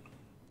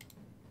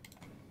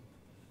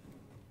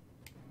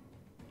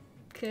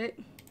 Okay.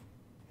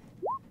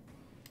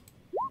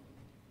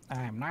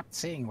 I'm not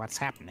seeing what's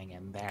happening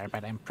in there,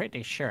 but I'm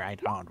pretty sure I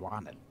don't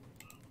want it.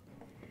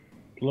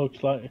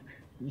 Looks like...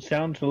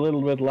 Sounds a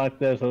little bit like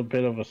there's a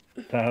bit of a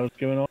house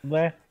going on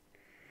there.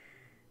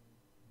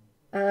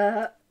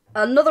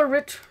 Another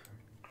root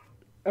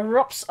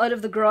erupts out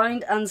of the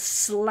ground and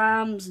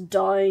slams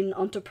down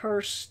onto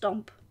Per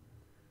Stump.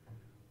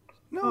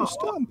 No,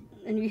 Stump.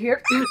 And you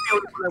hear, He was the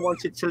only one I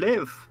wanted to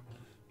live.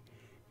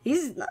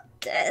 he's not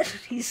dead.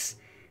 He's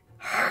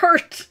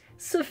hurt.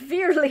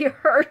 Severely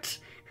hurt.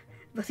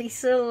 But he's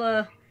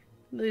still,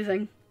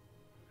 moving.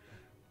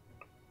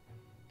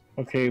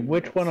 Okay,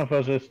 which one of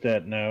us is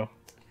dead now?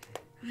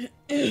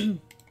 The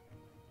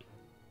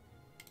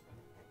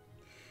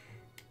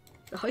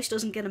house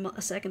doesn't get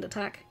a second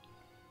attack.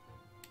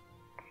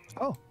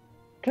 Oh,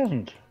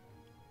 Doesn't.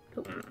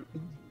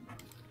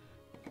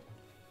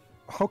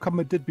 how come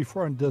it did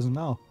before and doesn't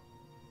now?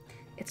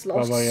 It's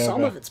lost Baba Yaga.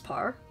 some of its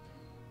power.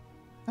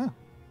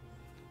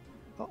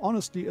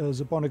 Honestly,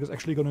 Zabonic is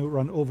actually going to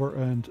run over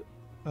and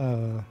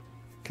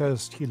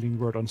cast Healing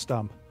Word on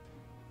Stump.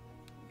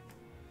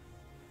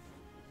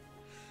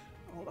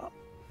 Hold on.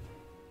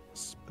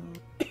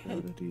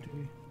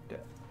 There.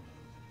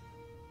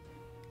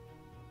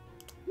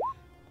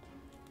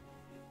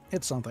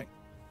 It's something.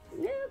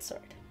 Yeah, that's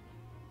alright.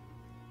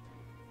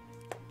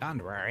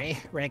 Don't worry,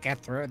 we'll get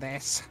through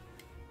this.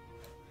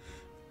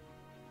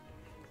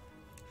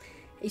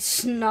 He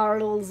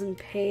snarls in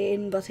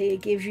pain, but he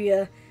gives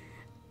you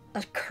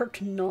a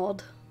curt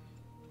nod.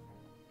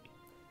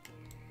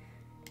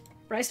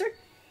 Reister?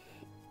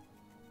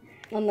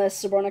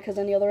 Unless Sabornik has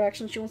any other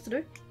actions she wants to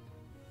do.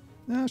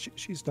 Yeah,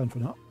 she's done for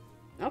now.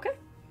 Okay.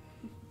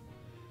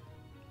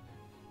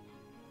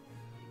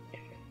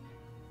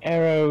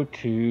 Arrow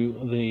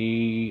to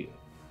the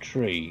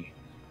tree.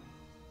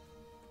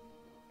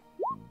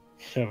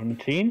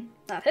 17.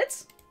 That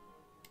hits.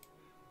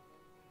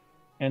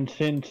 And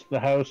since the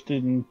house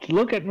didn't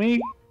look at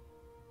me,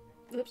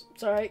 Oops,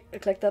 sorry, I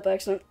clicked that by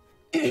accident.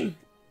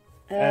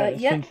 Yeah,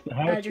 since the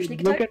house add your sneak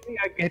didn't look attack. at me,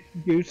 I get to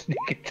do sneak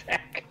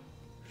attack.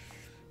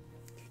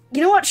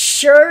 You know what?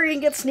 Sure, you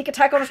can get sneak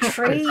attack on a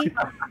tree.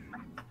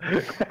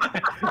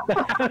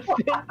 The house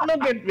didn't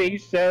look at me,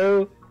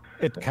 so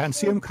It can't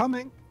see him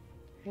coming.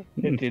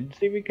 it didn't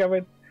see me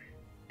coming.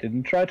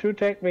 Didn't try to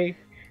attack me.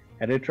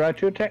 Had it tried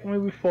to attack me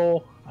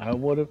before, I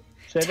would have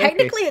said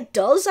Technically, it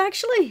does,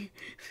 actually.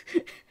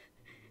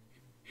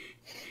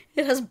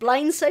 It has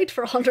blind sight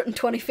for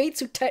 120 feet,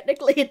 so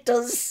technically it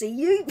does see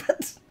you,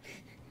 but...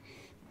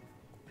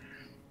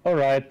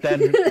 Alright,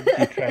 then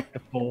detract the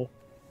 4.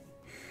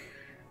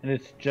 And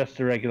it's just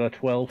a regular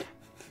 12.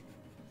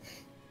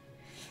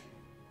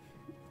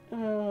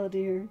 Oh,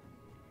 dear.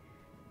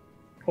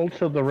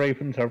 Also, the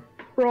ravens are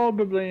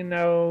probably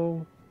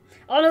now...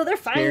 Oh, no, they're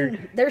fine.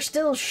 Scared. They're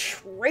still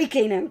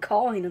shrieking and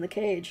cawing in the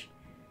cage.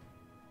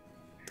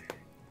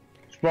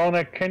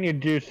 Zbornik, can you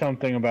do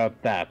something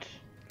about that?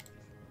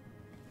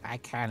 I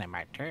can in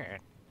my turn.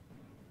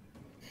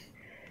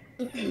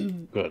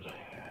 Good.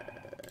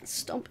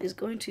 Stomp is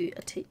going to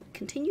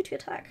continue to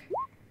attack.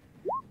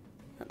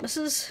 That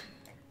misses.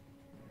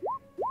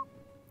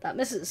 That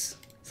misses.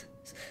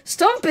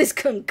 Stomp is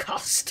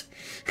concussed.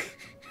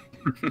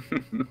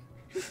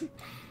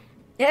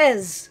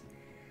 Yes.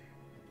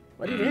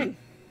 What are you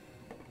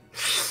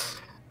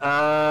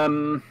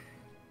doing?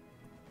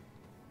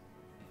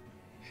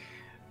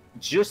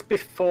 Just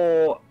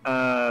before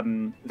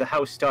the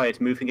house started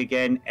moving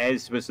again,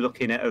 Ez was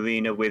looking at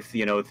Arena with,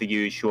 you know, the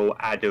usual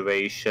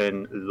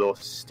adoration,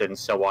 lust, and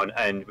so on,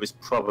 and was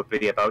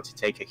probably about to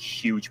take a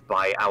huge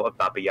bite out of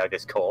Baba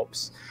Yaga's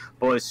corpse.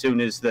 But as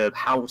soon as the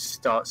house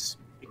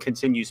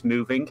continues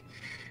moving,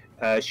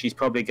 she's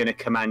probably going to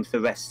command the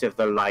rest of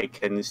the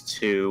Lycans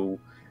to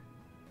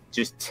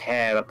just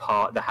tear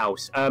apart the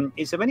house.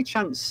 Is there any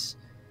chance?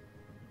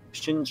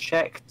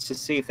 Check to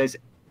see if there's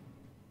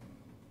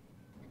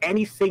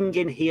anything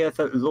in here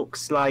that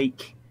looks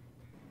like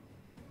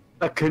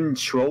a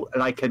control,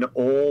 like an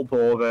orb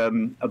or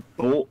a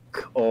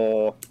book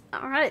or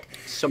Alright.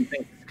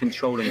 something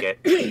controlling it.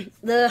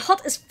 The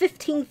hut is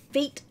 15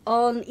 feet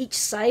on each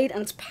side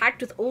and it's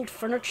packed with old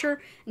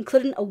furniture,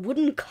 including a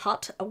wooden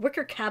cot, a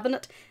wicker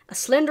cabinet, a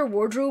slender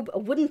wardrobe, a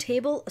wooden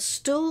table, a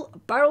stool, a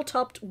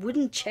barrel-topped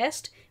wooden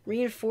chest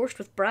reinforced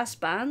with brass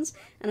bands,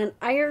 and an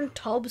iron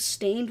tub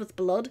stained with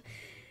blood.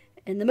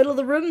 In the middle of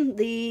the room,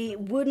 the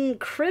wooden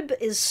crib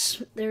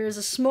there is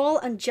a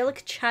small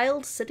angelic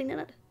child sitting in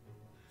it.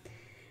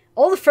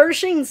 All the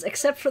furnishings,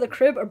 except for the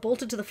crib, are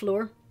bolted to the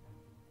floor.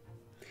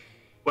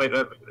 Wait,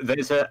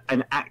 there's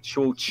an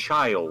actual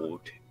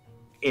child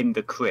in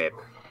the crib.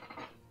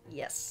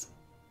 Yes.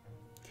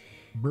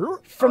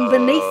 From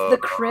beneath the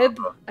crib,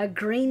 a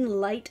green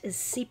light is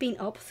seeping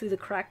up through the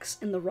cracks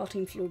in the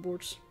rotting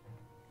floorboards.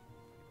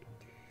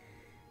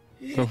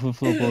 Go for the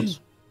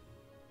floorboards.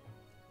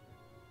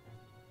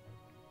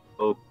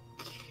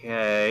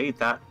 Okay,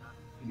 that...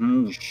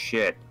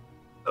 shit.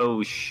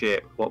 Oh,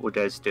 shit. What would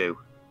Ez do?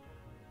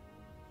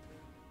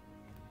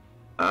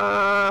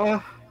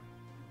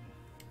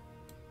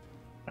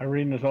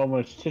 Irina's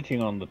almost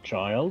sitting on the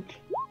child.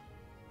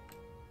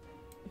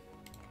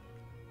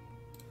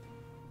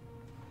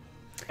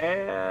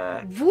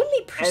 Roll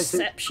me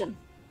perception.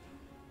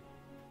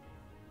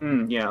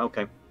 Yeah,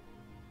 okay.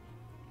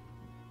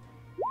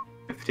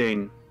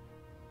 15.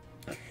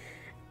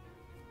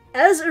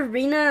 As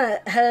Irina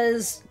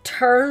has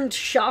turned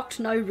shocked,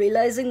 now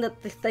realizing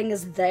that the thing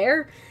is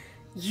there,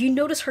 you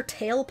notice her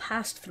tail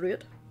passed through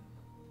it.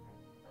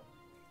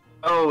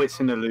 Oh, it's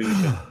an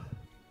illusion.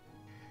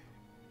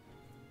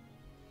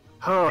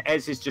 Oh,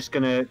 Ez is just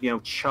gonna,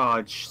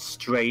 charge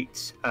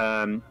straight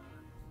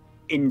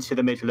into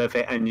the middle of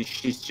it, and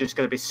she's just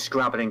gonna be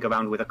scrabbling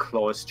around with her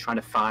claws, trying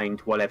to find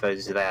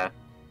whatever's there.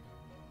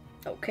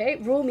 Okay,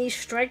 roll me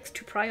strength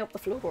to pry up the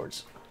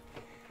floorboards.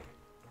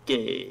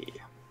 Yeah.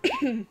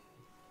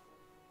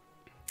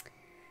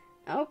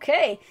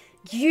 Okay,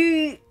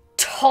 you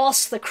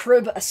toss the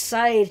crib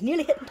aside,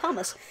 nearly hitting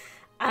Thomas,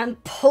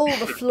 and pull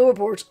the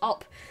floorboards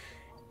up.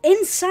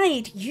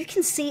 Inside, you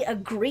can see a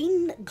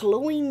green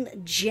glowing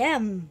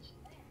gem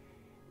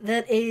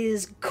that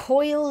is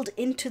coiled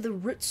into the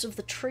roots of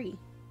the tree.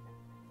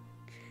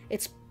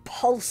 It's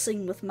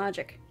pulsing with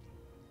magic.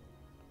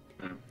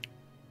 The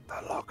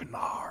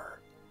Lognar.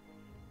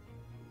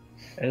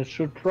 Ez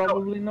should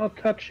probably not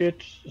touch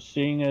it,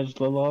 seeing as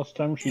the last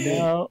time she did.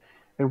 No.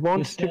 It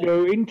wants to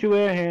go into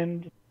her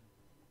hand.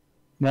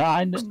 No,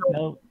 I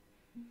know.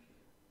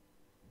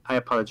 I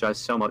apologize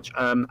so much.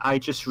 I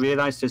just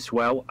realized as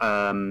well,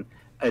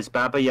 as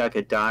Baba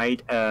Yaga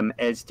died,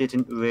 Ez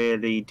didn't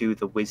really do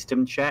the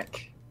wisdom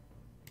check.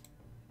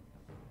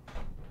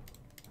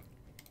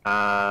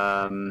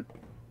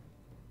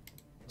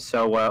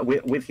 So,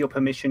 with your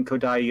permission,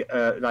 could I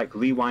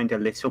rewind a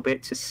little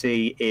bit to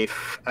see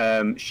if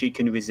she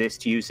can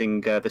resist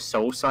using the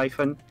soul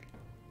siphon?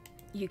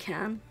 You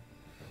can.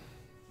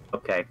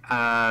 Okay.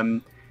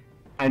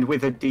 And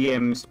with the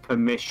DM's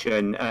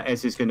permission,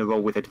 Ez is going to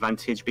roll with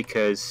advantage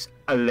because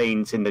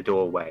Elaine's in the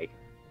doorway.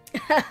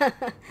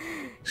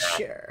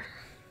 Sure.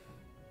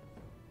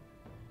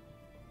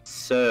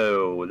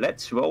 So,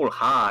 let's roll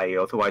high,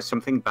 otherwise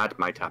something bad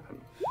might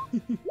happen.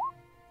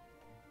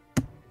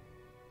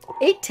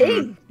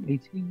 18.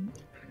 18.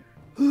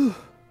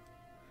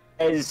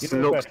 Ez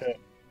looks...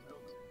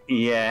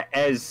 Yeah,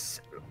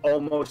 Ez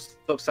almost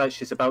looks like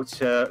she's about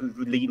to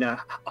lean her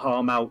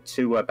arm out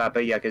to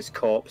Baba Yaga's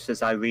corpse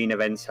as Irina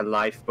ends her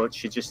life, but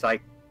she just,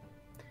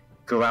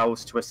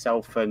 growls to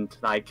herself and,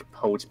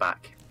 holds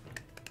back.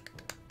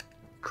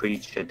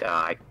 Creature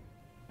die.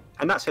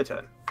 And that's her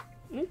turn.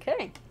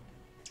 Okay.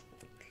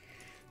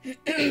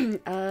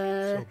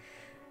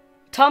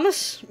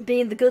 Thomas,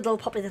 being the good little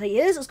puppy that he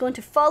is going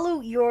to follow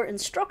your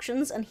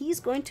instructions, and he's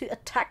going to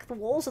attack the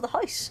walls of the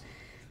house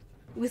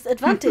with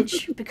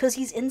advantage because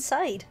he's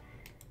inside.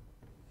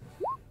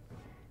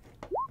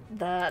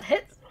 That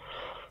hit.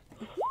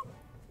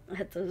 I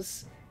hit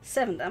those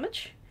 7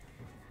 damage.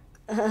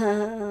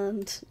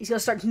 And he's going to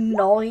start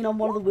gnawing on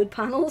one of the wood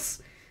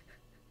panels.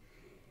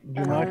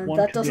 You might that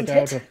want to doesn't get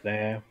out hit. of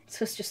there.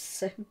 So it's just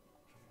the same.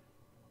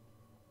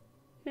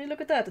 Hey,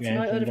 look at that. It's Yeah,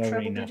 now it's out of in the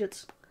treble arena.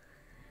 digits.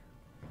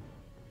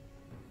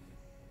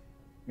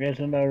 Yes,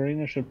 and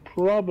Irina should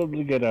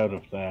probably get out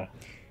of there.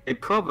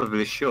 It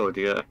probably should,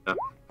 yeah.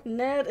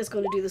 Ned is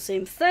going to do the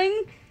same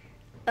thing.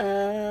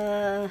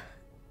 That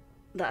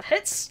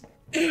hits.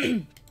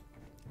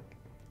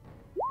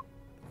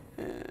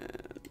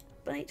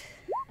 Bite.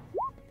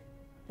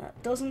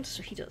 That doesn't,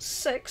 so he does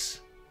 6.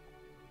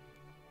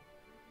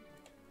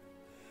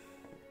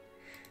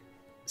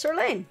 Sir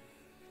Lane.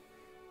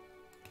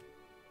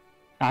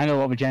 I know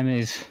what my gem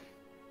is.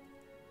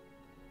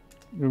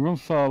 We'll run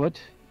forward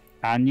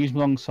and use my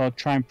longsword,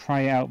 try and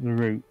pry out the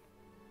route.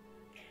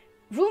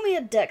 Roll me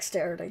a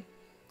dexterity.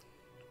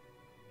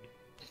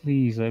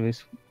 Please,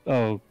 Lewis.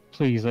 Oh,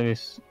 please,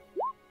 Lewis.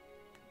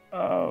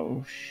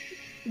 Oh,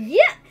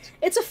 Yeah!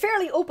 It's a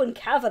fairly open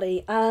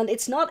cavity, and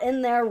it's not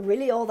in there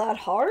really all that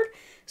hard.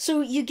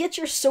 So you get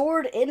your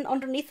sword in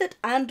underneath it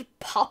and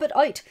pop it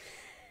out.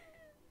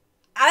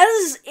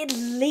 As it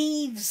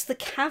leaves the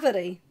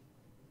cavity,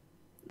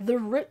 the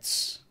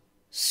roots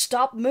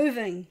stop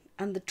moving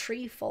and the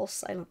tree falls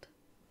silent.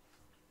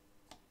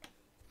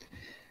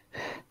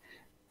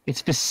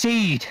 it's the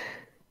seed.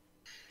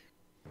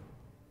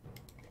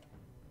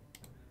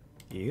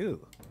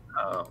 You.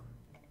 Oh.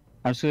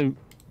 I'm just going to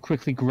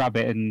quickly grab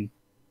it and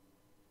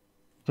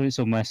put it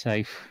somewhere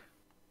safe.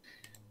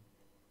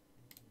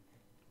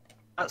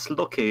 That's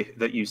lucky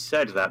that you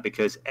said that,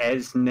 because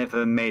Ez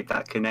never made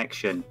that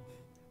connection.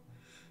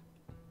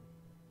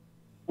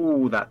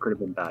 Ooh, that could have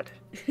been bad.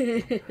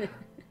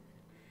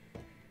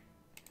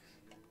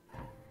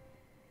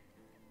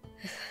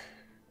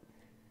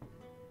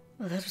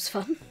 Well, that was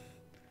fun.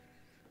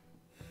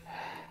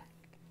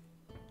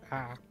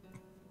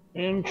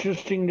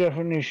 Interesting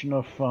definition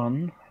of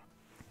fun.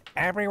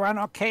 Everyone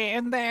okay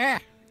in there?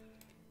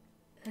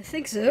 I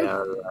think so.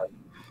 Yeah,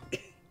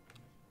 right.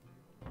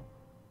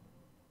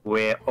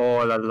 We're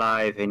all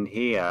alive in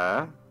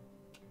here.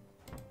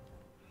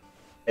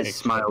 Ez Except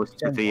smiles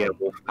to the one.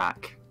 wolf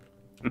pack.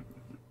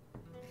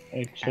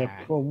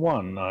 Except for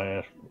one,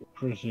 I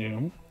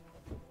presume.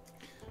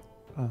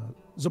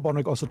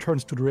 Zabonic also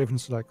turns to the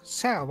ravens like,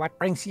 So, what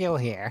brings you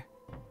here?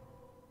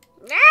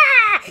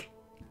 Ah!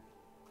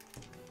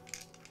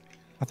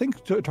 I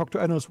think to talk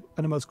to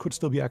animals could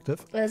still be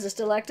active. Is it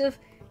still active?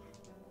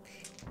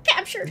 I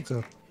Captured! think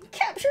so.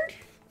 Captured!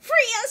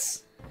 Free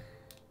us!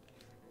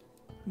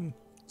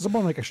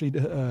 Zabonic actually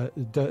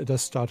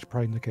does start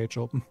prying the cage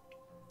open.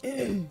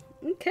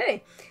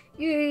 Okay.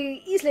 You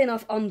easily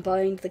enough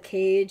unbind the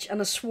cage, and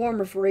a swarm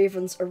of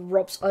ravens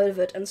erupts out of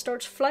it and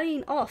starts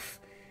flying off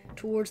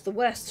towards the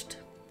west.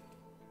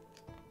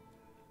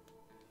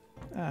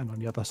 And on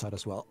the other side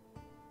as well.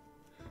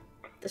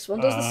 This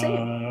one does the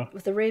same,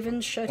 with the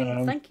ravens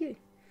shouting thank you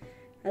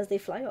as they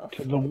fly off.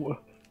 To the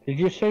did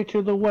you say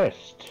to the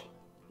west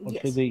or to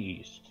Yes. the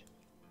east?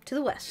 To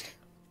the west.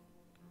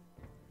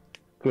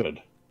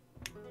 Good.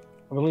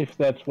 I believe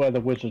that's where the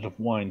Wizard of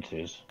Wines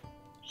is,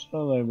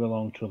 so they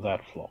belong to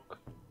that flock.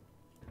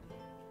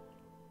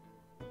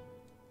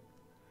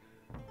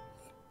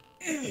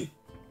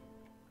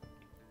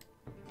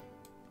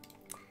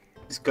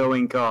 What's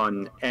going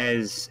on?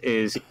 Ez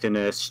is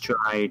gonna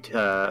stride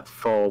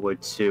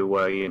forward to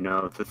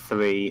the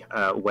three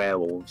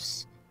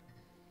werewolves.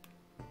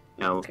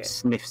 Okay.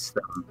 Sniffs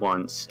them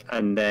once,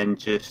 and then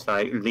just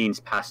like leans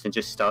past and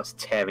just starts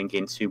tearing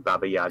into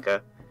Baba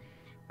Yaga.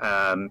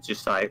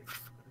 Just like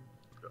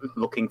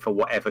looking for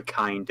whatever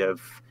kind of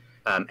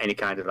any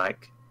kind of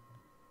like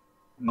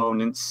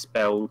moment,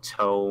 spell,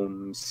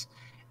 tomes,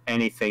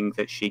 anything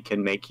that she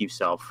can make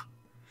use of.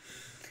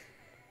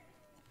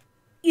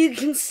 You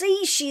can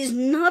see she's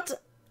not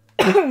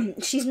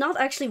she's not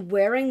actually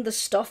wearing the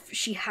stuff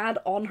she had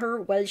on her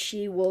while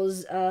she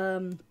was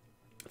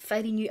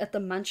fighting you at the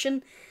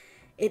mansion.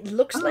 It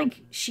looks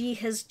like she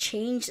has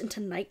changed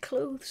into night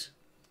clothes.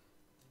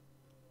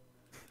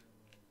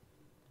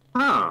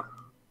 Huh.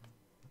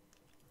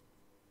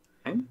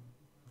 Okay.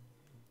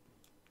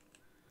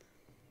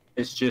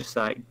 It's just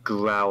like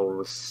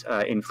growls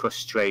in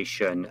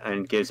frustration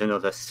and gives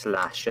another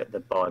slash at the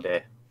body.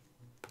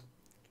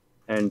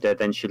 And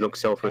then she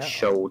looks over her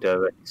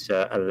shoulder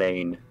at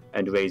Elaine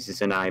and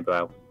raises an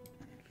eyebrow.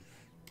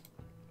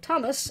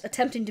 Thomas,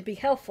 attempting to be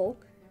helpful,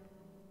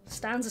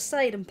 stands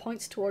aside and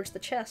points towards the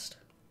chest.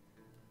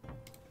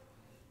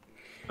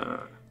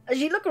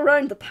 As you look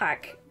around the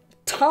pack,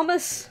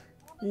 Thomas,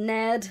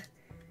 Ned,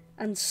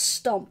 and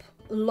Stump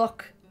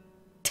look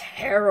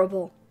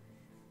terrible.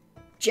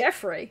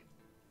 Jeffrey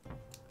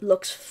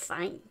looks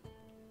fine.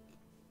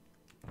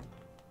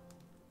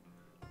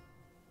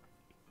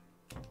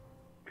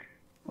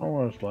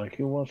 Almost like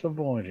he was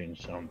avoiding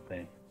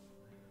something.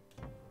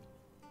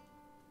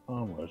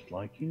 Almost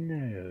like he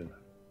knew.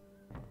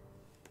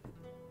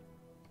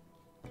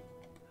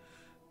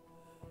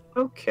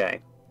 Okay.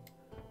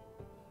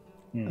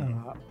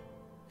 At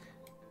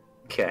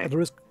Okay. the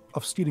risk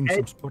of stealing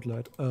some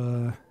spotlight,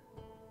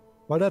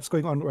 While that's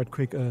going on right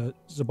quick,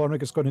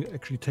 Zabonic is going to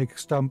actually take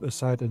Stump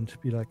aside and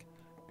be like,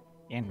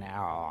 You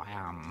know,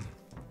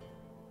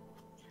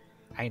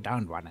 I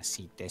don't want to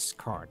see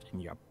discord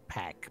in your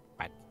pack,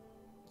 but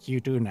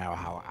you do know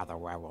how other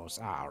werewolves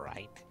are,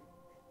 right?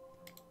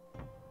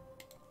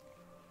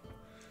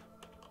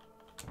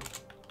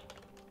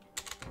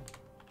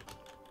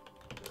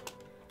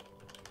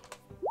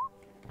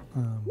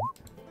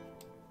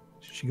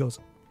 she goes,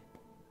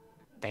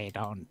 They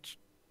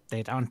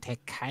don't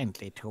take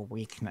kindly to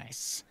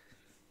weakness.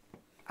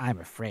 I'm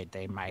afraid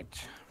they might,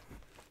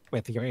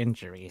 with your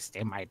injuries,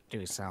 they might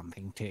do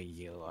something to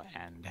you,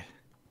 and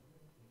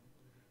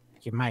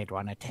you might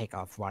want to take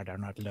off while they're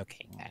not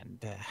looking,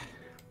 and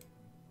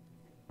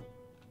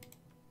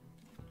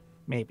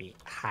maybe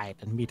hide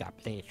and meet up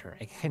later.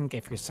 I can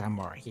give you some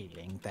more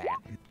healing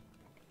then.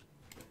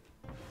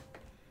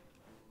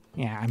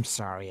 Yeah, I'm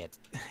sorry, it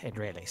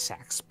really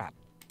sucks, but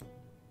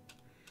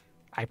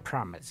I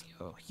promise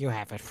you, you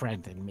have a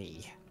friend in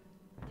me.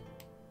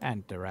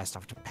 And the rest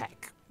of the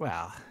pack,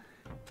 well,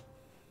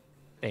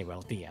 they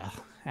will deal.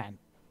 And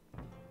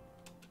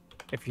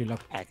if you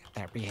look back at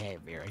their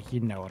behavior,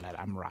 you know that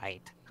I'm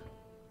right.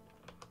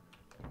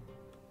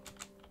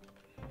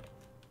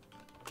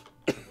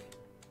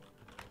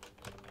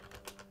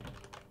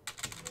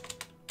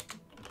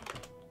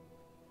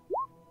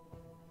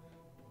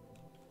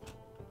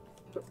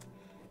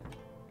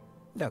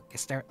 Look,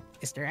 is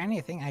there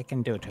anything I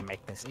can do to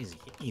make this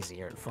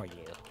easier for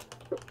you?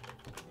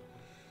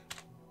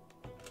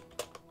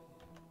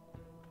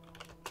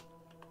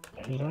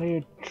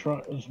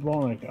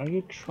 Zvonik, are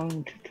you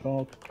trying to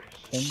talk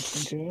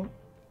sense into him?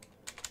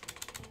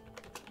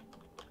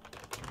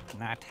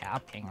 Not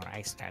helping,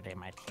 Reister, they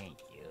might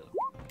hate you.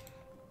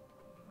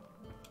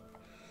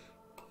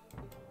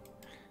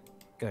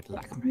 Good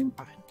luck, my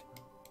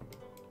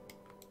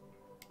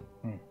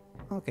friend.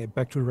 okay,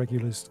 back to the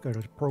regular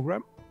scheduled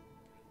program.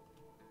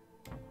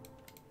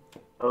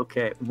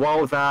 Okay,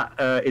 while that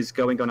is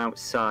going on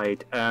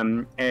outside,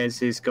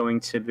 Ez is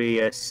going to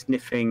be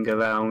sniffing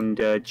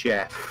around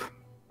Jeff.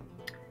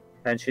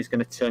 And she's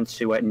going to turn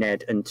to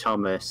Ned and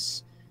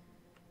Thomas.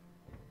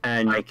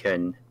 And I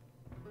can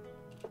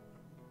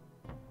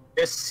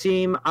just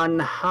seem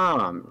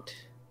unharmed.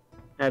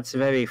 That's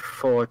very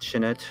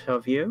fortunate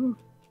of you.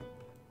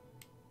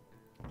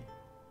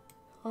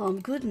 I'm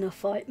good in a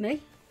fight,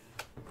 me.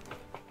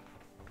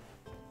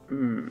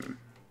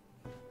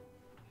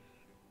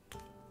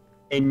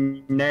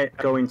 In Ned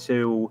going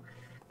to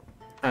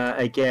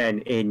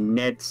again in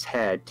Ned's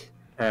head,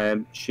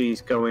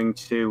 she's going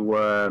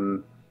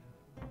to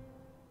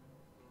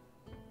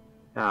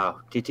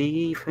oh, did he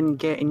even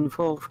get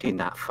involved in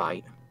that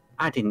fight?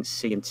 I didn't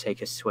see him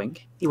take a swing.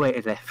 He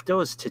waited left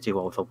us to do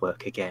all the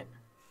work again.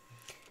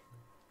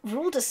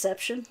 Roll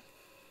deception.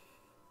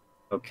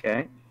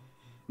 Okay.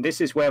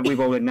 This is where we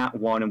roll a nat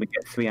 1 and we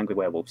get 3 angry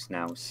werewolves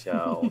now,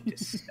 so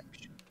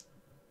deception.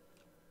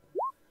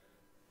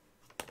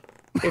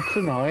 It's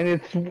a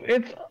 9.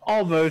 It's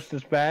almost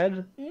as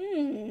bad.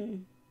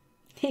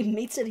 He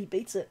meets it, he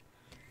beats it.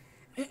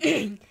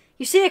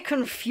 You see a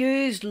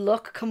confused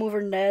look come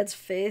over Ned's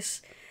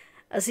face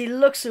as he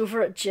looks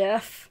over at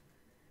Jeff,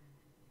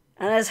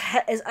 and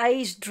his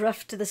eyes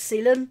drift to the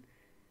ceiling,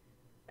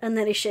 and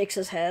then he shakes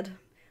his head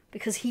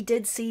because he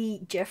did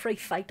see Jeffrey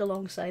fight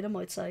alongside him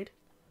outside.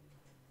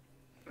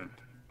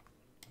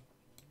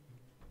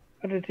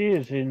 But it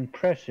is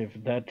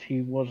impressive that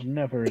he was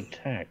never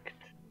attacked.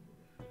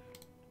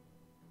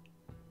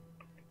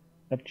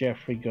 That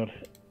Jeffrey got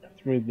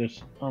through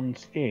this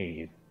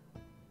unscathed.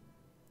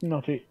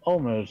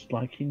 Almost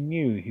like he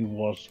knew he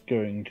was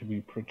going to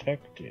be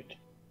protected.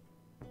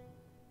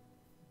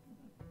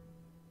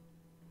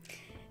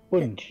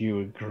 Wouldn't you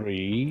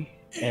agree,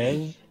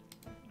 Ez?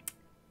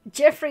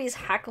 Jeffrey's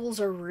hackles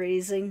are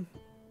raising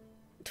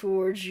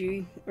towards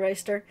you,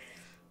 Reister.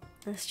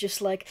 It's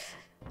just like,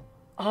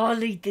 I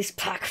lead this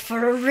pack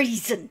for a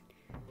reason.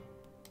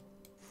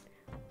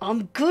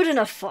 I'm good in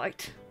a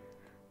fight.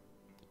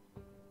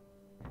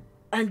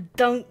 And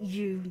don't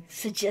you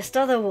suggest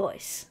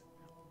otherwise.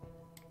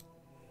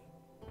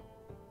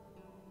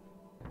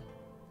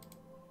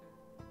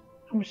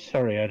 I'm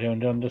sorry, I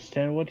don't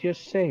understand what you're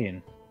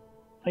saying.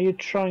 Are you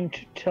trying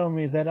to tell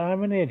me that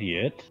I'm an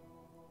idiot?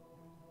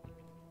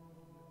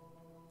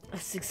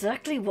 That's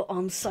exactly what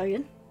I'm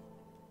saying.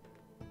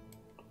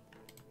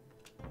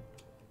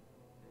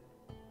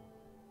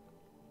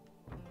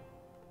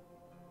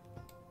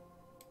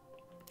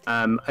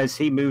 As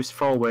he moves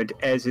forward,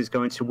 Ez is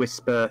going to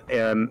whisper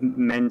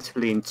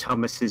mentally in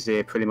Thomas's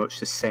ear pretty much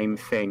the same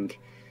thing.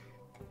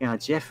 Yeah,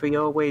 Jeffrey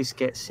always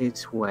gets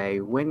his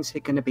way. When's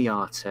it going to be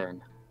our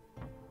turn?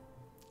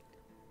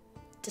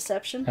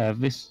 Deception?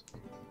 This.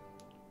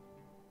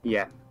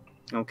 Yeah.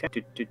 Okay.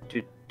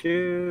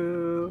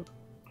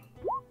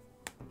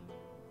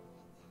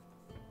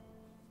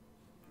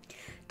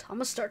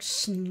 Thomas starts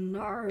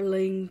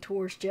snarling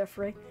towards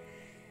Jeffrey.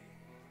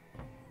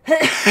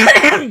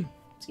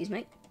 Excuse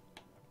me.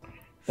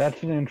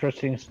 That's an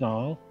interesting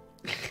snarl.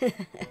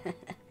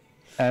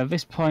 At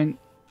this point,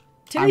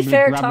 To I'm be gonna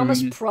fair, grab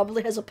Thomas Arena.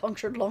 probably has a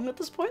punctured lung at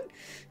this point.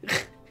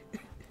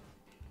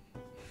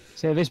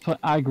 So at this point,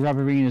 I grab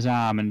Arena's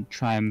arm and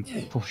try and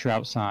push her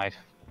outside.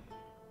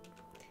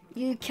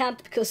 You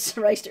can't because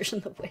Reister's in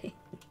the way.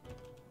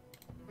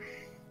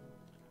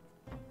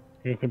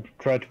 You can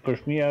try to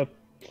push me out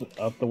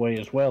the way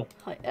as well.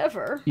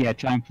 However, Yeah,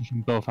 try and push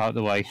them both out of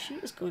the way. she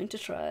is going to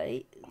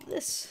try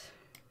this.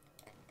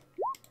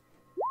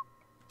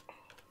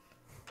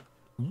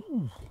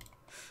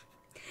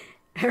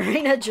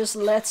 Arena just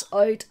lets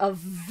out a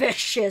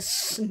vicious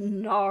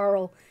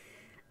snarl,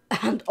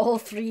 and all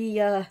three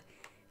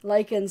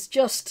Lycans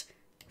just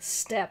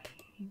step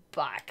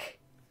back.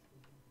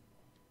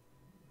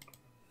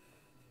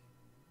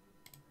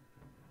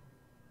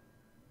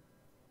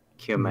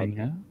 Kill me.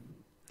 Arena,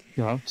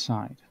 you're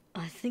outside.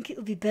 I think it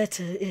would be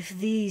better if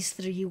these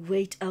three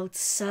wait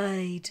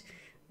outside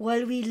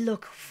while we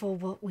look for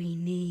what we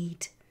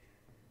need.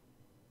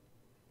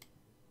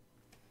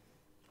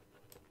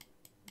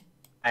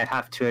 I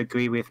have to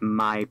agree with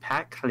my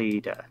pack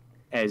leader,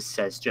 Ez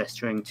says,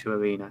 gesturing to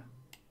Arena.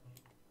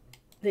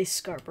 They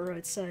scarper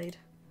outside.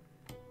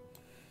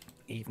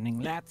 Evening,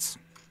 lads.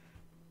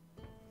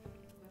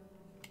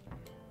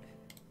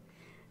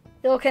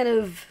 They all kind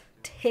of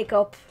take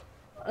up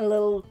a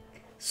little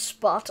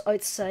spot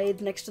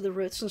outside next to the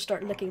roots and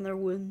start licking their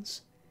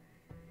wounds.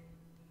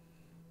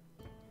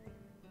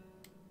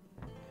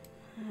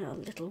 Oh,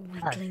 little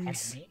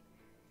weaklings.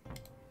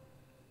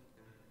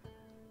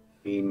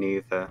 Me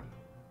neither.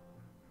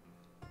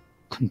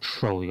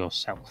 Control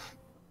yourself.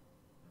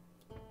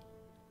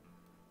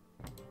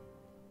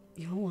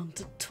 You want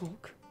to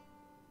talk?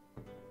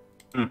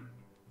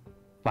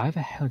 Why the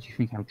hell do you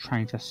think I'm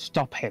trying to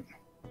stop him?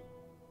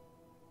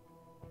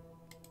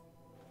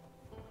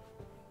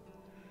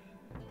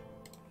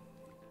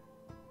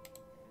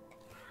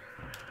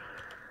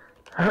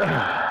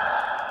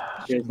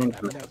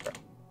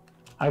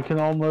 I can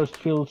almost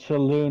feel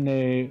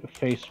Salune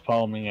face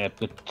palming at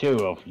the two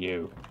of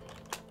you.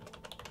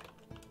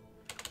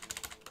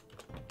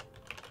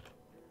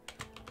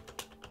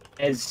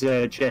 Ez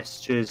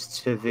gestures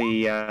to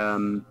the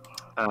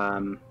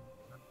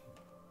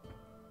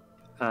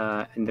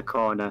in the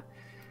corner.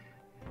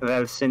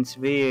 Well, since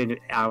we're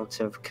out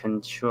of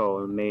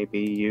control, maybe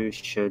you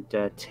should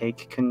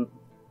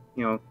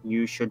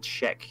you should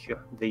check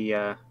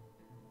the.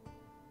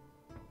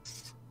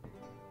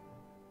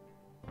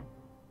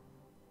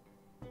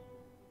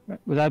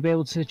 Would I be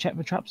able to check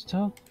the traps at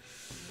all?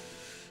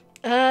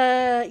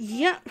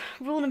 Yeah.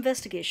 Roll an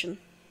investigation.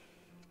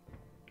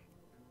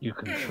 You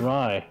can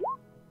try.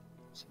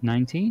 It's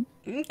 19?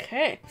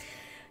 Okay.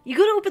 You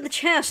go to open the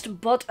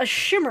chest, but a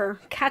shimmer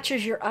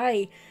catches your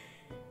eye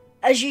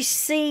as you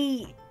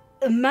see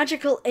a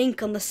magical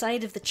ink on the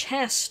side of the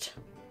chest.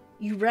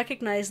 You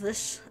recognize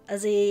this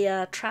as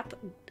a trapped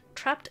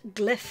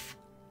glyph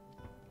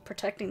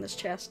protecting this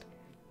chest.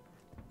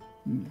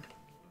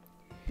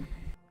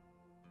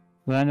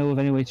 Will I know of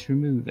any way to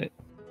remove it?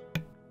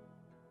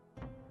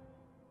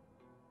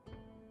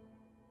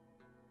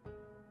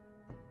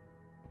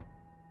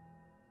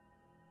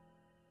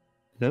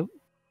 Hello?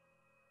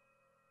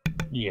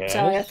 Yes.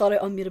 Sorry, I thought I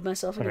unmuted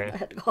myself again. Okay. I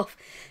had to go off.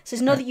 It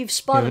says, now that you've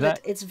spotted that-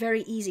 it, it's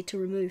very easy to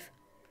remove.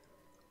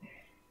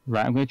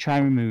 Right, I'm going to try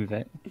and remove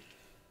it.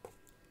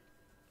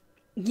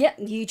 Yeah,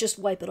 you just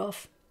wipe it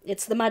off.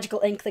 It's the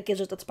magical ink that gives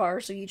it its power,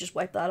 so you just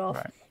wipe that off.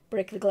 Right.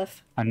 Break the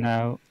glyph. And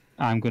now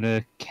I'm going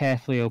to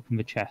carefully open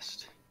the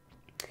chest.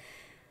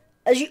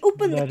 As you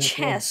open the That is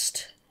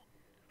chest,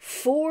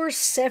 4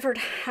 severed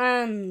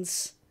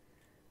hands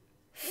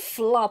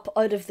flop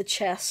out of the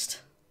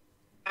chest.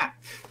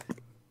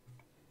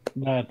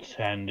 That's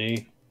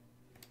handy.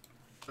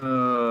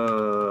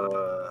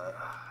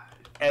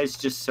 Ez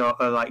just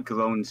sort of like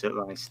groans at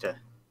Reister.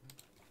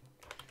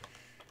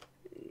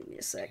 Give me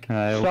a sec.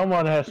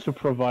 Someone has to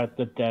provide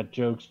the dad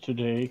jokes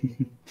today.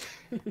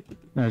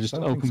 No, just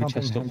Something- open the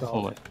something chest up hanged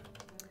fully.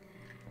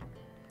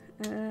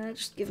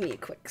 Just give me a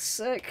quick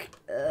sec.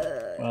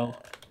 Well,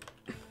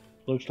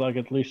 looks like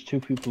at least 2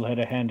 people had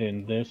a hand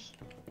in this.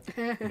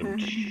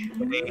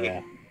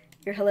 Yeah.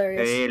 You're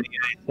hilarious. Really?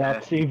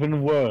 That's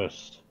even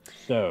worse.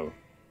 So,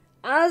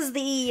 As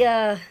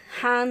the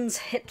hands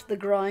hit the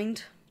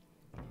ground,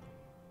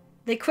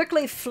 they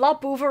quickly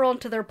flop over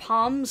onto their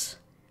palms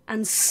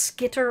and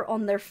skitter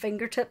on their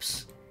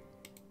fingertips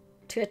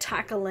to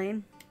attack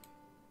Elaine.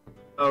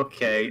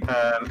 Okay,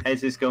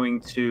 Ez is going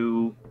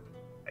to.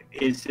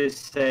 Is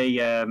this a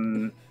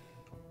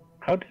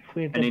how did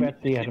we end An up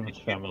at the initiative. Adams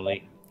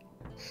family?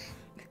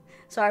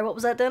 Sorry, what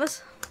was that,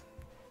 Dennis?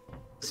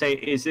 say?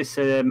 Is this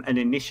an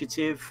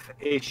initiative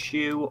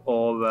issue,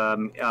 or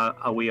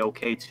are we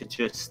okay to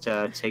just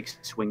take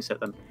swings at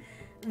them?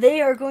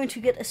 They are going to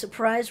get a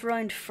surprise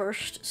round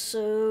first,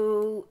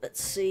 so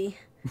let's see.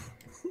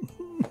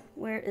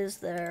 Where is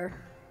their...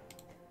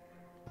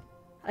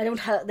 I don't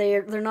have...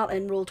 They're not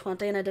in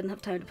Roll20, and I didn't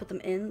have time to put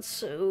them in,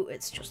 so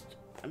it's just...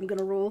 I'm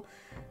gonna roll.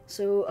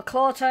 So, a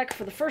claw attack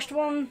for the first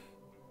one.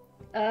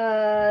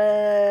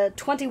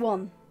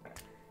 21.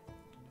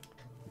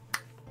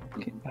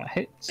 Okay, That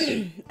hits.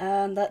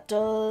 And that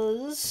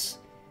does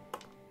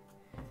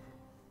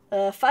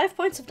 5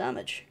 points of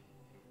damage.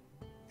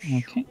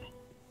 Okay.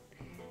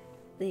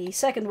 The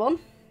second one,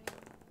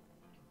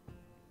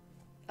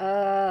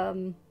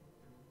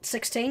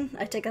 16.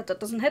 I take that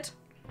doesn't hit.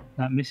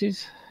 That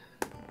misses.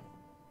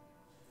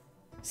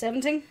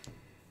 17.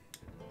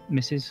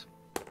 Misses.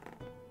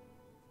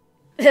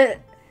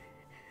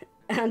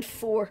 And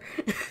 4.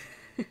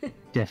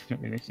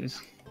 Definitely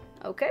misses.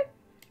 Okay.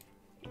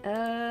 What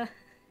are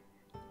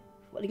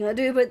you gonna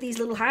do about these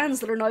little hands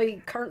that are now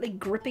currently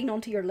gripping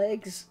onto your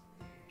legs?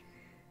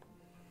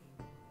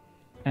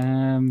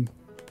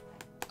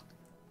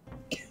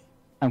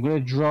 I'm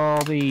going to draw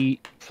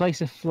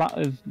place a flat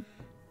of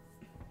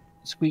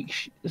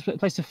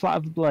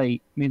the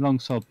blade, my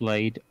longsword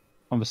blade,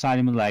 on the side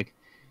of my leg,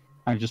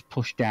 and just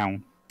push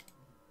down.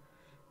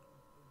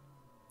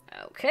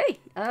 Okay.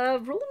 Roll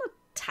an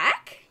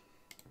attack.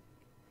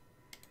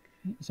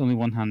 It's only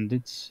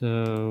one-handed,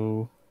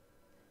 so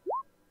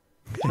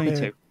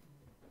 22.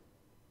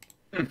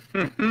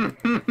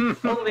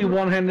 Only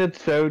one-handed,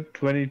 so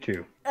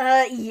 22.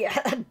 Yeah,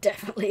 that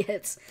definitely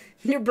hits.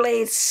 Your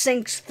blade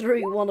sinks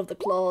through one of the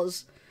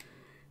claws.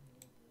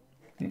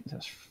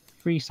 That's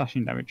 3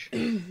 slashing damage.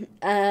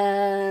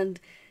 And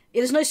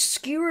it is now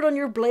skewered on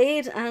your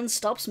blade and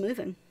stops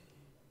moving.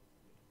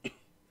 Okay,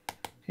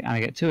 and I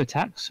get 2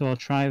 attacks, so I'll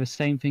try the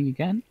same thing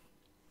again.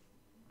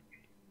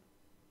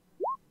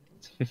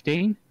 It's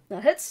 15.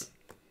 That hits.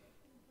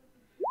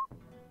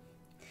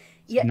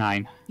 Yeah,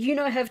 9. you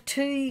now have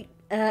 2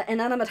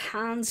 inanimate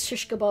hands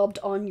shish kebabbed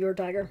on your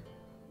dagger.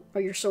 Or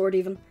your sword,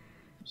 even.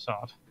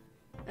 Sword.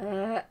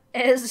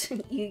 Ez,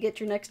 you get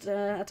your next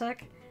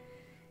attack.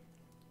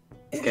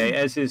 Okay,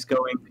 Ez is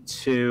going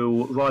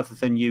to, rather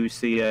than use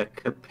the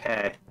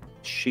capet,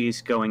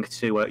 she's going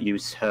to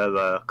use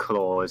her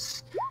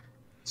claws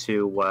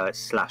to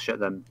slash at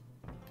them.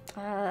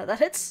 That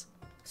hits.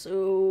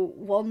 So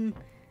one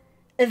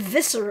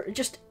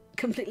just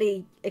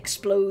completely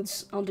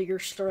explodes onto your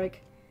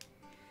strike.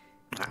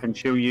 And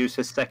she'll use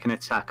her second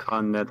attack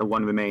on the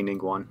one remaining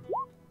one.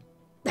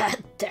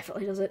 That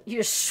definitely does it. You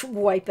just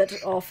swipe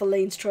it off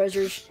Elaine's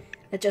trousers.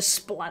 It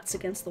just splats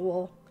against the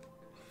wall.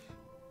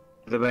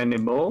 Are there any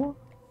more?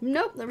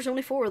 Nope, there was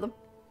only 4 of them.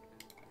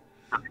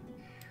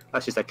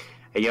 That's just like,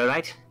 are you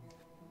alright?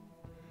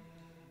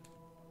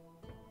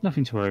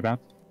 Nothing to worry about.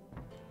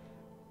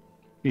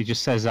 He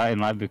just says that in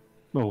like the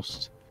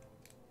most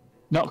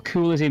not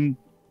cool as in,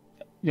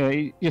 you know,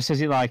 he just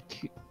says it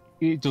like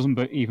it doesn't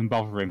even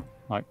bother him.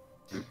 Like,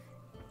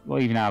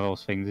 well, even out of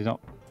those things, it's not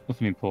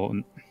nothing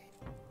important.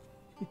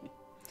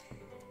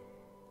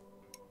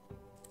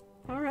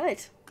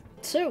 Alright,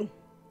 so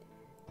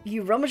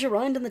you rummage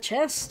around in the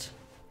chest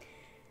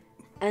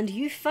and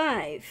you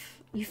find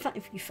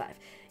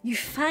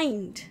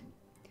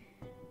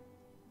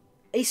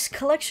a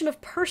collection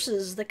of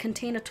purses that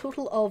contain a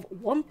total of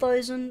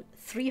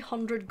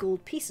 1,300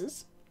 gold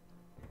pieces,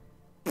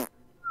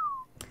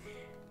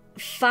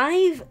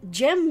 5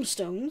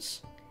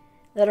 gemstones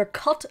that are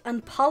cut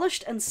and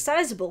polished and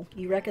sizable.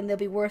 You reckon they'll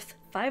be worth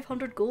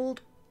 500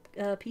 gold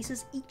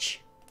pieces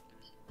each.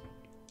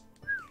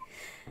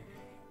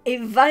 A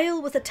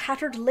vial with a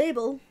tattered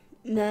label,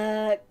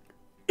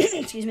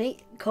 excuse me,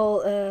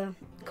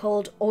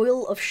 called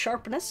Oil of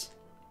Sharpness.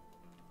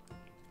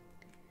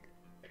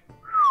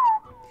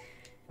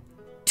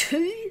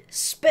 2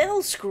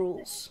 spell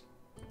scrolls.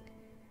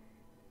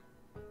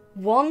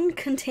 One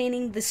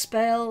containing the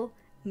spell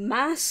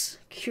Mass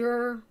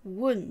Cure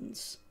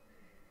Wounds.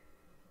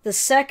 The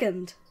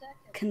second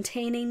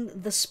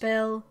containing the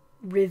spell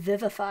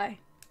Revivify.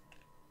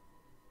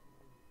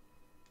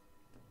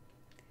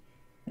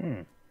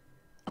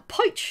 A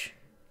pouch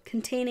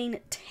containing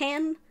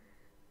 10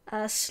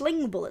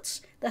 sling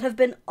bullets that have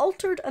been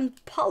altered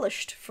and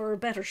polished for a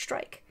better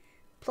strike.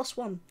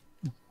 +1.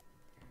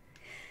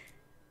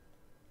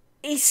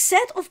 A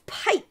set of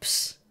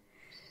pipes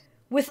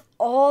with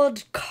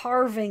odd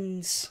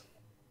carvings.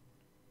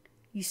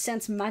 You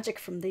sense magic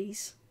from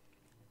these.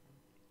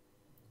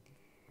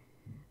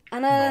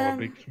 And Not a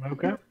big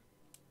smoker.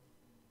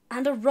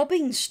 And a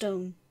rubbing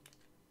stone.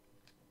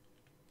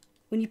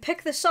 When you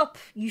pick this up,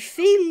 you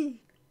feel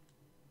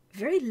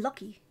very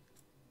lucky.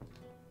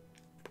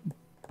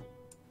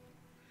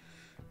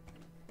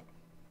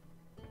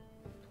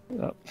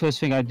 First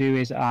thing I do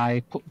is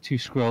I put 2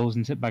 scrolls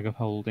into a bag of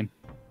holding.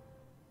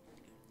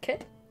 Okay.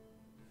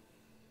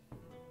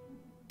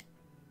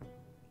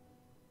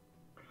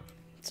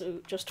 So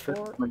just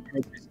for...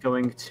 It's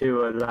going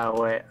to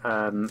allow it,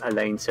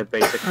 Elaine to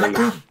basically...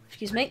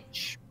 Excuse me.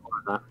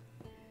 That.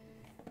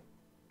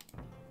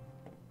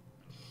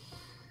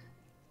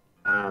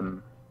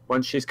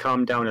 Once she's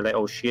calmed down a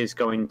little, she is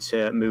going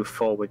to move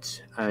forward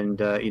and,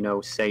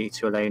 say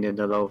to Elaine in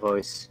a low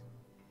voice,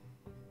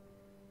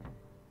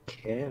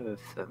 care of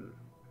them.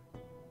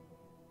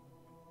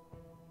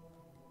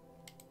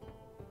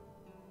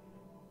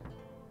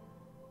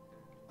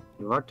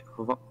 What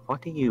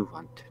do you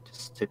want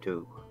us to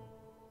do?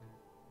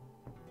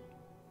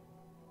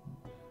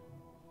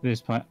 At this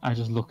point, I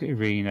just look at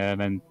Irina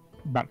and then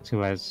back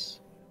to Ez.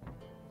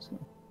 So,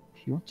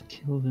 if you want to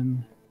kill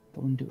them,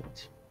 go and do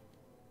it.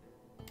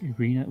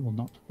 Irina will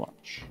not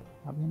watch.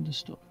 Have you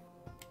understood?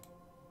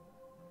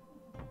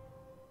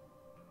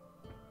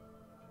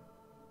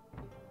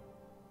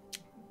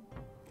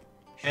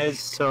 Ez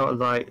sort of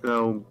like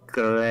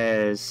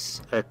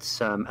glares at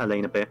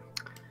Elaine a bit,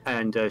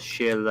 and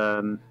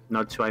she'll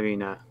nod to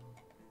Irina.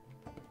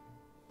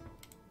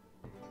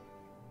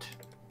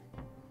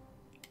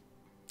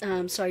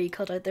 I'm sorry you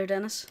cut out there,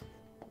 Dennis.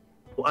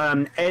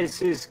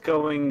 Ez is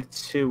going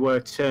to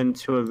turn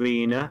to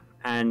Irina,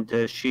 and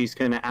she's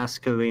going to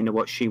ask Irina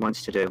what she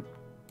wants to do.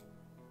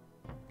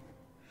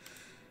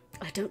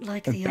 I don't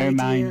like But the bear in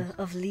idea mind-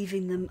 of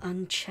leaving them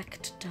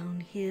unchecked down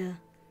here.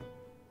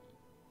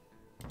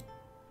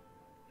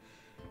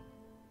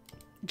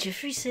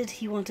 Jeffrey said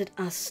he wanted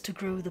us to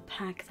grow the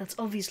pack. That's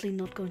obviously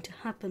not going to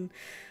happen.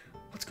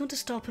 What's going to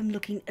stop him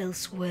looking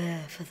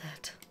elsewhere for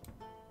that?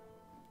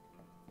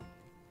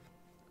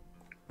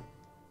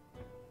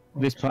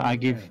 This point I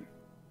give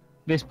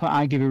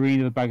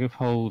Irina the bag of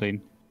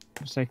holding.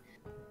 I say,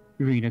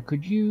 Irina,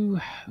 could you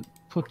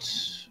put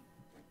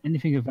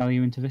anything of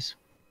value into this?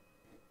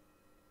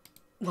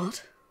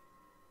 What?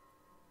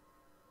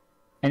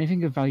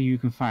 Anything of value you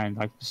can find,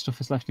 like the stuff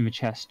that's left in the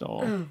chest,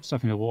 or Oh.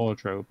 stuff in the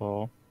wardrobe,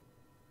 or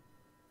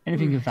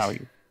anything of Right.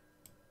 value.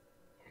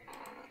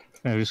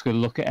 I'm just going to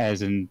look at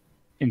Ez and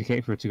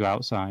indicate for her to go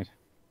outside.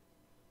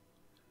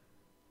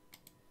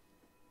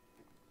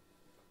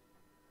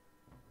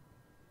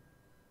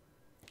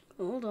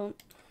 Hold on.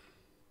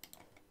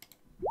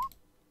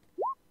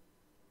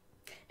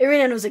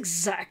 Irina knows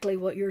exactly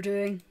what you're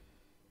doing.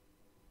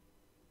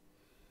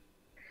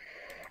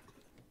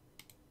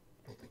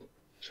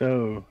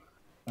 So,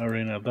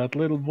 Irina, that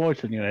little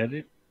voice in your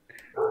head,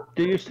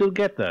 do you still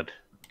get that?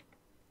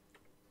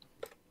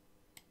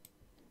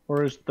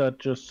 Or is that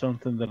just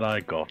something that I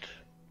got?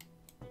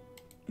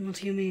 What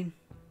do you mean?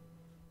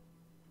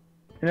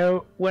 You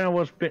know, when I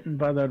was bitten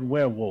by that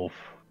werewolf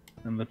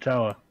in the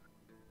tower,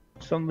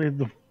 suddenly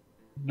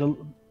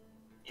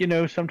you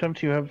know,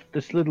 sometimes you have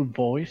this little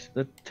voice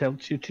that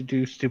tells you to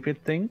do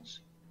stupid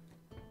things.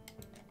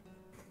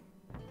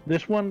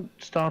 This one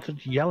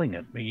started yelling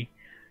at me,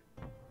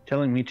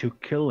 telling me to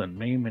kill and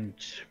maim and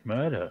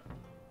murder.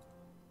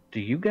 Do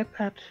you get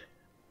that?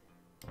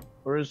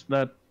 Or is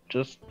that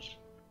just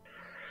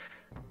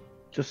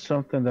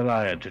something that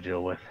I had to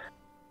deal with?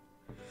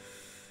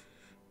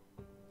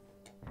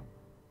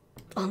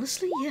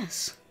 Honestly,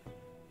 yes.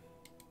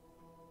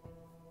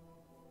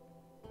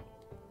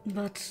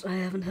 But I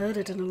haven't heard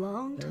it in a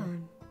long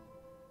time.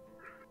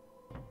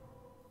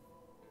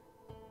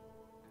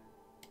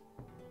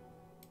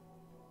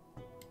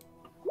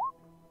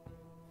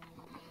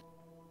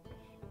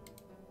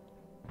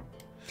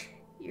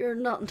 You're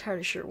not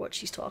entirely sure what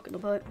she's talking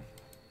about.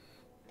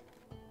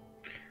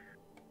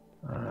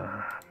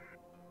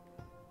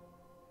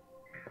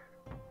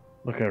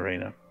 Look,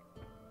 Irina.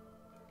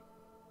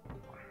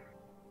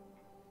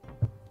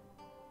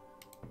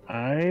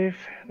 I've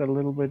had a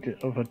little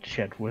bit of a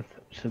chat with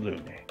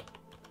Selune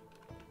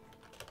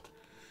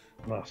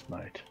last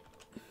night.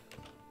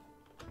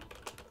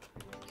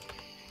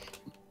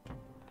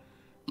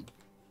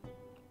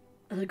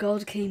 The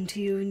god came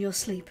to you in your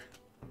sleep.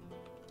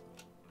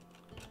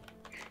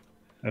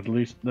 At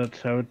least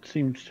that's how it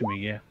seems to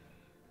me, yeah.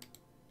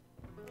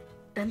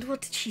 And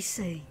what did she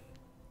say?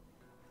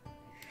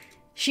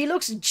 She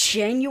looks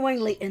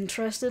genuinely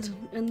interested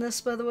in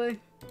this, by the way.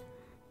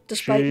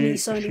 Despite me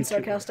sounding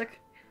sarcastic.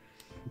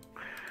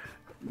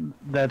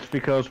 That's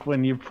because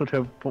when you put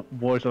her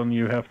voice on,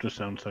 you have to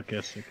sound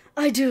sarcastic.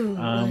 I do,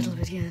 a little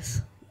bit,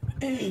 yes.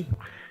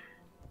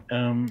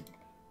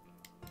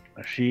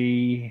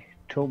 She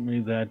told me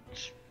that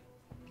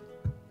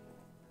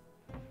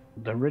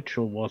the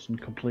ritual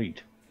wasn't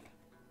complete.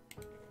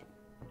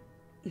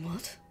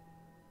 What?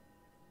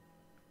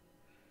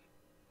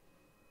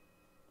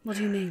 What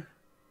do you mean?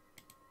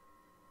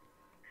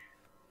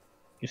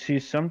 You see,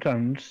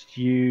 sometimes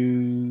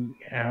when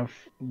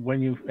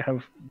you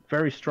have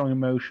very strong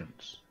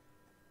emotions,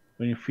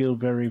 when you feel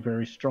very,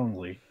 very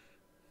strongly,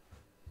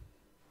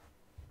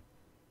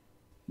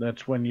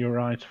 that's when your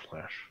eyes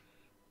flash.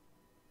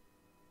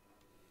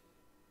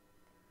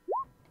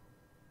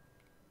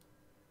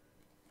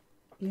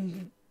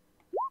 And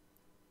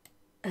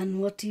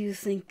what do you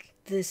think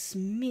this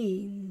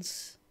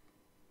means?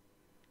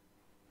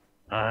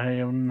 I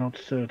am not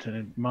certain.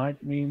 It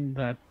might mean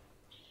that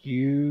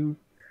you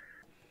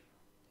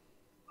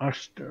are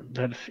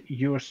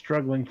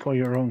struggling for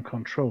your own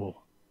control,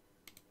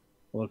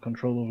 or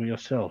control over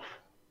yourself.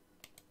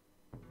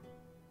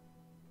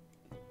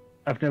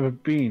 I've never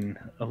been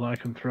a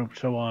lycanthrope,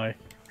 so I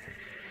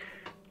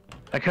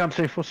can't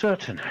say for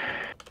certain.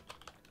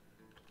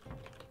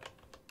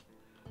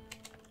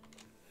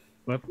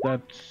 But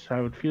that's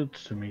how it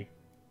feels to me.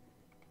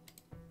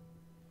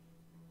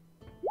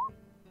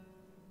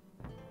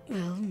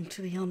 Well,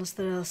 to be honest,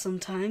 there are some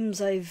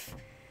times I've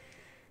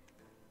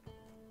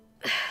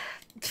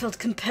felt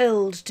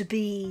compelled to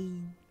be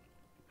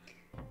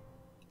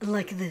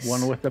like this.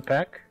 One with the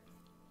pack?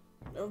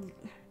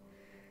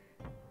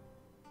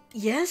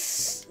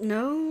 Yes,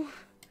 no.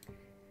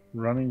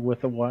 Running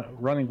with a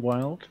running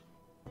wild?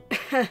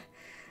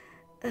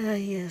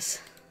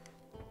 Yes.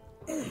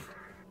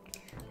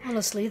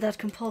 Honestly, that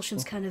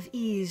compulsion's kind of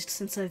eased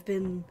since I've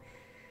been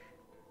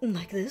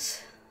like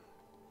this.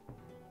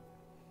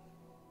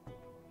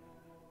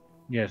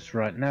 Yes,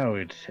 right now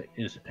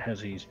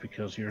has eased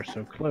because you're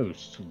so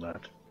close to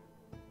that.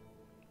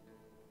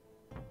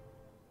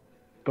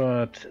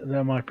 But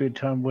there might be a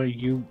time where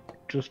you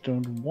just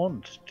don't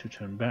want to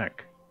turn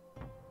back.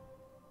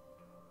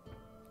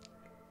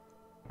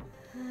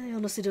 I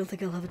honestly don't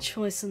think I'll have a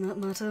choice in that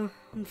matter,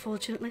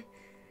 unfortunately.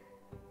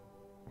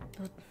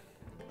 But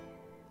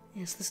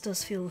yes, this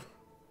does feel,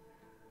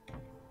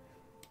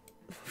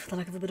 for the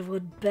lack of a better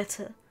word,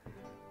 better.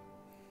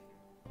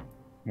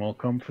 More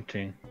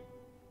comforting.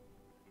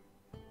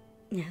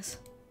 Yes.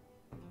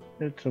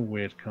 It's a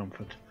weird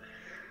comfort.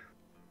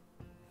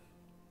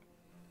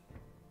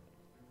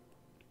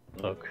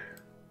 Look.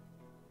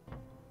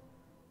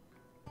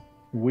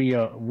 We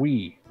are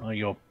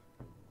your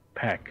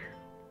pack.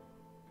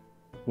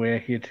 We're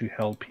here to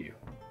help you.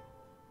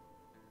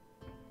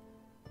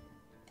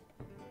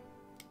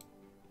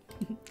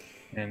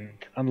 And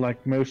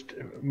unlike most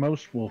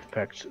wolf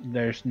packs,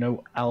 there's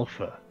no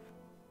alpha.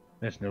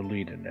 There's no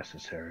leader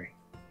necessary.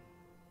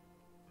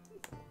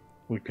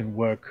 We can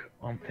work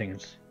on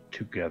things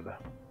together.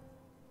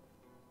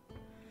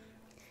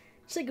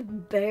 It's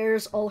like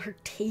bares all her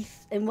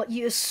teeth in what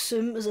you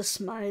assume is a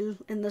smile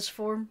in this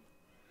form.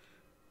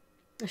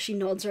 As she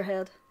nods her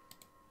head.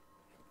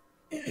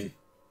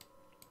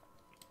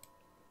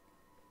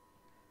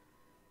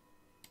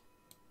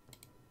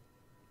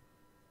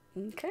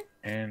 Okay.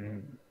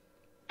 And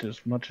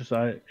as much as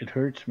it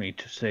hurts me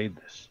to say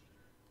this,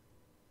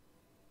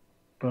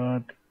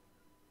 but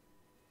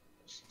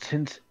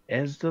since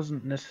Ez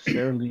doesn't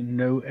necessarily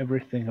know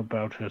everything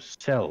about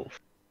herself,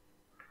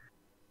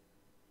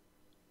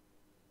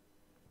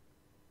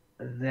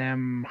 there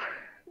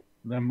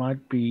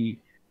might be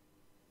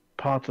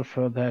parts of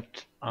her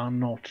that are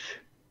not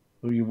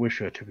who you wish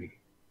her to be.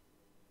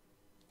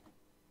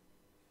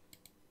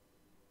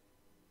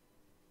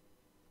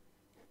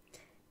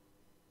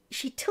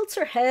 She tilts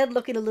her head,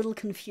 looking a little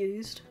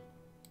confused.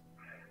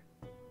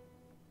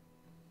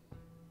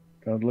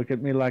 Don't look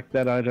at me like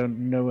that. I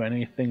don't know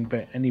anything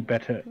any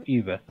better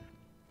either.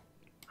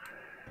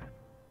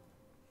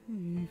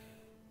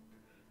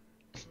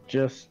 It's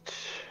just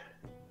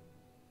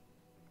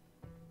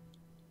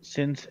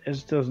since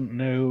Ez doesn't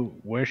know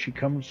where she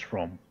comes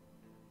from,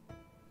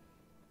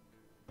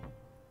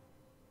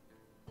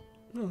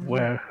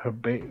 where her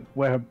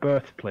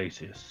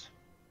birthplace is.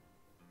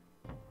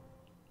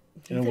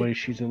 In a way,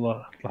 she's a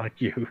lot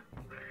like you,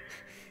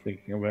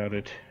 thinking about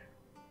it.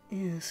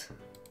 Yes.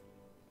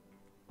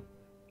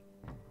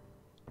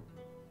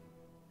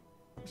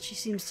 But she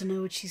seems to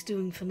know what she's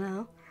doing for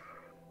now.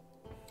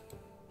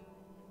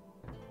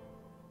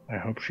 I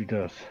hope she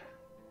does.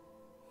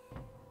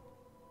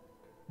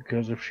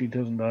 Because if she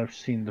doesn't, I've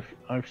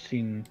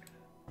seen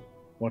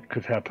what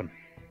could happen.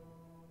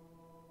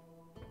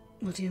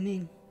 What do you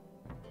mean?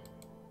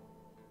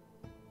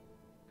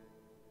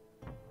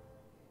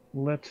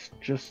 Let's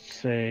just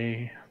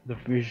say the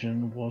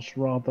vision was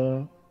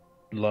rather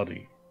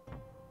bloody.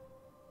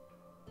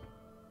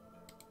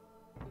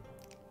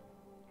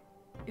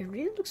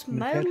 Irene looks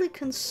mildly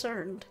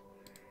concerned.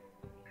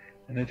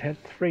 And it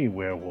had 3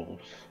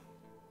 werewolves.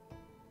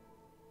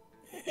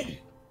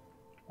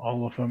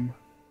 All of them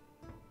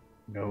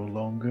no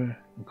longer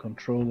in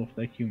control of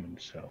their human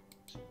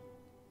selves.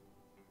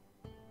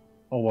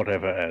 Or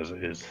whatever as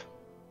is.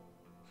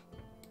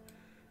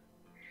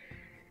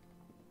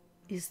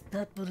 Is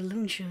that what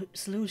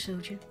Saloon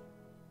showed you?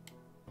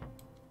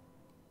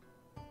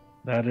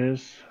 That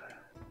is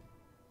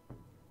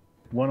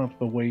one of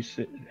the ways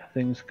that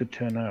things could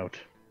turn out.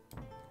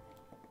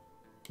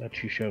 That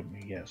she showed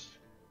me, yes.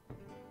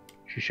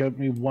 She showed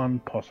me one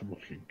possible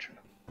future.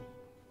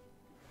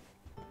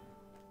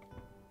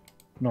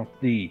 Not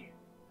the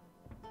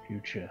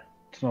future.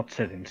 It's not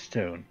set in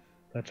stone.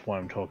 That's why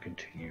I'm talking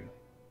to you.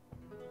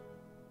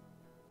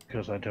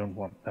 Because I don't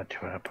want that to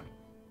happen.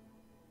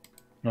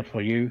 Not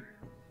for you.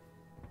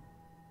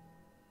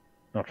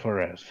 Not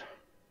for Ez.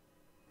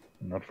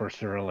 Not for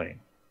Sir Elaine.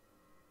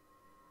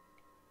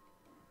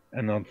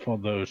 And not for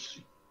those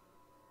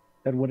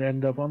that would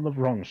end up on the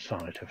wrong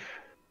side of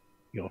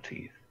your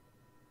teeth.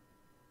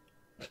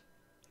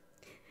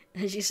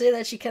 As you say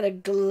that, she kind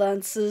of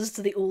glances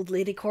to the old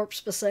lady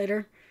corpse beside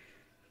her.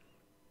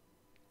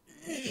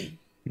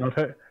 Not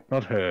her.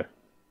 Not her.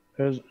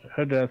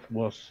 Her death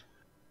was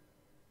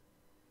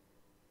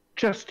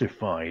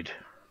justified.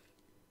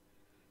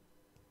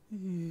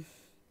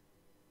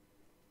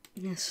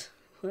 Yes,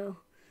 well...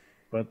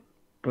 But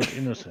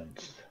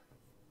innocent.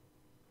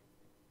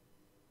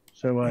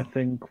 So I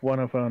think one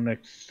of our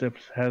next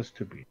steps has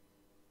to be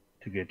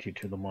to get you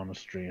to the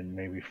monastery and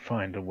maybe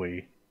find a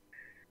way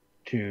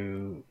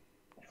to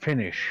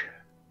finish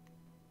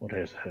what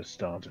has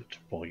started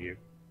for you.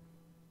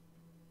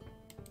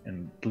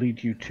 and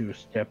lead you to a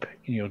step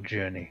in your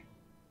journey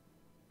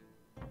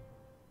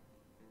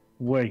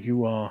where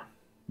you are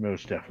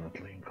most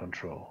definitely in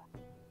control.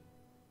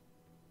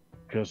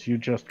 Because you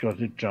just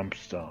got a jump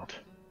start.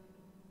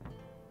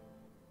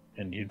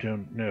 And you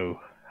don't know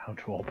how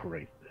to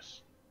operate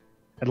this.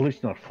 At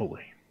least not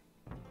fully.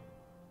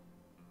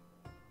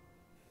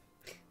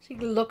 She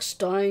looks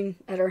down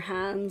at her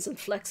hands and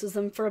flexes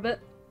them for a bit.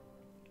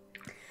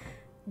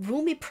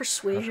 Roll me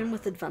persuasion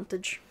with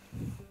advantage.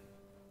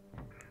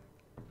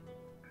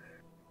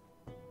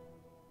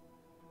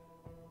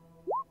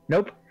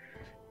 Nope.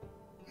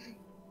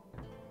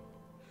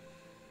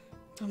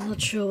 I'm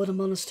not sure what a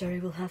monastery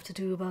will have to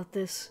do about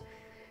this,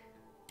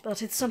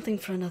 but it's something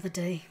for another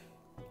day.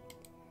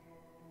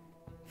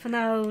 For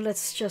now,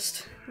 let's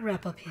just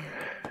wrap up here.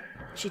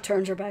 She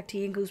turns her back to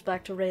you and goes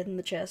back to raiding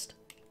the chest.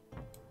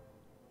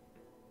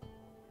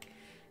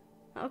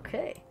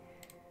 Okay.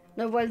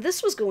 Now, while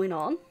this was going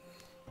on,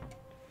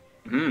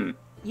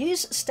 you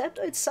stepped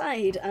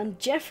outside and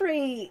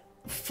Jeffrey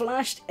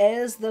flashed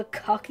Ez the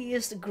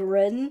cockiest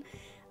grin,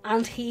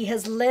 and he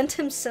has lent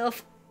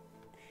himself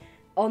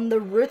on the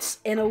roots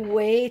in a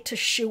way to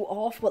show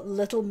off what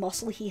little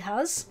muscle he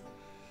has.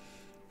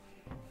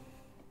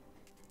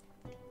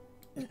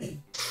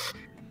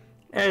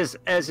 Ez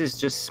is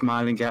just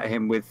smiling at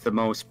him with the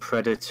most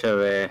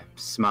predatory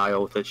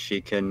smile that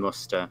she can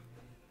muster.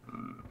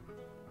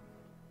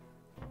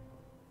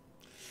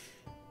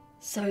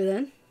 So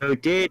then, You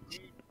did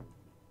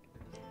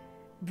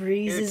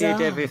Breeze you is did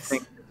ours. everything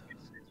that you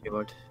said you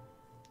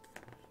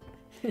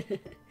would.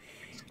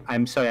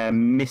 I'm sorry, I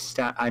missed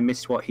that. I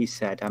missed what he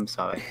said. I'm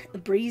sorry. The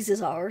breeze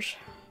is ours.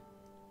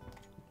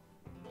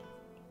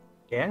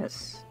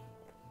 Yes,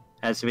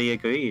 as we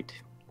agreed.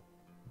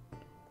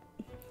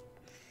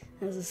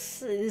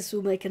 This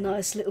will make a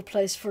nice little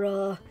place for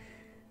our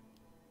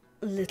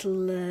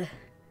little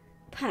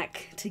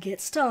pack to get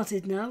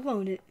started now,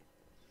 won't it?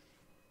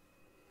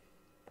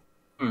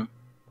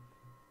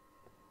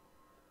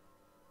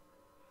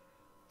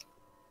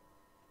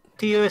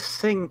 Do you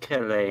think,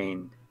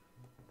 Elaine?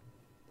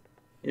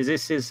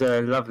 This is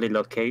a lovely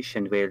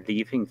location we're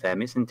leaving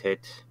them, isn't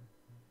it?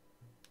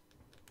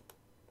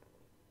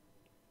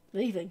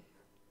 Leaving?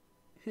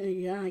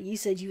 Yeah, you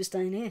said you were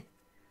staying here.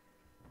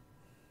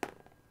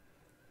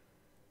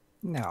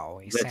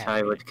 No, That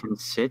I would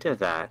consider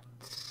that.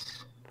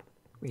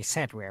 we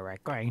said we were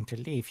going to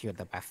leave you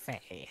the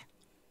buffet.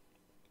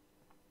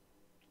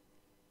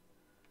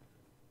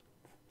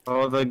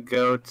 All the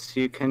goats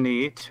you can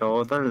eat,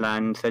 all the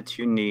land that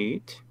you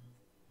need.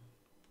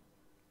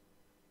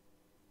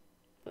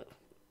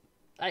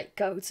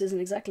 Goats isn't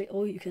exactly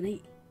all you can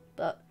eat,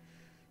 but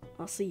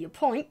I see your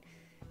point.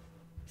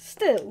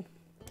 Still,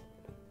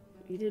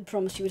 you did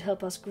promise you would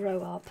help us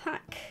grow our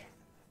pack.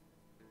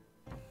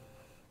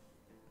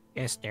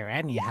 Is there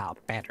any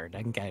help better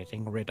than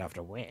getting rid of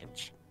the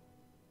witch?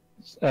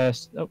 Oh,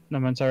 no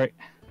man, sorry.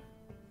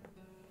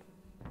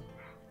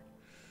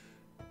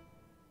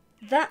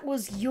 That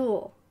was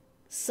your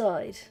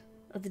side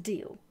of the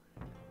deal.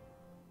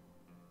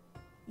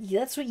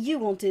 That's what you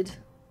wanted.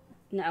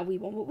 Now we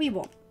want what we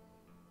want.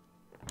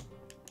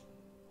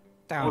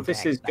 While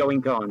this is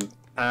going on,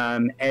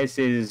 Ez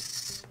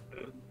is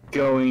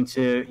going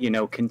to,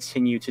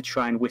 continue to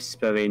try and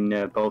whisper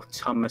in both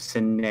Thomas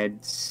and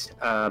Ned's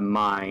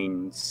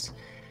minds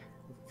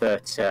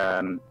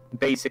that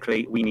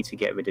basically we need to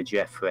get rid of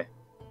Jeffrey.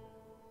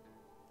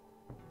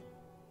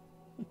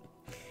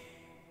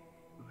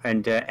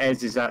 And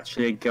Ez is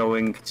actually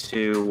going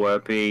to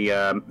be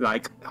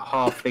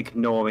half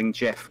ignoring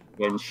Jeffrey,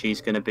 and she's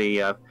going to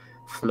be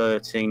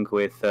flirting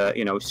with,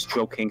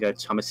 stroking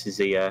Thomas's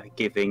ear,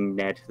 giving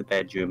Ned the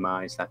bedroom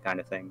eyes, that kind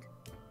of thing.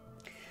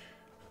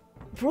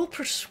 Roll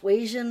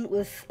persuasion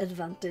with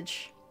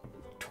advantage.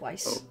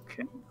 Twice.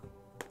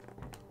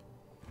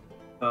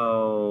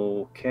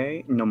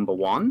 Okay, number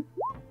one.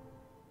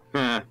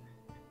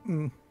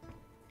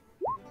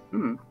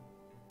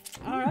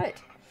 Alright.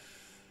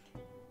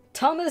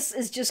 Thomas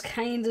is just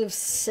kind of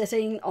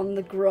sitting on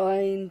the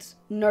ground,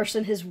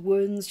 nursing his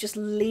wounds, just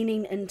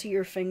leaning into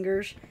your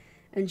fingers,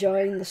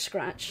 enjoying the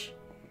scratch.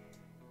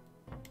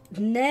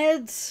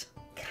 Ned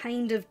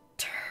kind of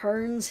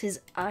turns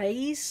his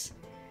eyes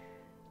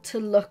to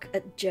look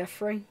at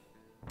Jeffrey.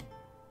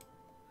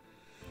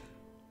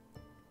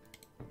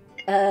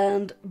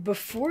 And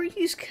before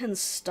you can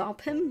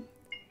stop him,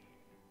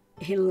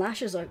 he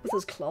lashes out with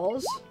his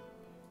claws.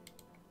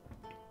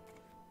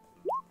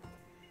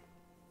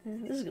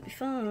 This is gonna be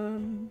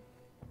fun.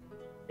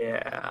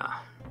 Yeah.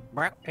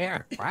 What?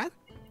 What?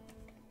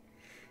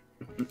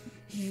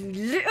 You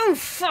little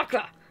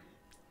fucker!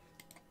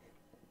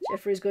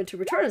 Jeffrey's going to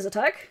return his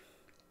attack.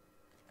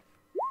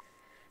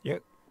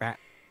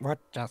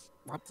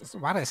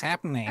 What is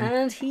happening?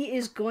 And he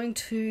is going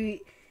to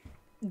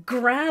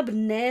grab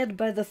Ned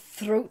by the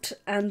throat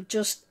and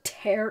just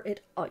tear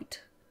it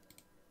out.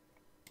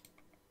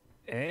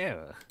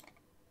 Ew.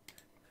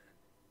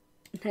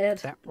 Ned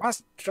That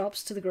was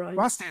drops to the ground.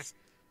 What's this?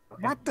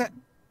 What the?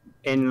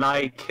 in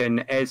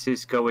Lycan, Ez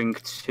is going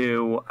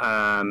to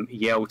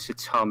yell to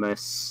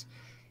Thomas,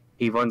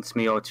 he wants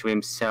me all to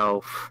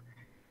himself,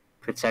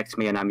 protect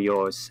me and I'm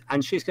yours.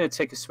 And she's going to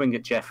take a swing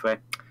at Jeffrey.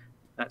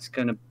 That's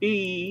going to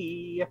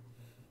be...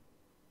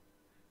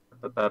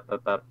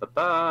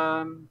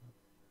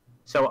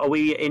 So are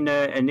we in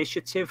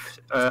initiative?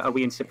 Are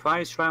we in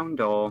surprise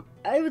round or?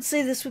 I would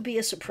say this would be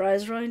a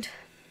surprise round.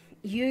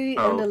 You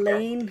and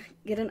Elaine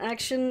get an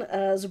action,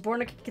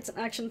 Zabornik gets an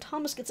action,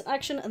 Thomas gets an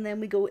action, and then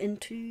we go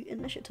into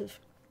initiative.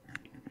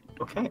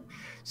 Okay,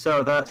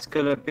 so that's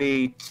going to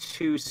be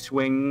 2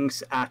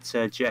 swings at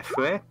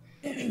Jeffrey.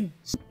 You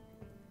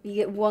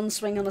get 1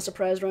 swing on a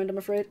surprise round, I'm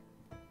afraid.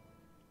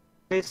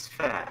 It's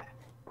fair.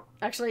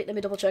 Actually, let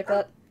me double check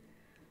that.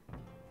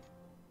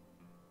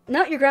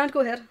 No, you're grand,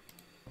 go ahead.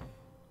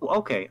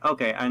 Okay,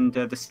 and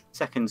the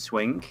second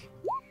swing.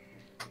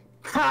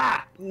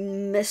 Ha!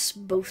 Miss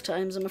both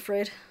times, I'm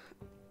afraid.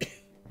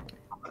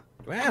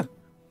 Well,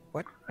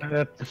 what?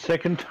 That's the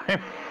second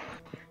time.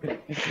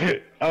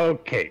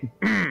 Okay.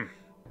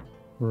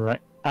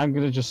 Right. I'm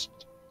gonna just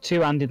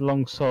 2-handed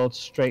longsword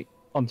straight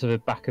onto the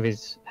back of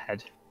his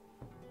head.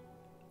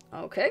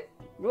 Okay,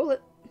 roll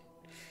it.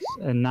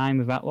 A 9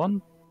 with that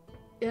one.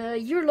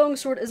 Your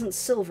longsword isn't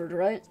silvered,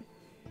 right?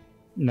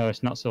 No,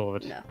 it's not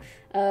silvered. No.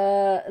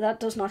 That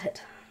does not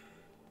hit.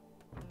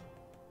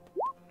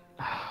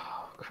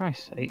 Oh,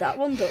 Christ's sake. That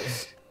one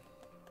does.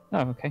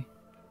 Oh, okay.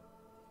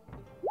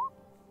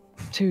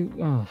 2.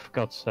 Oh, for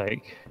God's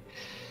sake.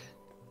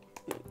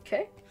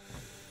 Okay.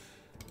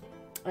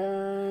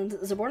 And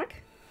Zabornik?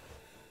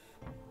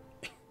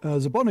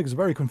 Zabornik is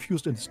very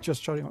confused and is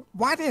just shouting out,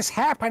 What is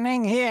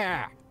happening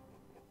here?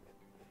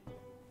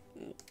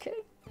 Okay.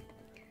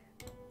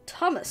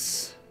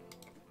 Thomas.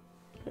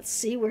 Let's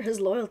see where his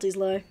loyalties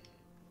lie.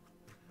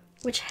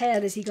 Which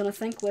head is he gonna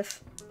think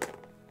with?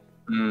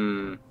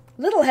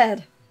 Little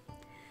head.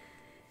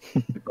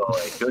 Good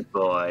boy, good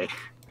boy.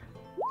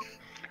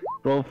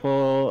 Roll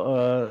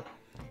for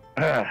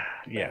yeah.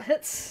 That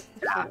hits.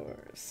 4,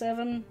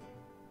 7.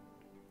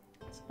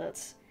 So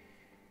that's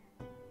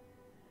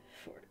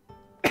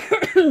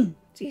 4.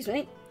 Excuse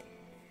me.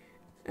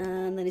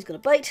 And then he's gonna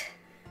bite.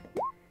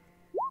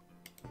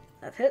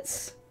 That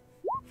hits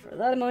for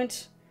that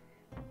amount.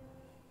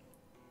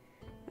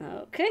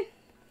 Okay.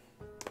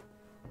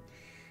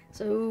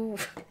 So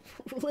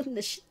roll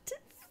initiative.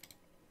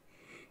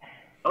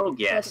 Oh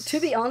yes. To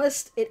be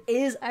honest, it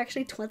is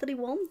actually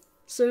 21.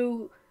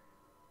 So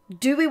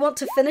do we want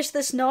to finish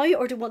this now,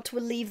 or do we want to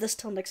leave this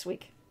till next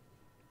week?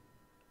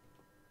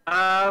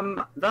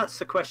 That's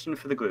the question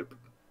for the group.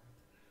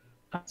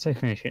 I'd say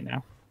finish it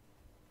now.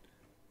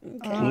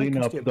 Okay. Clean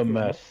up the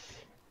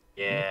mess.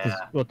 Yeah.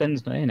 Well,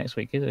 Den's not here next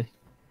week, is he?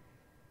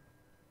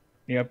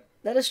 Yep.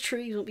 That is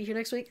true, he won't be here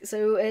next week.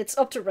 So it's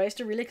up to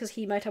Reister, really, because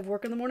he might have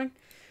work in the morning.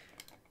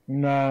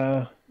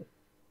 Nah,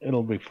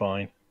 it'll be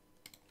fine.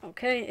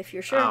 Okay, if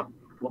you're sure.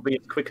 We'll be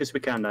as quick as we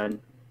can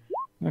then.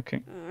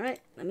 Okay. Alright,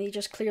 let me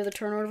just clear the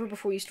turn order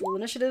before you roll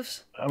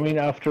initiatives. I mean,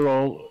 after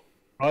all,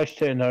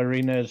 Reister and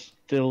Irina is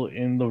still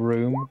in the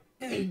room,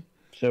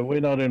 so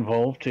we're not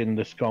involved in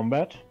this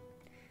combat.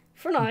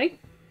 For now.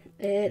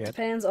 It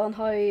depends on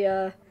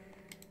how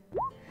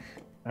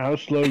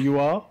slow you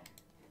are.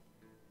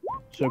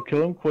 So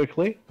kill him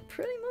quickly.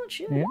 pretty much,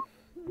 Yeah.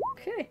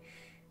 Okay.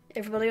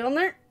 Everybody on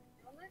there?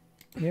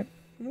 Yep.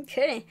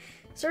 Okay.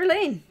 Sir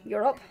Lane,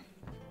 you're up.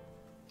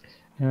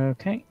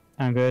 Okay.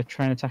 I'm going to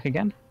try and attack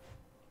again.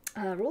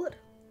 Roll it.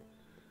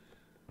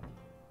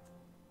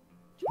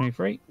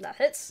 23. That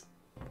hits.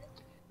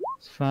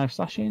 5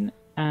 slashing.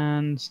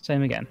 And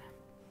same again.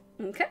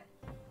 Okay.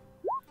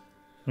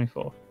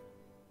 24.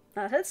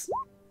 That hits.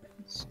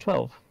 It's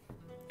 12.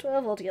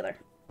 12 altogether.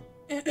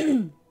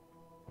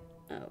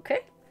 Okay.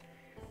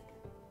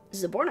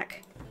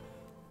 Zabornik.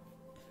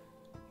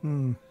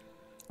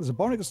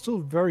 Zabornik is still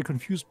very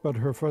confused, but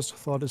her first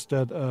thought is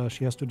that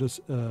she has to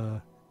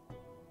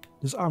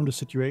disarm the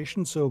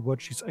situation. So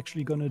what she's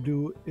actually gonna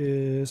do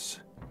is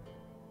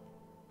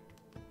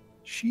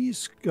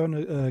she's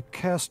gonna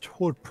cast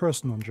Hold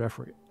Person on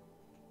Jeffrey.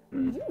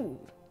 Ooh.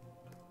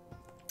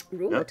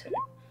 Roll it. Okay.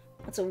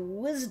 That's a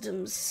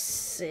wisdom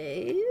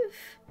save.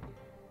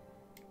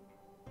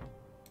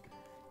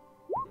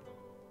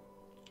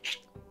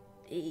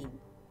 He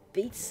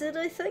beats it,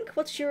 I think.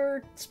 What's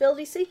your spell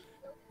DC?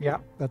 Yeah,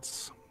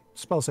 that's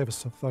spell save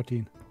is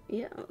 13.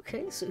 Yeah,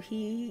 okay, so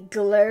he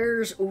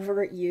glares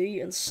over at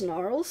you and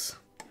snarls.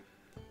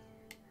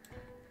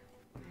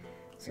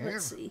 So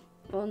let's see.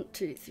 1,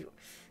 2, 3.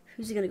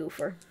 Who's he gonna go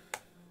for?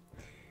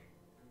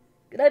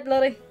 Good night,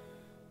 bloody.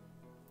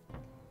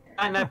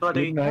 Night,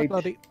 buddy. Good night.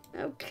 Bloody.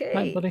 Okay.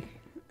 Right, buddy.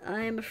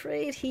 I'm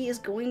afraid he is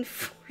going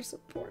for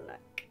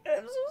Zabornik.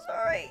 I'm so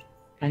sorry.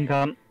 Hang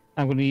on.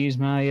 I'm going to use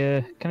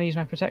my... can I use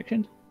my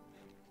protection?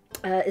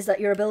 Is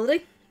that your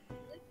ability?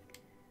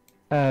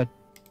 The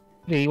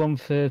one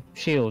for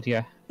shield,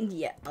 yeah.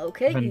 Yeah,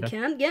 okay, you Defender.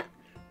 can, yeah.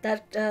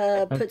 That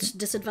puts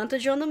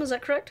disadvantage on them, is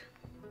that correct?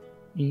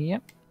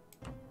 Yep.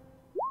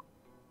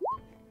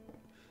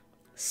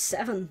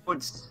 7.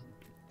 Woods.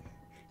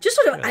 Just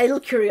sort of idle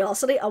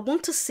curiosity, I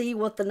want to see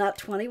what the nat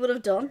 20 would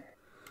have done.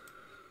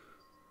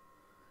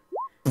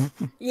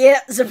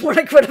 Yeah,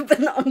 Zabornik would have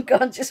been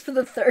unconscious for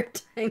the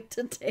 3rd time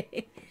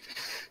today.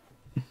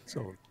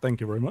 So, thank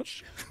you very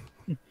much.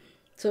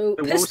 So,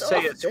 I will pissed say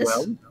off as this.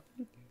 well,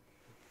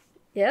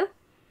 Yeah?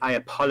 I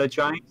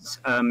apologise.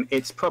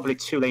 It's probably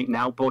too late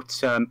now,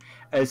 but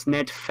as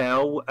Ned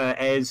fell,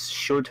 Ez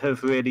should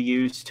have really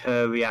used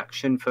her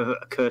reaction for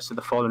Curse of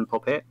the Fallen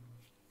Puppet.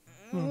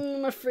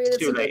 I'm afraid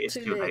it's a bit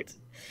too late.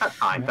 That's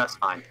fine, that's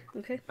fine.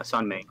 Okay. That's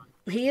on me.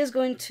 He is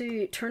going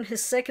to turn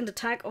his 2nd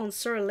attack on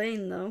Sir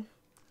Elaine, though.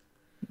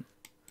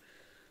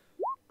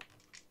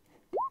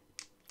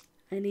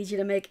 I need you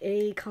to make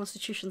a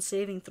Constitution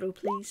saving throw,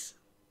 please.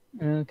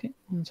 Okay,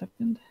 1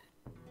 second.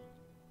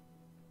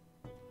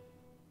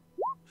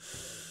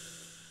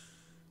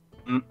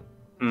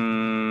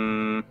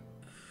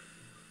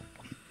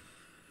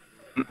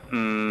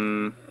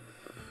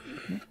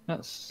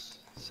 That's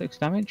 6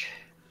 damage.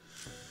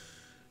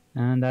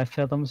 And I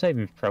failed on the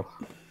saving throw.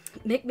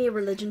 Make me a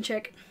religion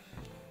check.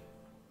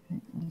 Okay,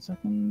 1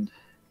 second.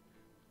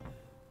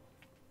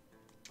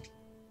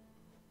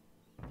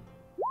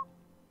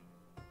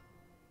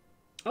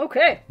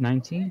 Okay.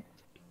 19.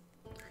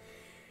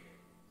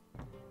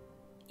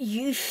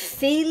 You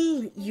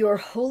feel your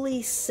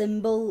holy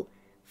symbol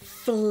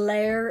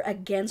flare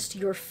against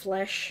your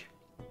flesh.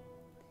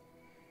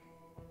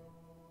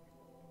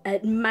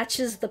 It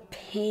matches the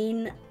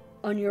pain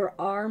on your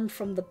arm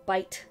from the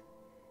bite.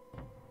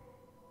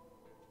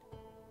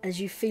 As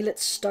you feel it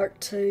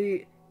start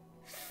to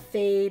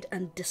fade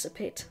and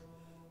dissipate.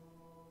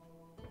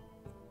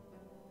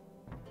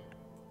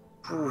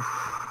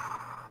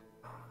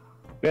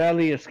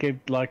 Barely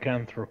escaped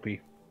lycanthropy.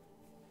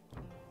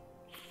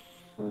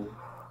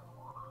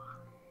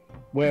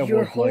 Werewolf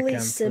Your holy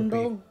lycanthropy.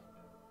 symbol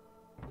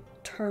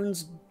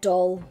turns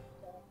dull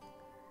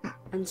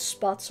and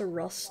spots of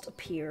rust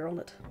appear on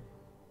it.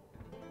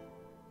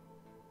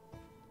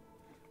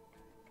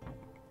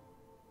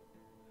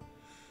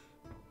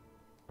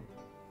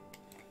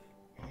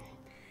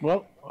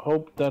 Well,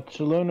 hope that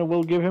Salona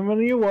will give him a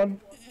new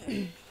one.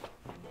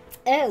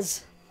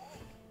 Ez.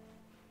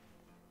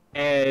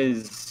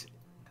 Ez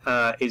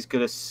is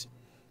gonna.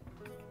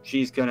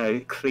 She's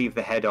gonna cleave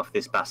the head off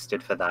this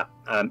bastard for that.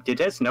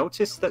 Did Ez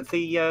notice that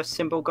the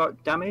symbol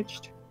got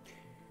damaged?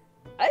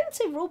 I would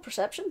say roll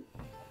perception.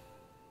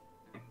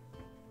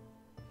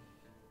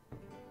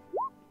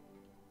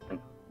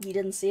 You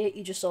didn't see it,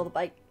 you just saw the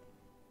bite.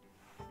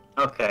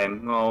 Okay,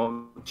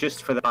 well,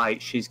 just for the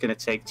bite, she's gonna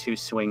take 2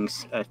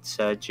 swings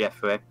at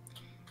Jeffrey.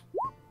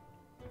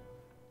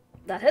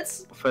 That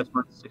hits. First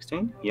one,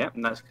 16. Yep,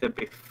 and that's gonna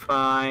be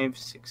 5,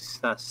 6,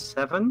 that's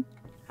 7.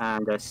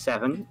 And a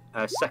 7.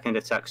 Second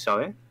attack,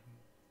 sorry.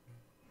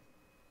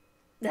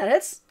 That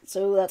hits.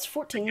 So that's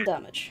 14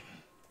 damage.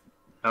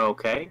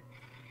 Okay.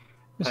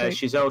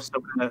 She's also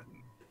gonna.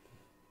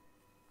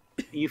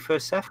 You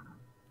first, Seth? I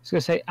was going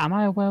to say, am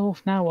I a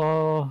werewolf now,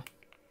 or...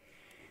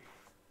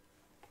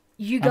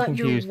 You I'm got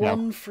your confused now.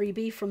 one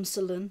freebie from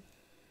Saloon.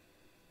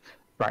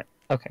 Right,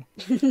 okay.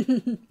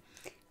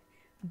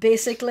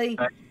 Basically,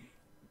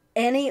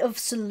 any of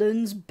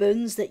Saloon's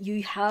boons that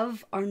you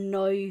have are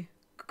now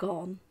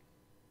gone.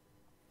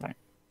 Right.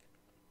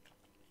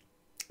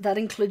 That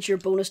includes your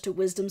bonus to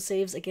wisdom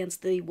saves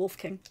against the Wolf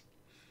King.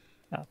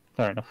 Oh,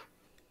 fair enough.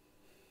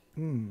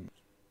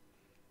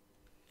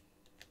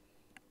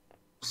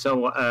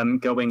 So I'm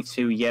going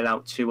to yell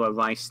out to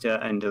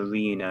Reister and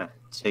Arena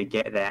to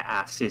get their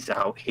asses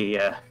out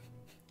here.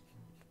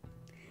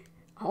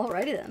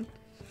 Alrighty then.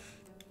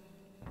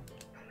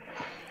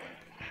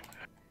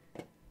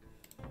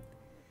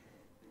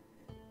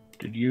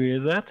 Did you hear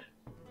that?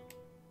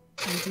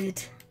 I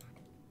did.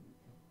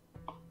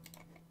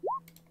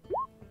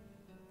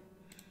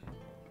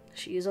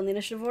 She is on the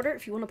initiative order.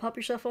 If you want to pop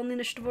yourself on the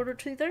initiative order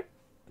too there.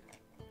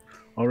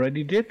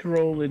 Already did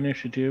roll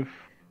initiative.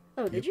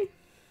 Oh, did you?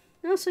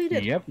 Oh, so you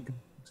did. Yep.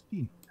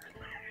 16.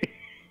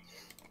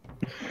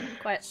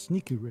 Quiet.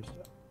 Sneaky wrist.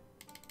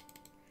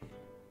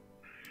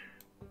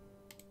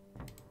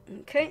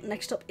 Okay,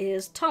 next up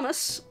is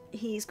Thomas.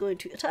 He's going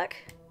to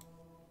attack.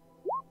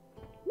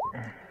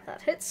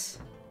 That hits.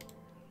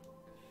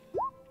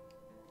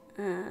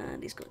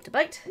 And he's going to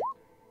bite.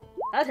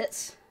 That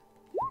hits.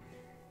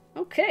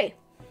 Okay.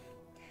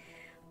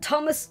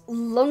 Thomas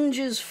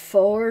lunges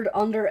forward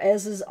under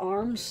Ez's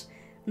arms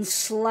and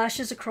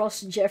slashes across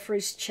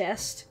Jeffrey's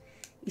chest.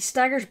 He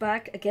staggers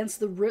back against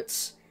the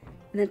roots,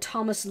 and then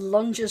Thomas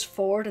lunges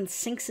forward and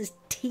sinks his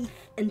teeth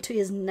into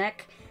his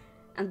neck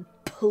and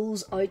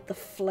pulls out the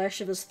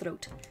flesh of his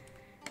throat.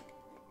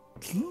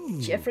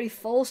 Jeffrey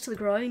falls to the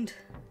ground.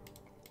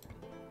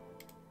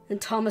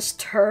 And Thomas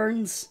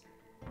turns,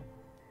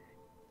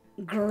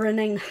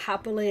 grinning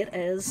happily at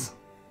Ez.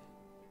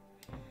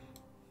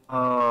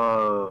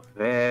 Oh,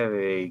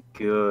 very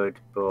good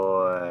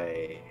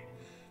boy.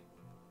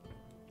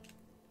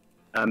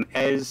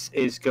 Ez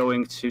is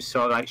going to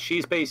sort of like,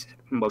 she's basically,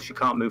 well, she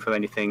can't move or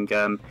anything.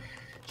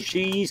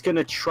 She's going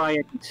to try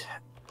and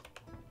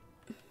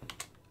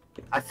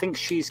I think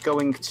she's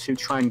going to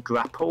try and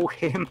grapple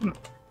him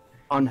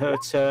on her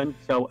turn,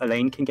 so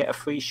Elaine can get a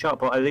free shot.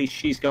 But at least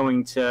she's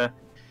going to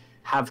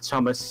have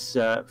Thomas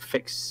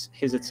fix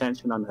his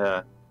attention on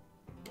her.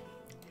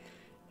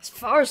 As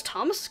far as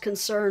Thomas is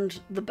concerned,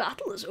 the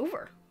battle is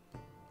over.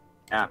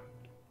 Yeah.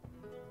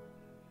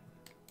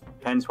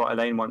 Depends what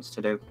Elaine wants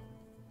to do.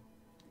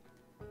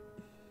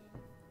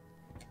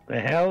 The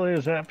hell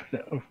is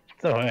happening?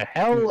 The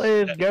hell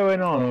is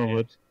going on?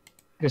 Forward.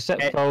 Go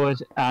step forward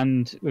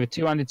and with a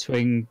two-handed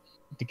swing,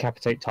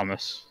 decapitate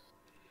Thomas.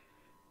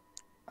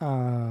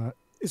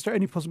 Is there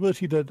any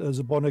possibility that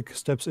Zabonic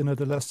steps in at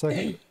the last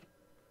second?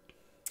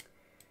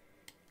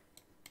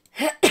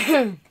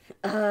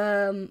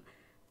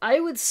 I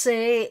would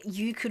say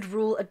you could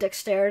roll a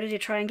dexterity to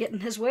try and get in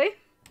his way.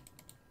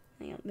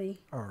 Hang on, me.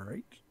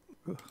 Alright.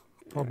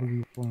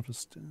 Probably one of the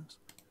stairs.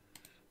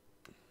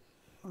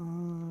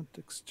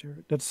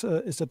 Dexterity. That's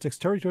is that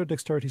dexterity or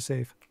dexterity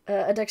save?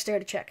 A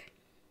dexterity check.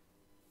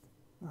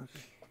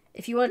 Okay.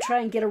 If you want to try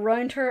and get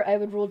around her, I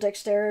would roll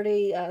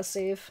dexterity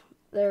save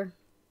there.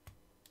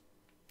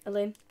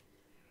 Elaine.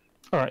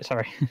 Alright,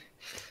 sorry.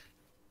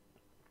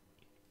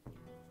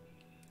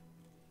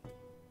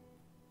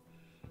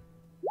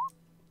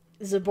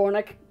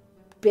 Zabornik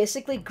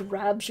basically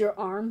grabs your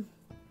arm.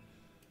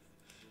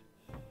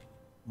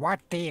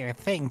 What do you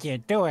think you're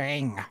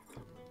doing?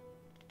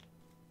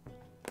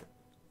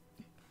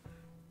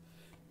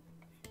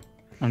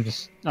 I'm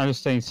just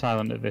staying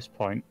silent at this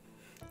point.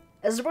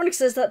 As Zabornik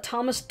says that,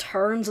 Thomas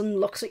turns and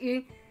looks at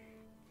you,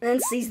 and then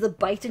sees the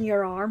bite in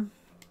your arm.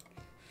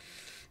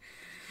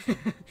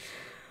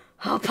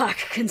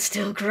 Hopak can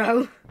still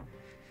grow.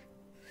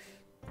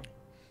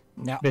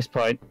 No. At this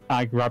point,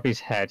 I grab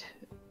his head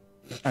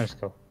and just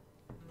go,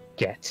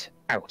 "Get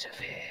out of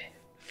here."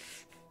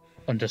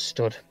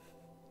 Understood.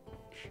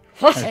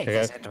 What? Take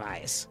his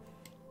advice.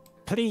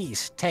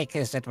 Please take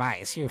his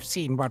advice. You've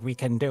seen what we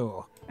can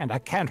do, and I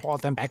can't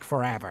hold them back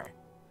forever.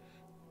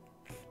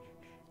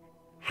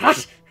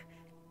 What?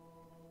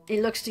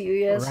 He looks to you,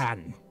 yes.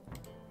 Run.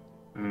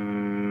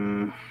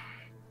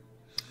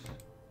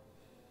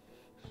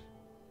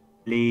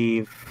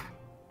 Leave.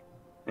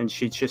 And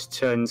she just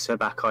turns her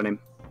back on him.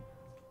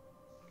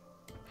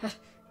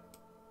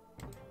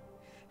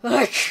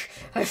 I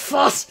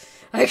fought!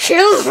 I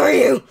killed for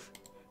you!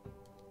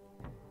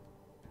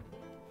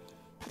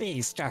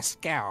 Please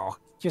just go.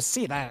 You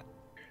see that?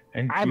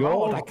 And I'm your-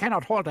 old. I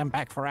cannot hold them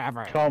back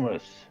forever.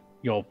 Thomas,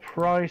 your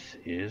price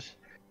is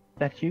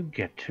that you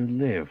get to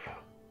live.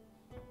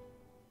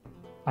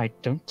 I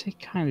don't take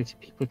kindly to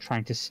people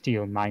trying to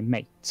steal my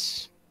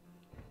mates.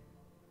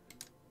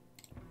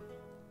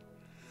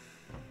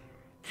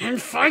 And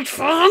fight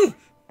for them!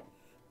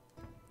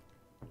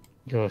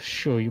 You're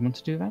sure you want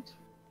to do that?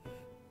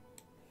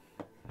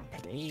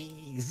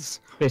 Please.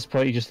 At this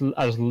point, I just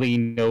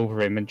lean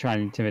over him and try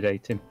and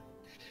intimidate him.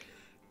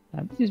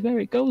 And this is where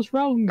it goes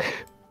wrong.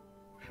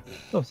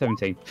 Oh,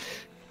 17.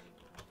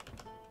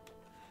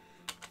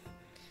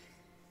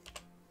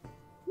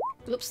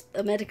 Oops,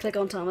 I meant to click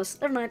on Thomas.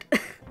 Never mind.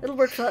 It'll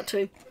work for that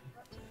too.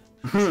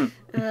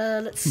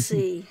 Let's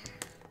see.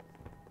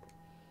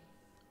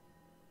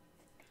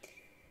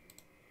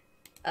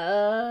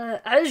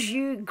 As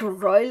you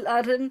growl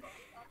at him,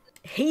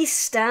 he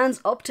stands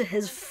up to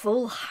his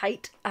full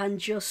height and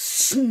just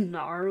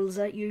snarls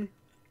at you.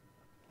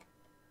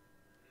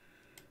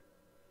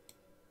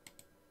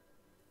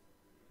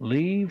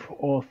 Leave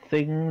or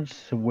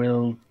things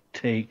will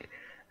take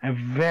a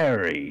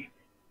very,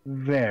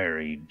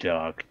 very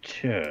dark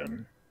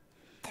turn.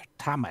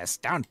 Thomas,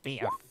 don't be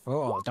a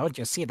fool. Don't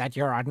you see that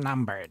you're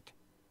outnumbered?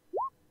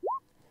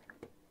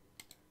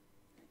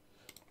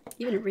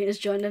 Even Arena's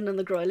joined in on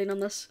the growling on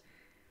this.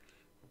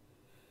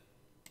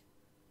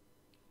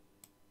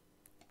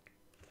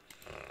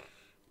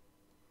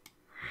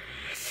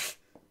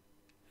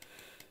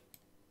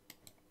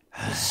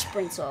 He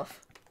sprints off.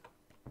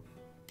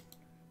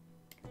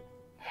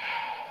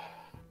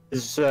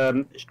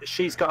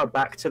 She's got her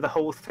back to the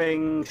whole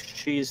thing.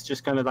 She's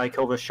just gonna like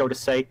over her shoulder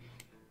say,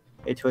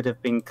 "It would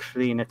have been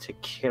cleaner to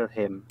kill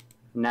him.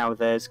 Now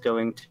there's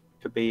going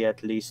to be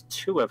at least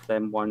 2 of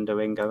them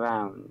wandering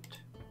around."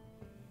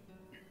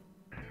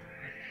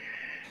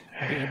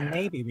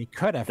 Maybe we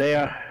could have.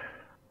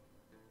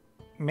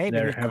 Maybe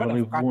they're we could heavily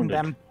have gotten wounded.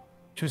 them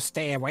to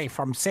stay away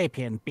from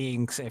sapient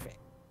beings if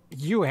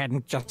you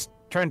hadn't just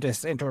turned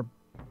this into a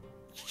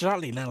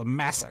jolly little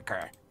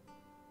massacre.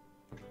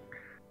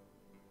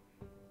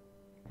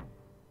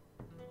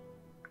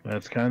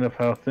 That's kind of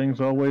how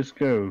things always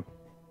go.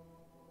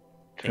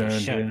 They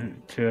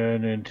shouldn't.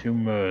 Turn into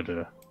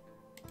murder.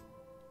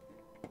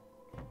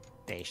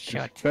 They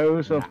should.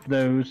 Dispose of not.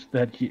 those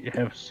that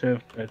have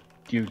served that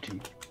duty.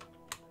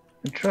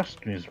 And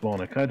trust me,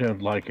 Zvonik, I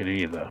don't like it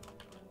either.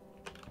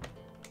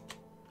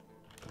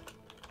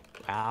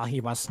 Well,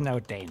 he was no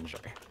danger.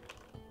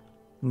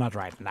 Not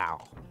right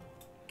now.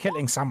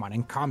 Killing someone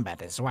in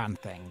combat is one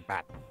thing,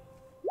 but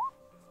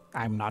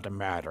I'm not a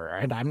murderer,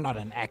 and I'm not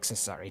an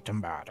accessory to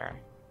murder.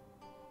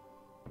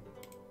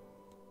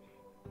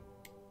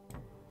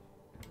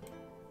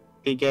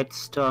 he gets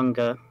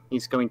stronger,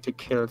 he's going to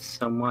kill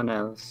someone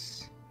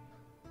else.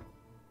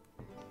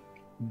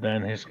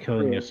 Then his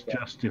killing is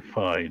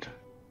justified.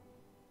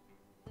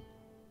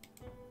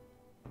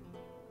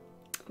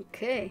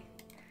 Okay.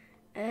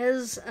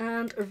 Ez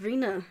and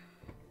Arena.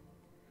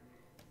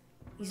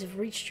 You've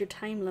reached your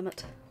time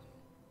limit.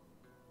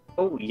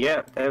 Oh,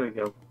 yeah, there we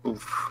go.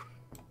 Oof.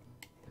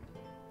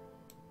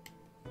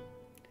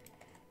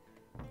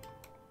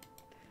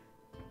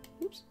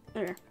 Oops.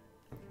 There.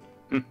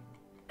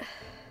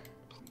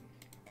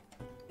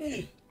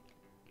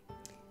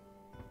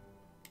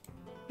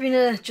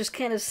 Rena just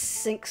kind of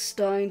sinks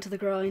down to the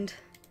ground.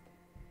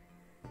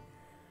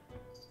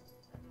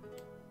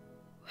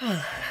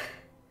 Well,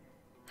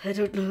 I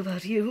don't know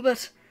about you,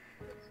 but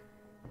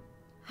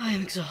I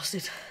am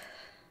exhausted.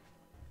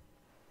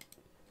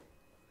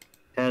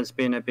 It has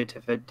been a bit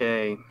of a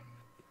day.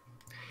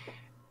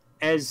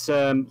 Ez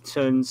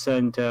turns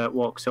and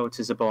walks over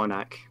to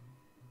Zabornak.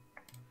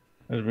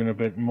 It's been a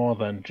bit more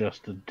than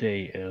just a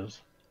day,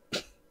 is.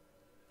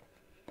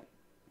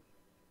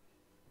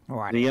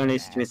 To be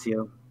honest with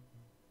you,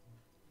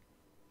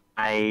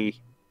 I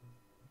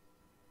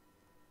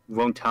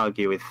won't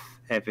argue with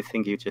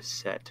everything you just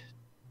said.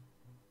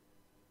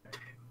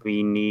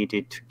 We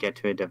needed to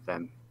get rid of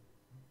them.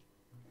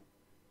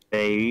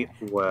 They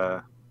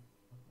were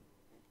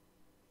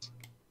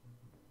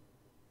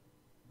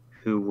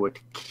who would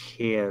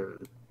kill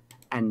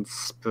and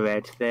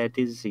spread their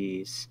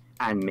disease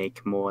and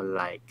make more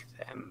like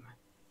them.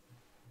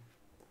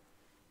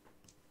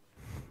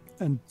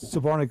 And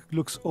Zabornik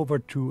looks over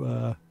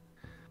to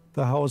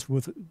the house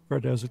where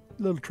there's a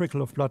little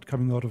trickle of blood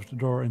coming out of the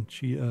door, and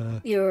she.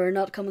 You're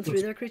not coming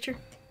through there, creature?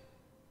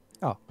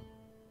 Oh,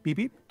 beep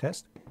beep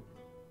test.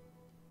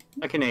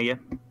 I can hear you.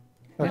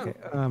 Okay.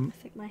 I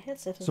think my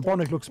headset is Zabornik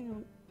dead. looks. Hang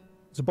on.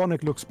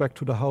 Zabornik looks back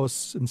to the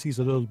house and sees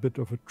a little bit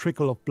of a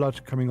trickle of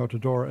blood coming out the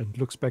door, and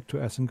looks back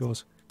to S and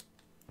goes,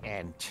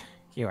 And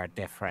you are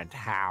different.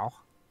 How?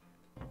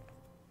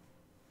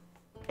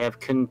 I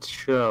have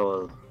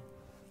control.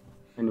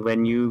 And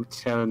when you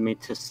tell me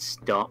to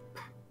stop,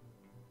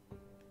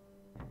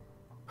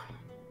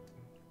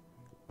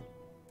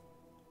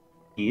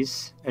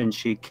 please, and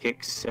she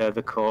kicks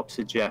the corpse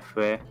of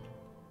Jeffrey.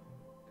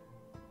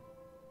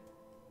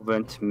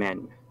 Weren't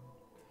men.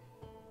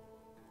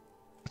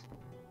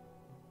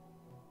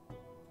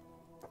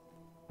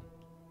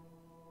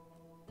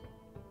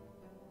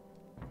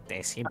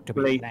 They seem to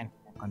be in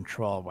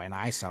control when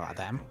I saw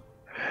them.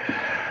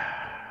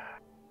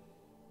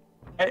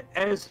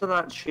 As for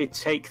that, she'd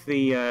take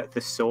the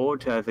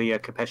sword, the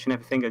capesh and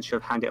everything, and she'll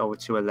hand it over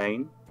to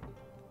Elaine.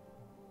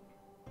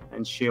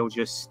 And she'll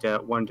just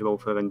wander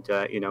over and,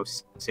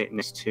 sit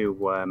next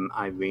to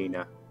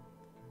Irina.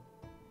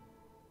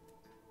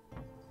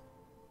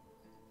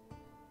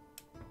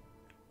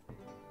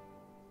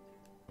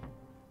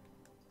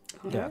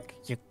 Look,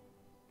 you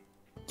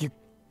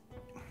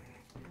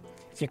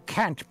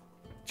can't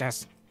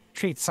just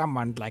treat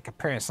someone like a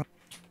person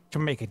to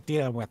make a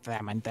deal with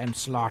them and then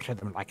slaughter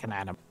them like an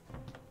animal.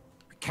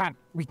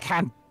 We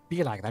can't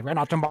be like that. We're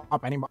not the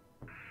mob anymore.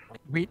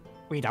 We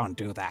don't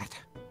do that.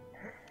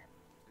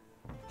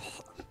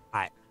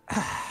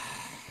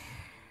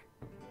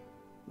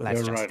 Let's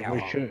You're just right. go We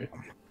home. should.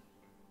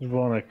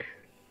 Zvonik,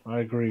 I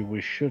agree.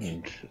 We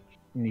shouldn't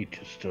need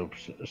to stoop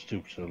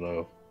so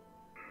low.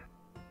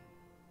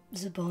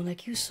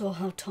 Zabornik, you saw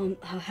how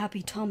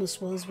happy Thomas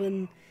was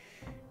when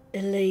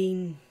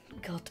Elaine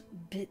got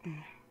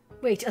bitten.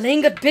 Wait,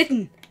 Elaine got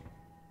bitten!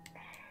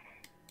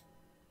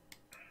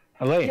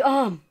 Elaine! The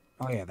arm!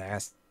 Oh yeah,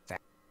 there's that.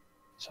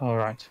 It's all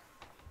right.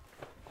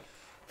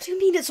 What do you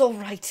mean it's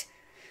alright?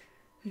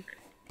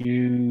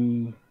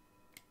 You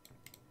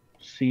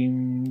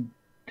seem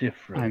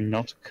different. I'm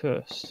not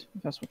cursed,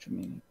 if that's what you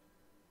mean.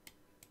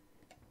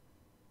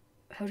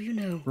 How do you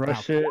know?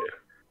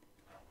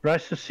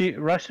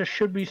 Risa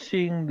should be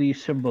seeing the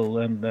symbol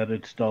and that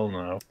it's dull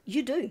now.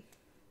 You do.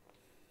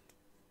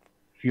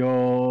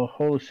 Your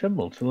holy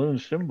symbol, it's a lunar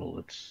symbol.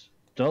 It's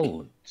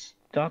dull. It's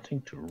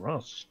starting to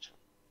rust.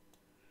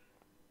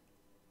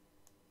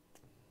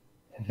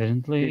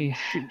 Evidently,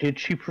 Did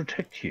she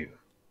protect you?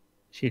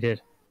 she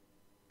did.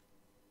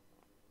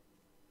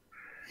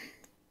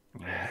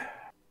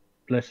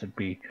 Blessed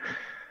be.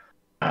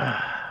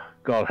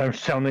 God, I'm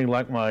sounding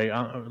like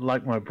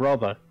my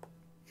brother.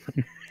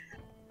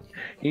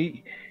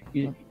 He's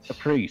a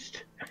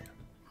priest.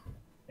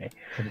 But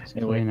it's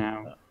Anyway, clear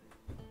now.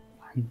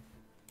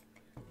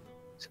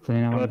 It's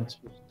clear now I'm not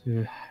supposed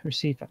to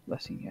receive that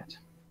blessing yet,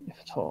 if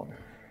at all.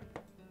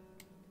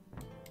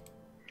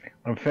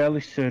 I'm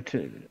fairly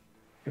certain,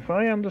 if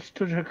I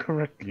understood her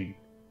correctly,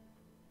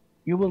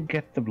 you will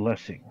get the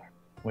blessing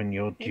when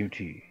your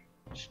duty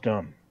is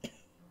done. At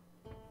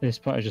this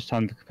point, I just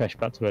hand the Kapesh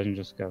back to her and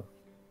just go.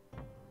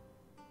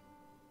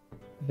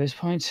 At this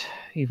point,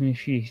 even if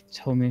she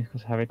told me I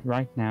could have it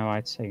right now,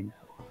 I'd say no.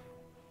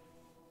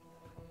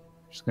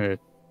 Just gonna make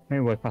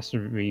my way past the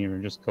arena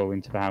and just go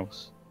into the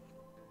house.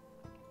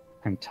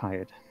 I'm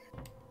tired.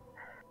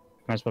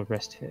 Might as well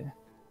rest here.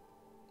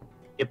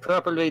 You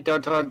probably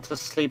don't want to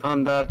sleep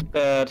on that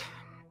bed.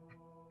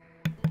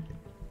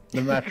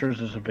 The mattress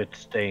is a bit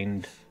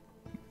stained.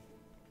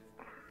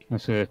 I'm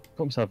just gonna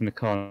put myself in the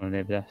corner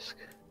near the desk.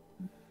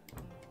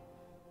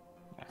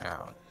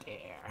 Oh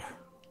dear.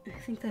 I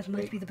think that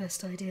might be the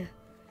best idea.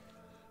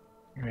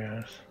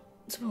 Yes.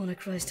 Zborna,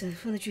 Christ, why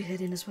don't you head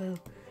in as well?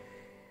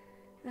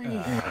 I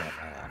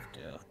have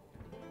to.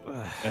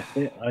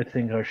 I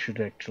think I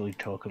should actually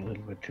talk a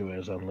little bit to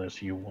Ez,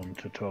 unless you want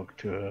to talk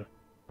to her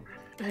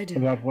I do.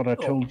 about what I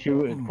told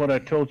you. What I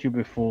told you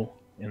before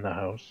in the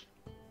house.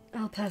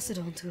 I'll pass it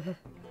on to her.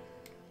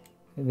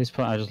 At this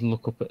point, I just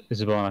look up at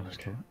Zbornak.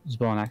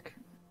 Zbornak,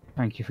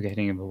 thank you for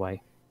getting him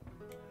away.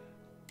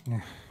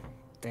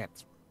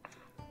 That's.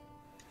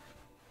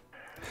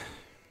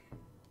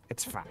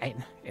 It's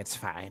fine. It's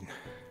fine.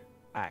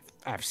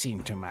 I've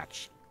seen too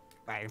much.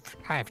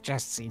 I've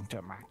just seen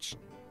too much.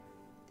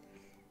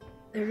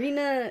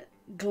 Irina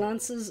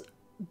glances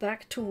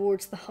back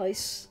towards the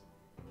house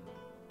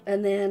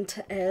and then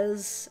to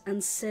Ez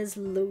and says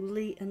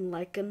lowly and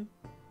Lycan,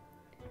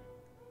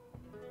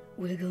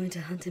 "We're going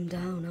to hunt him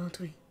down, aren't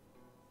we?"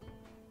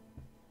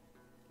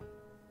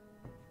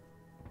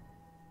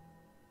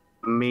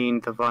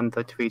 Mean the one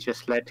that we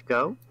just let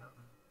go?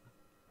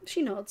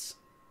 She nods.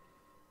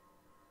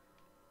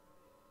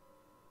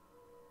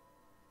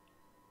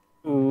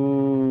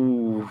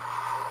 Ooh.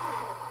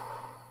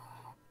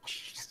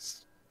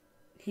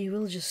 He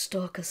will just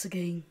stalk us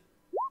again.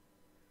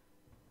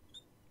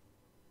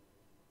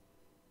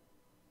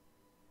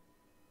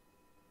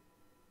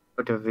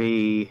 Could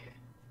we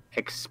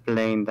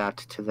explain that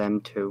to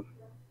them too?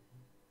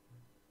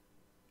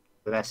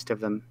 The rest of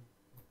them.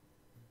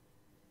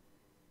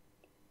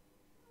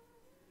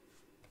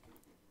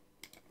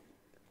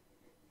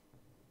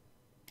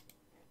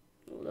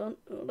 Hold on,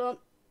 hold on,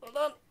 hold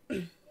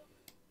on.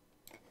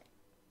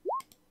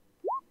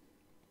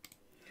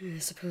 I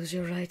suppose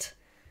you're right.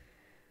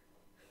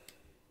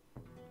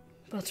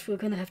 But we're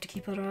gonna have to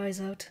keep our eyes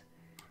out.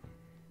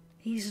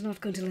 He's not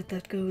going to let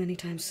that go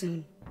anytime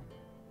soon.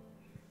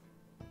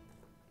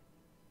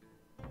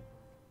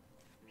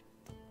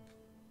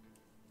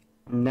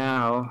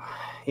 Now,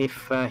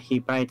 if he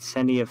bites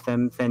any of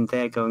them, then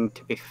they're going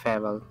to be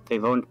feral. They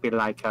won't be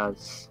like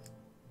us.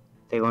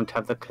 They won't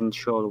have the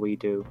control we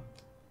do.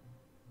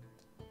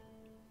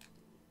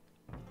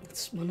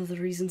 That's one of the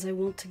reasons I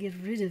want to get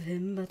rid of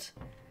him, but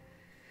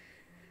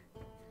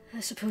I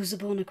suppose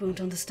Zbornak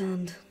won't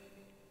understand.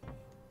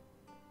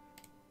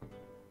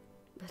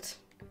 But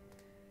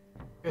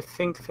You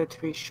think that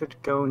we should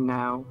go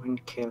now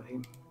and kill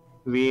him?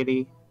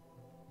 Really?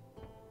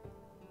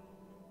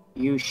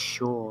 You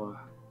sure?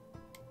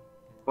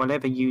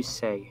 Whatever you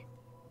say.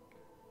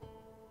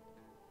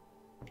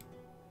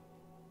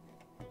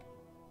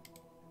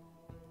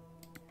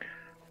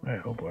 I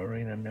hope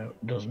Irina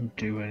doesn't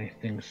do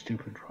anything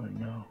stupid right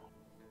now.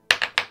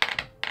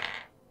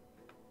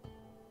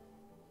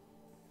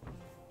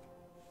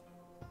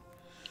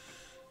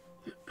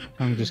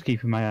 I'm just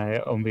keeping my eye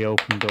on the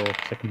open door so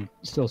I can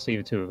still see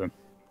the two of them.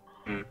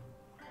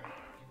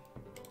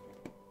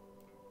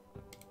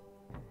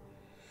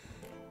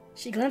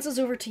 she glances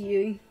over to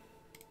you.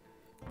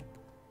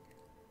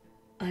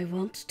 I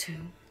want to,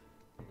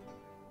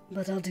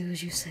 but I'll do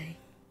as you say.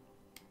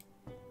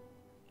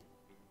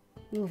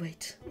 We'll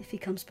wait if he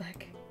comes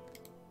back.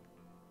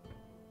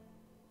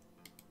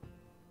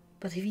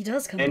 But if he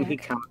does come And back, he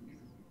comes.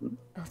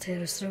 I'll tear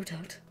his throat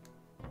out.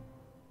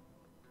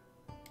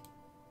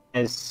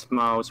 Ez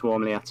smiles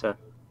warmly at her.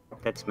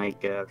 Let's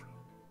make her.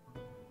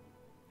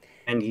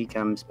 And he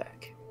comes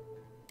back.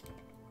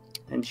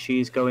 And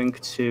she's going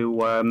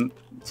to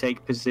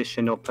take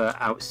position up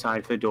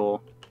outside the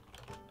door.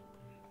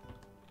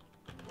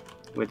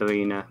 With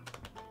Irina.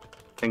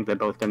 I think they're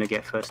both going to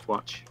get first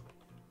watch.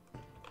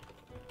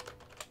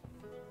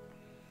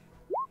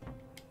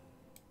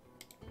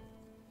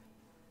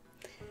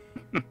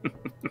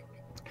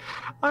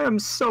 I am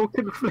so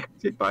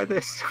conflicted by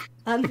this.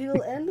 And we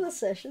will end the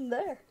session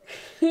there.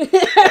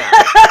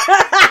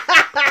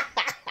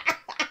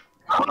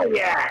 Oh,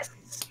 yes!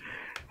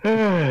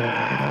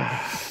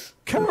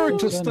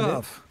 Character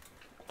stuff.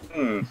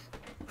 I'm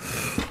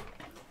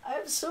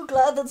so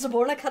glad that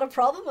Zbornak had a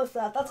problem with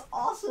that. That's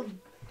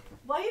awesome.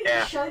 Why are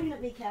you shouting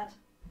at me, Cat?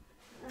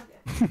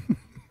 Okay.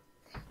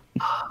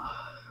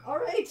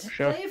 Alright,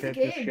 play of the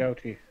game.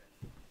 Shouty.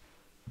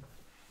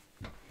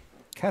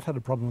 Cat had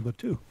a problem with it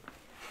too.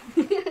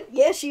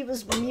 Yeah, she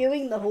was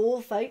mewing the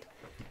whole fight.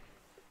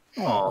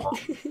 Oh.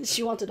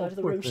 She wanted out of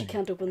the Poor room. She thing.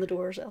 can't open the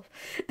door herself.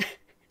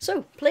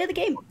 So, play the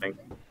game.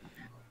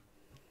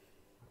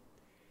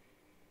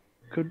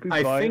 Could be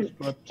I biased, think-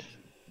 but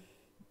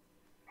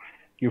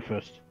you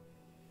first.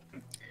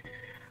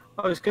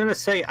 I was going to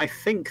say, I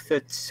think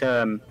that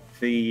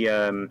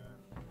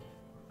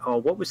oh,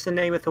 what was the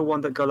name of the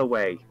one that got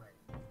away?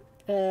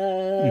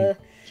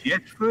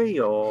 Jeffrey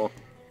or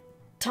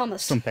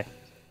Thomas. Stumpy.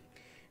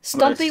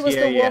 Stumpy was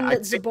the Yeah, one I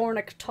that think-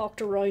 Zbornak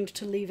talked around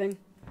to leaving.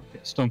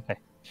 Stumpy.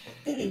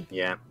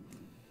 yeah.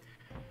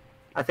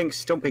 I think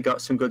Stumpy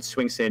got some good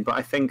swings in, but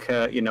I think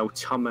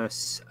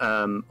Thomas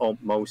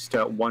almost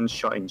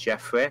one-shotting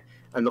Jeffrey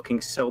and looking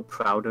so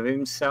proud of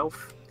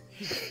himself.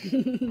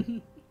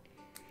 He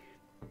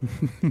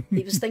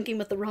was thinking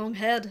with the wrong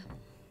head.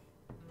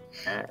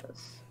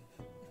 Yes.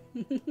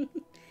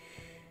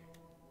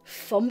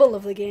 Fumble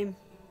of the game.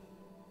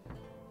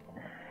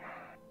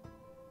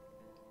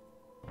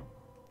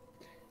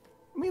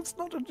 I mean, it's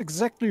not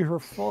exactly her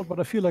fault, but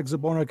I feel like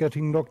Zaborna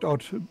getting knocked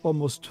out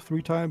almost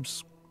 3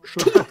 times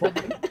should be a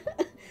problem.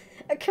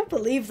 I can't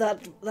believe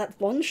that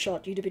one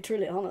shot you, to be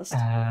truly honest.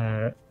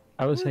 I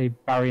would say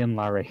Barry and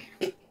Larry.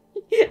 Oh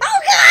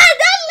god,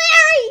 not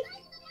Larry!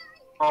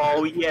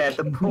 Oh yeah,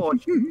 the poor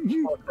thing.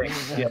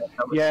 Yeah,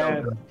 that was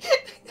Yeah. so good.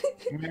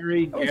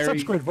 Mary, Oh,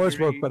 such great voice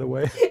work, by the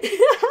way.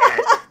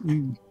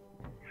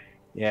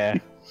 Yeah.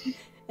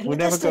 In We the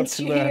never got distance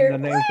to you learn hear, the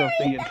names of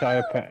the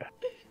entire pair.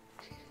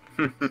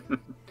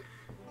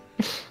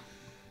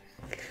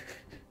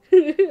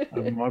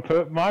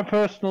 My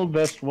personal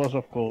best was,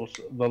 of course,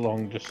 the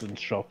long distance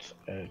shots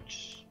at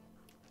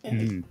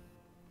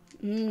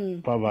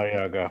Baba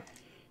Yaga.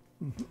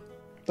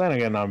 Then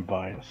again, I'm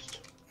biased.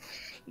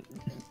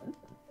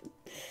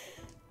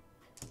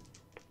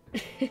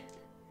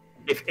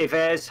 If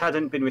Ez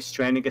hadn't been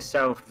restraining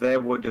herself, there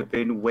would have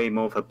been way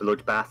more of a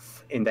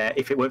bloodbath in there.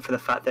 If it weren't for the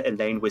fact that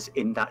Elaine was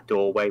in that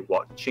doorway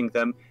watching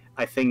them,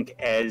 I think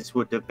Ez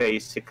would have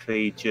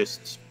basically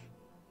just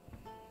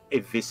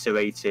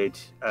eviscerated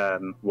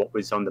what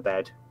was on the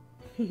bed.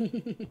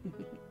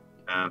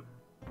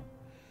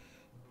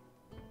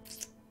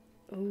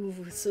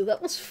 Ooh, so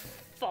that was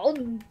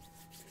fun.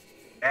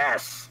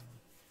 Yes.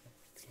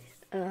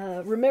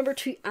 Remember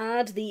to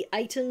add the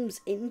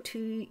items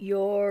into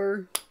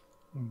your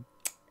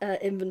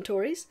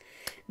inventories.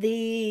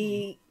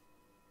 The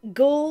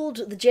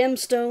gold, the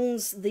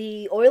gemstones,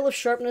 the oil of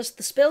sharpness,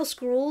 the spell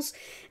scrolls,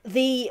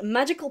 the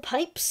magical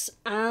pipes,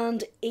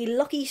 and a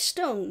lucky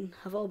stone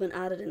have all been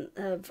added in.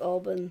 Have all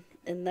been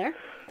in there.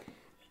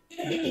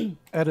 I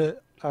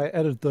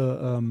added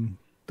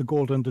the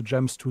gold and the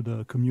gems to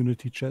the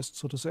community chest,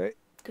 so to say.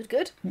 Good,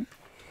 good.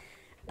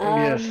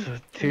 Yes.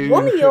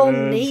 One of y'all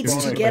to needs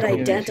to join get the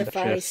community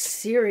identified chest.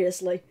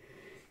 seriously.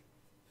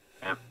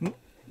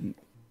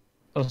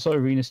 Also,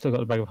 Arena's still got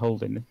the bag of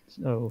holding.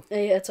 So Yeah,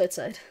 it's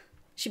outside.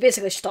 She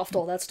basically stuffed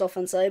all that stuff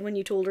inside when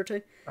you told her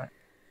to.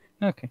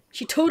 okay.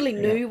 She totally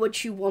knew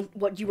what you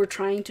were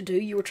trying to do.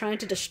 You were trying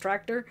to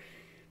distract her,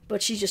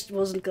 but she just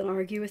wasn't gonna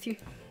argue with you.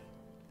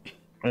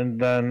 And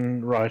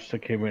then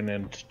Ryster came in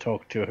and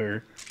talked to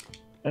her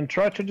and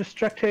tried to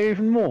distract her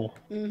even more.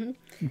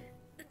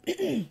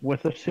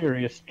 With a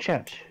serious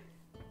chat.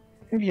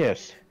 And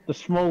yes, the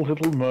small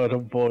little murder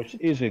voice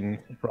is in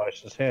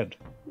Ryster's head.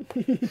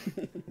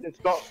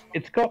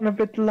 It's gotten a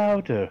bit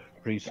louder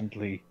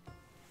recently.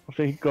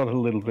 After he got a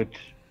little bit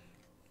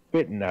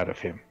bitten out of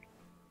him.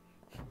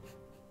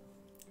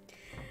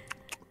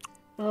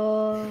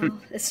 Oh,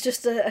 it's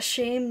just a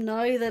shame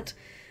now that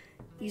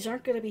you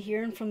aren't going to be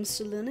hearing from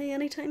Selene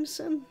anytime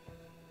soon.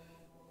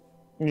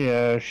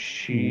 Yeah,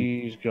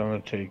 she's gonna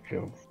take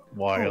a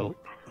while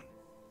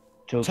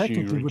till she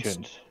Technically,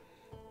 returns.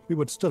 we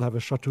would still have a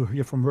shot to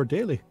hear from her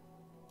daily.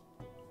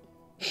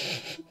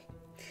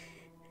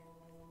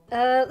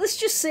 Let's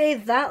just say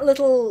that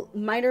little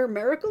minor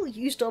miracle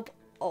used up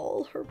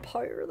all her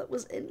power that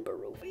was in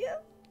Barovia.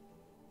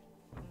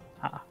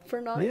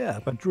 For now. Yeah,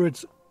 but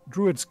druids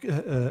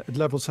at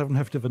level 7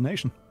 have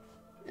divination.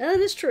 That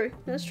is true.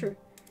 That's true.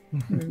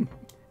 Well,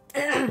 I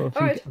think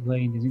Alright.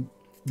 Elaine isn't.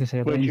 They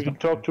say But Elaine's you can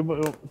not. talk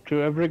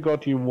to every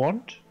god you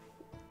want,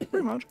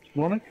 Pretty much.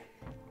 Monik.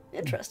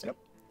 Interesting. To be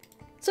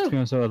So,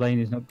 honest, though, Elaine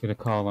is not going to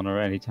call on her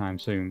anytime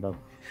soon, though.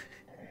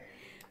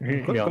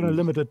 I'm going to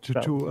limit it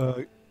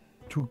to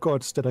two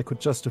gods that I could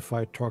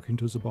justify talking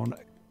to Zaborna.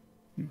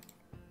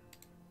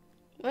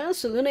 well,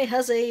 Selene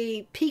has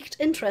a piqued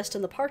interest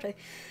in the party.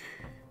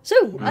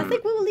 So, I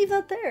think we will leave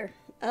that there.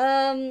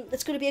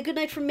 It's going to be a good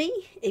night from me,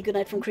 a good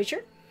night from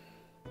Creature,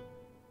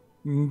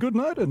 Good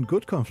night and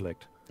good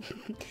conflict.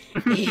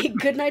 a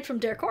good night from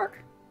Derek Cork,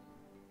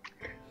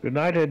 Good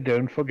night, and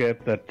don't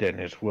forget that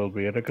Dennis will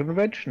be at a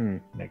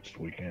convention next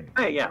weekend.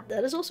 Hey, yeah.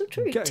 that is also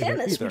true. Okay,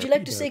 Tennis, would either, you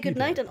like to either, say good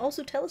night either. and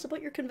also tell us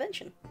about your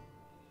convention?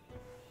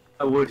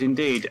 I would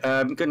indeed.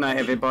 Good night,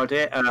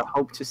 everybody.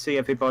 Hope to see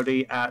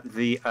everybody at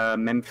the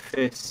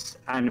Memphis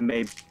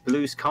Anime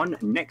Blues Con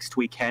next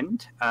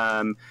weekend.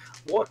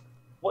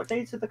 What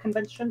dates of the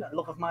convention?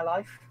 Love of my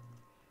life.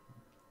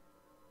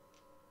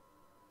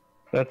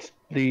 That's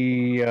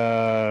the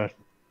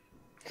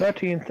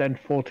 13th and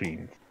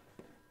 14th.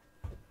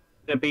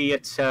 Gonna be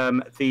at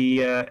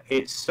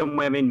it's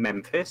somewhere in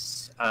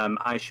Memphis.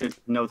 I should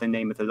know the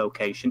name of the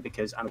location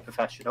because I'm a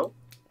professional.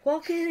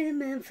 Walking in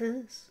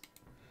Memphis.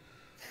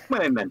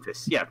 Well, in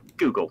Memphis, yeah.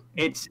 Google.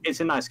 It's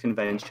a nice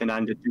convention,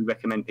 and I do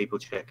recommend people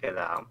check it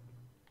out.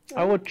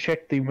 I would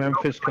check the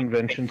Memphis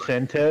Convention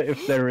Center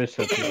if there is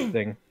such a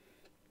thing.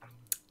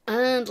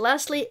 And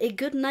lastly, a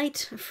good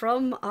night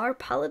from our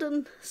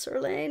paladin, Sir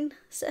Lane,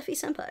 Sephi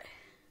Senpai.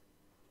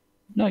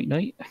 Night,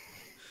 night.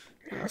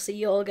 I'll see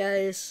you all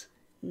guys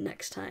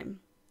next time.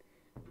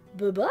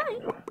 Bye-bye.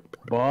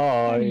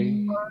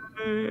 Bye.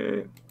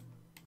 Uh,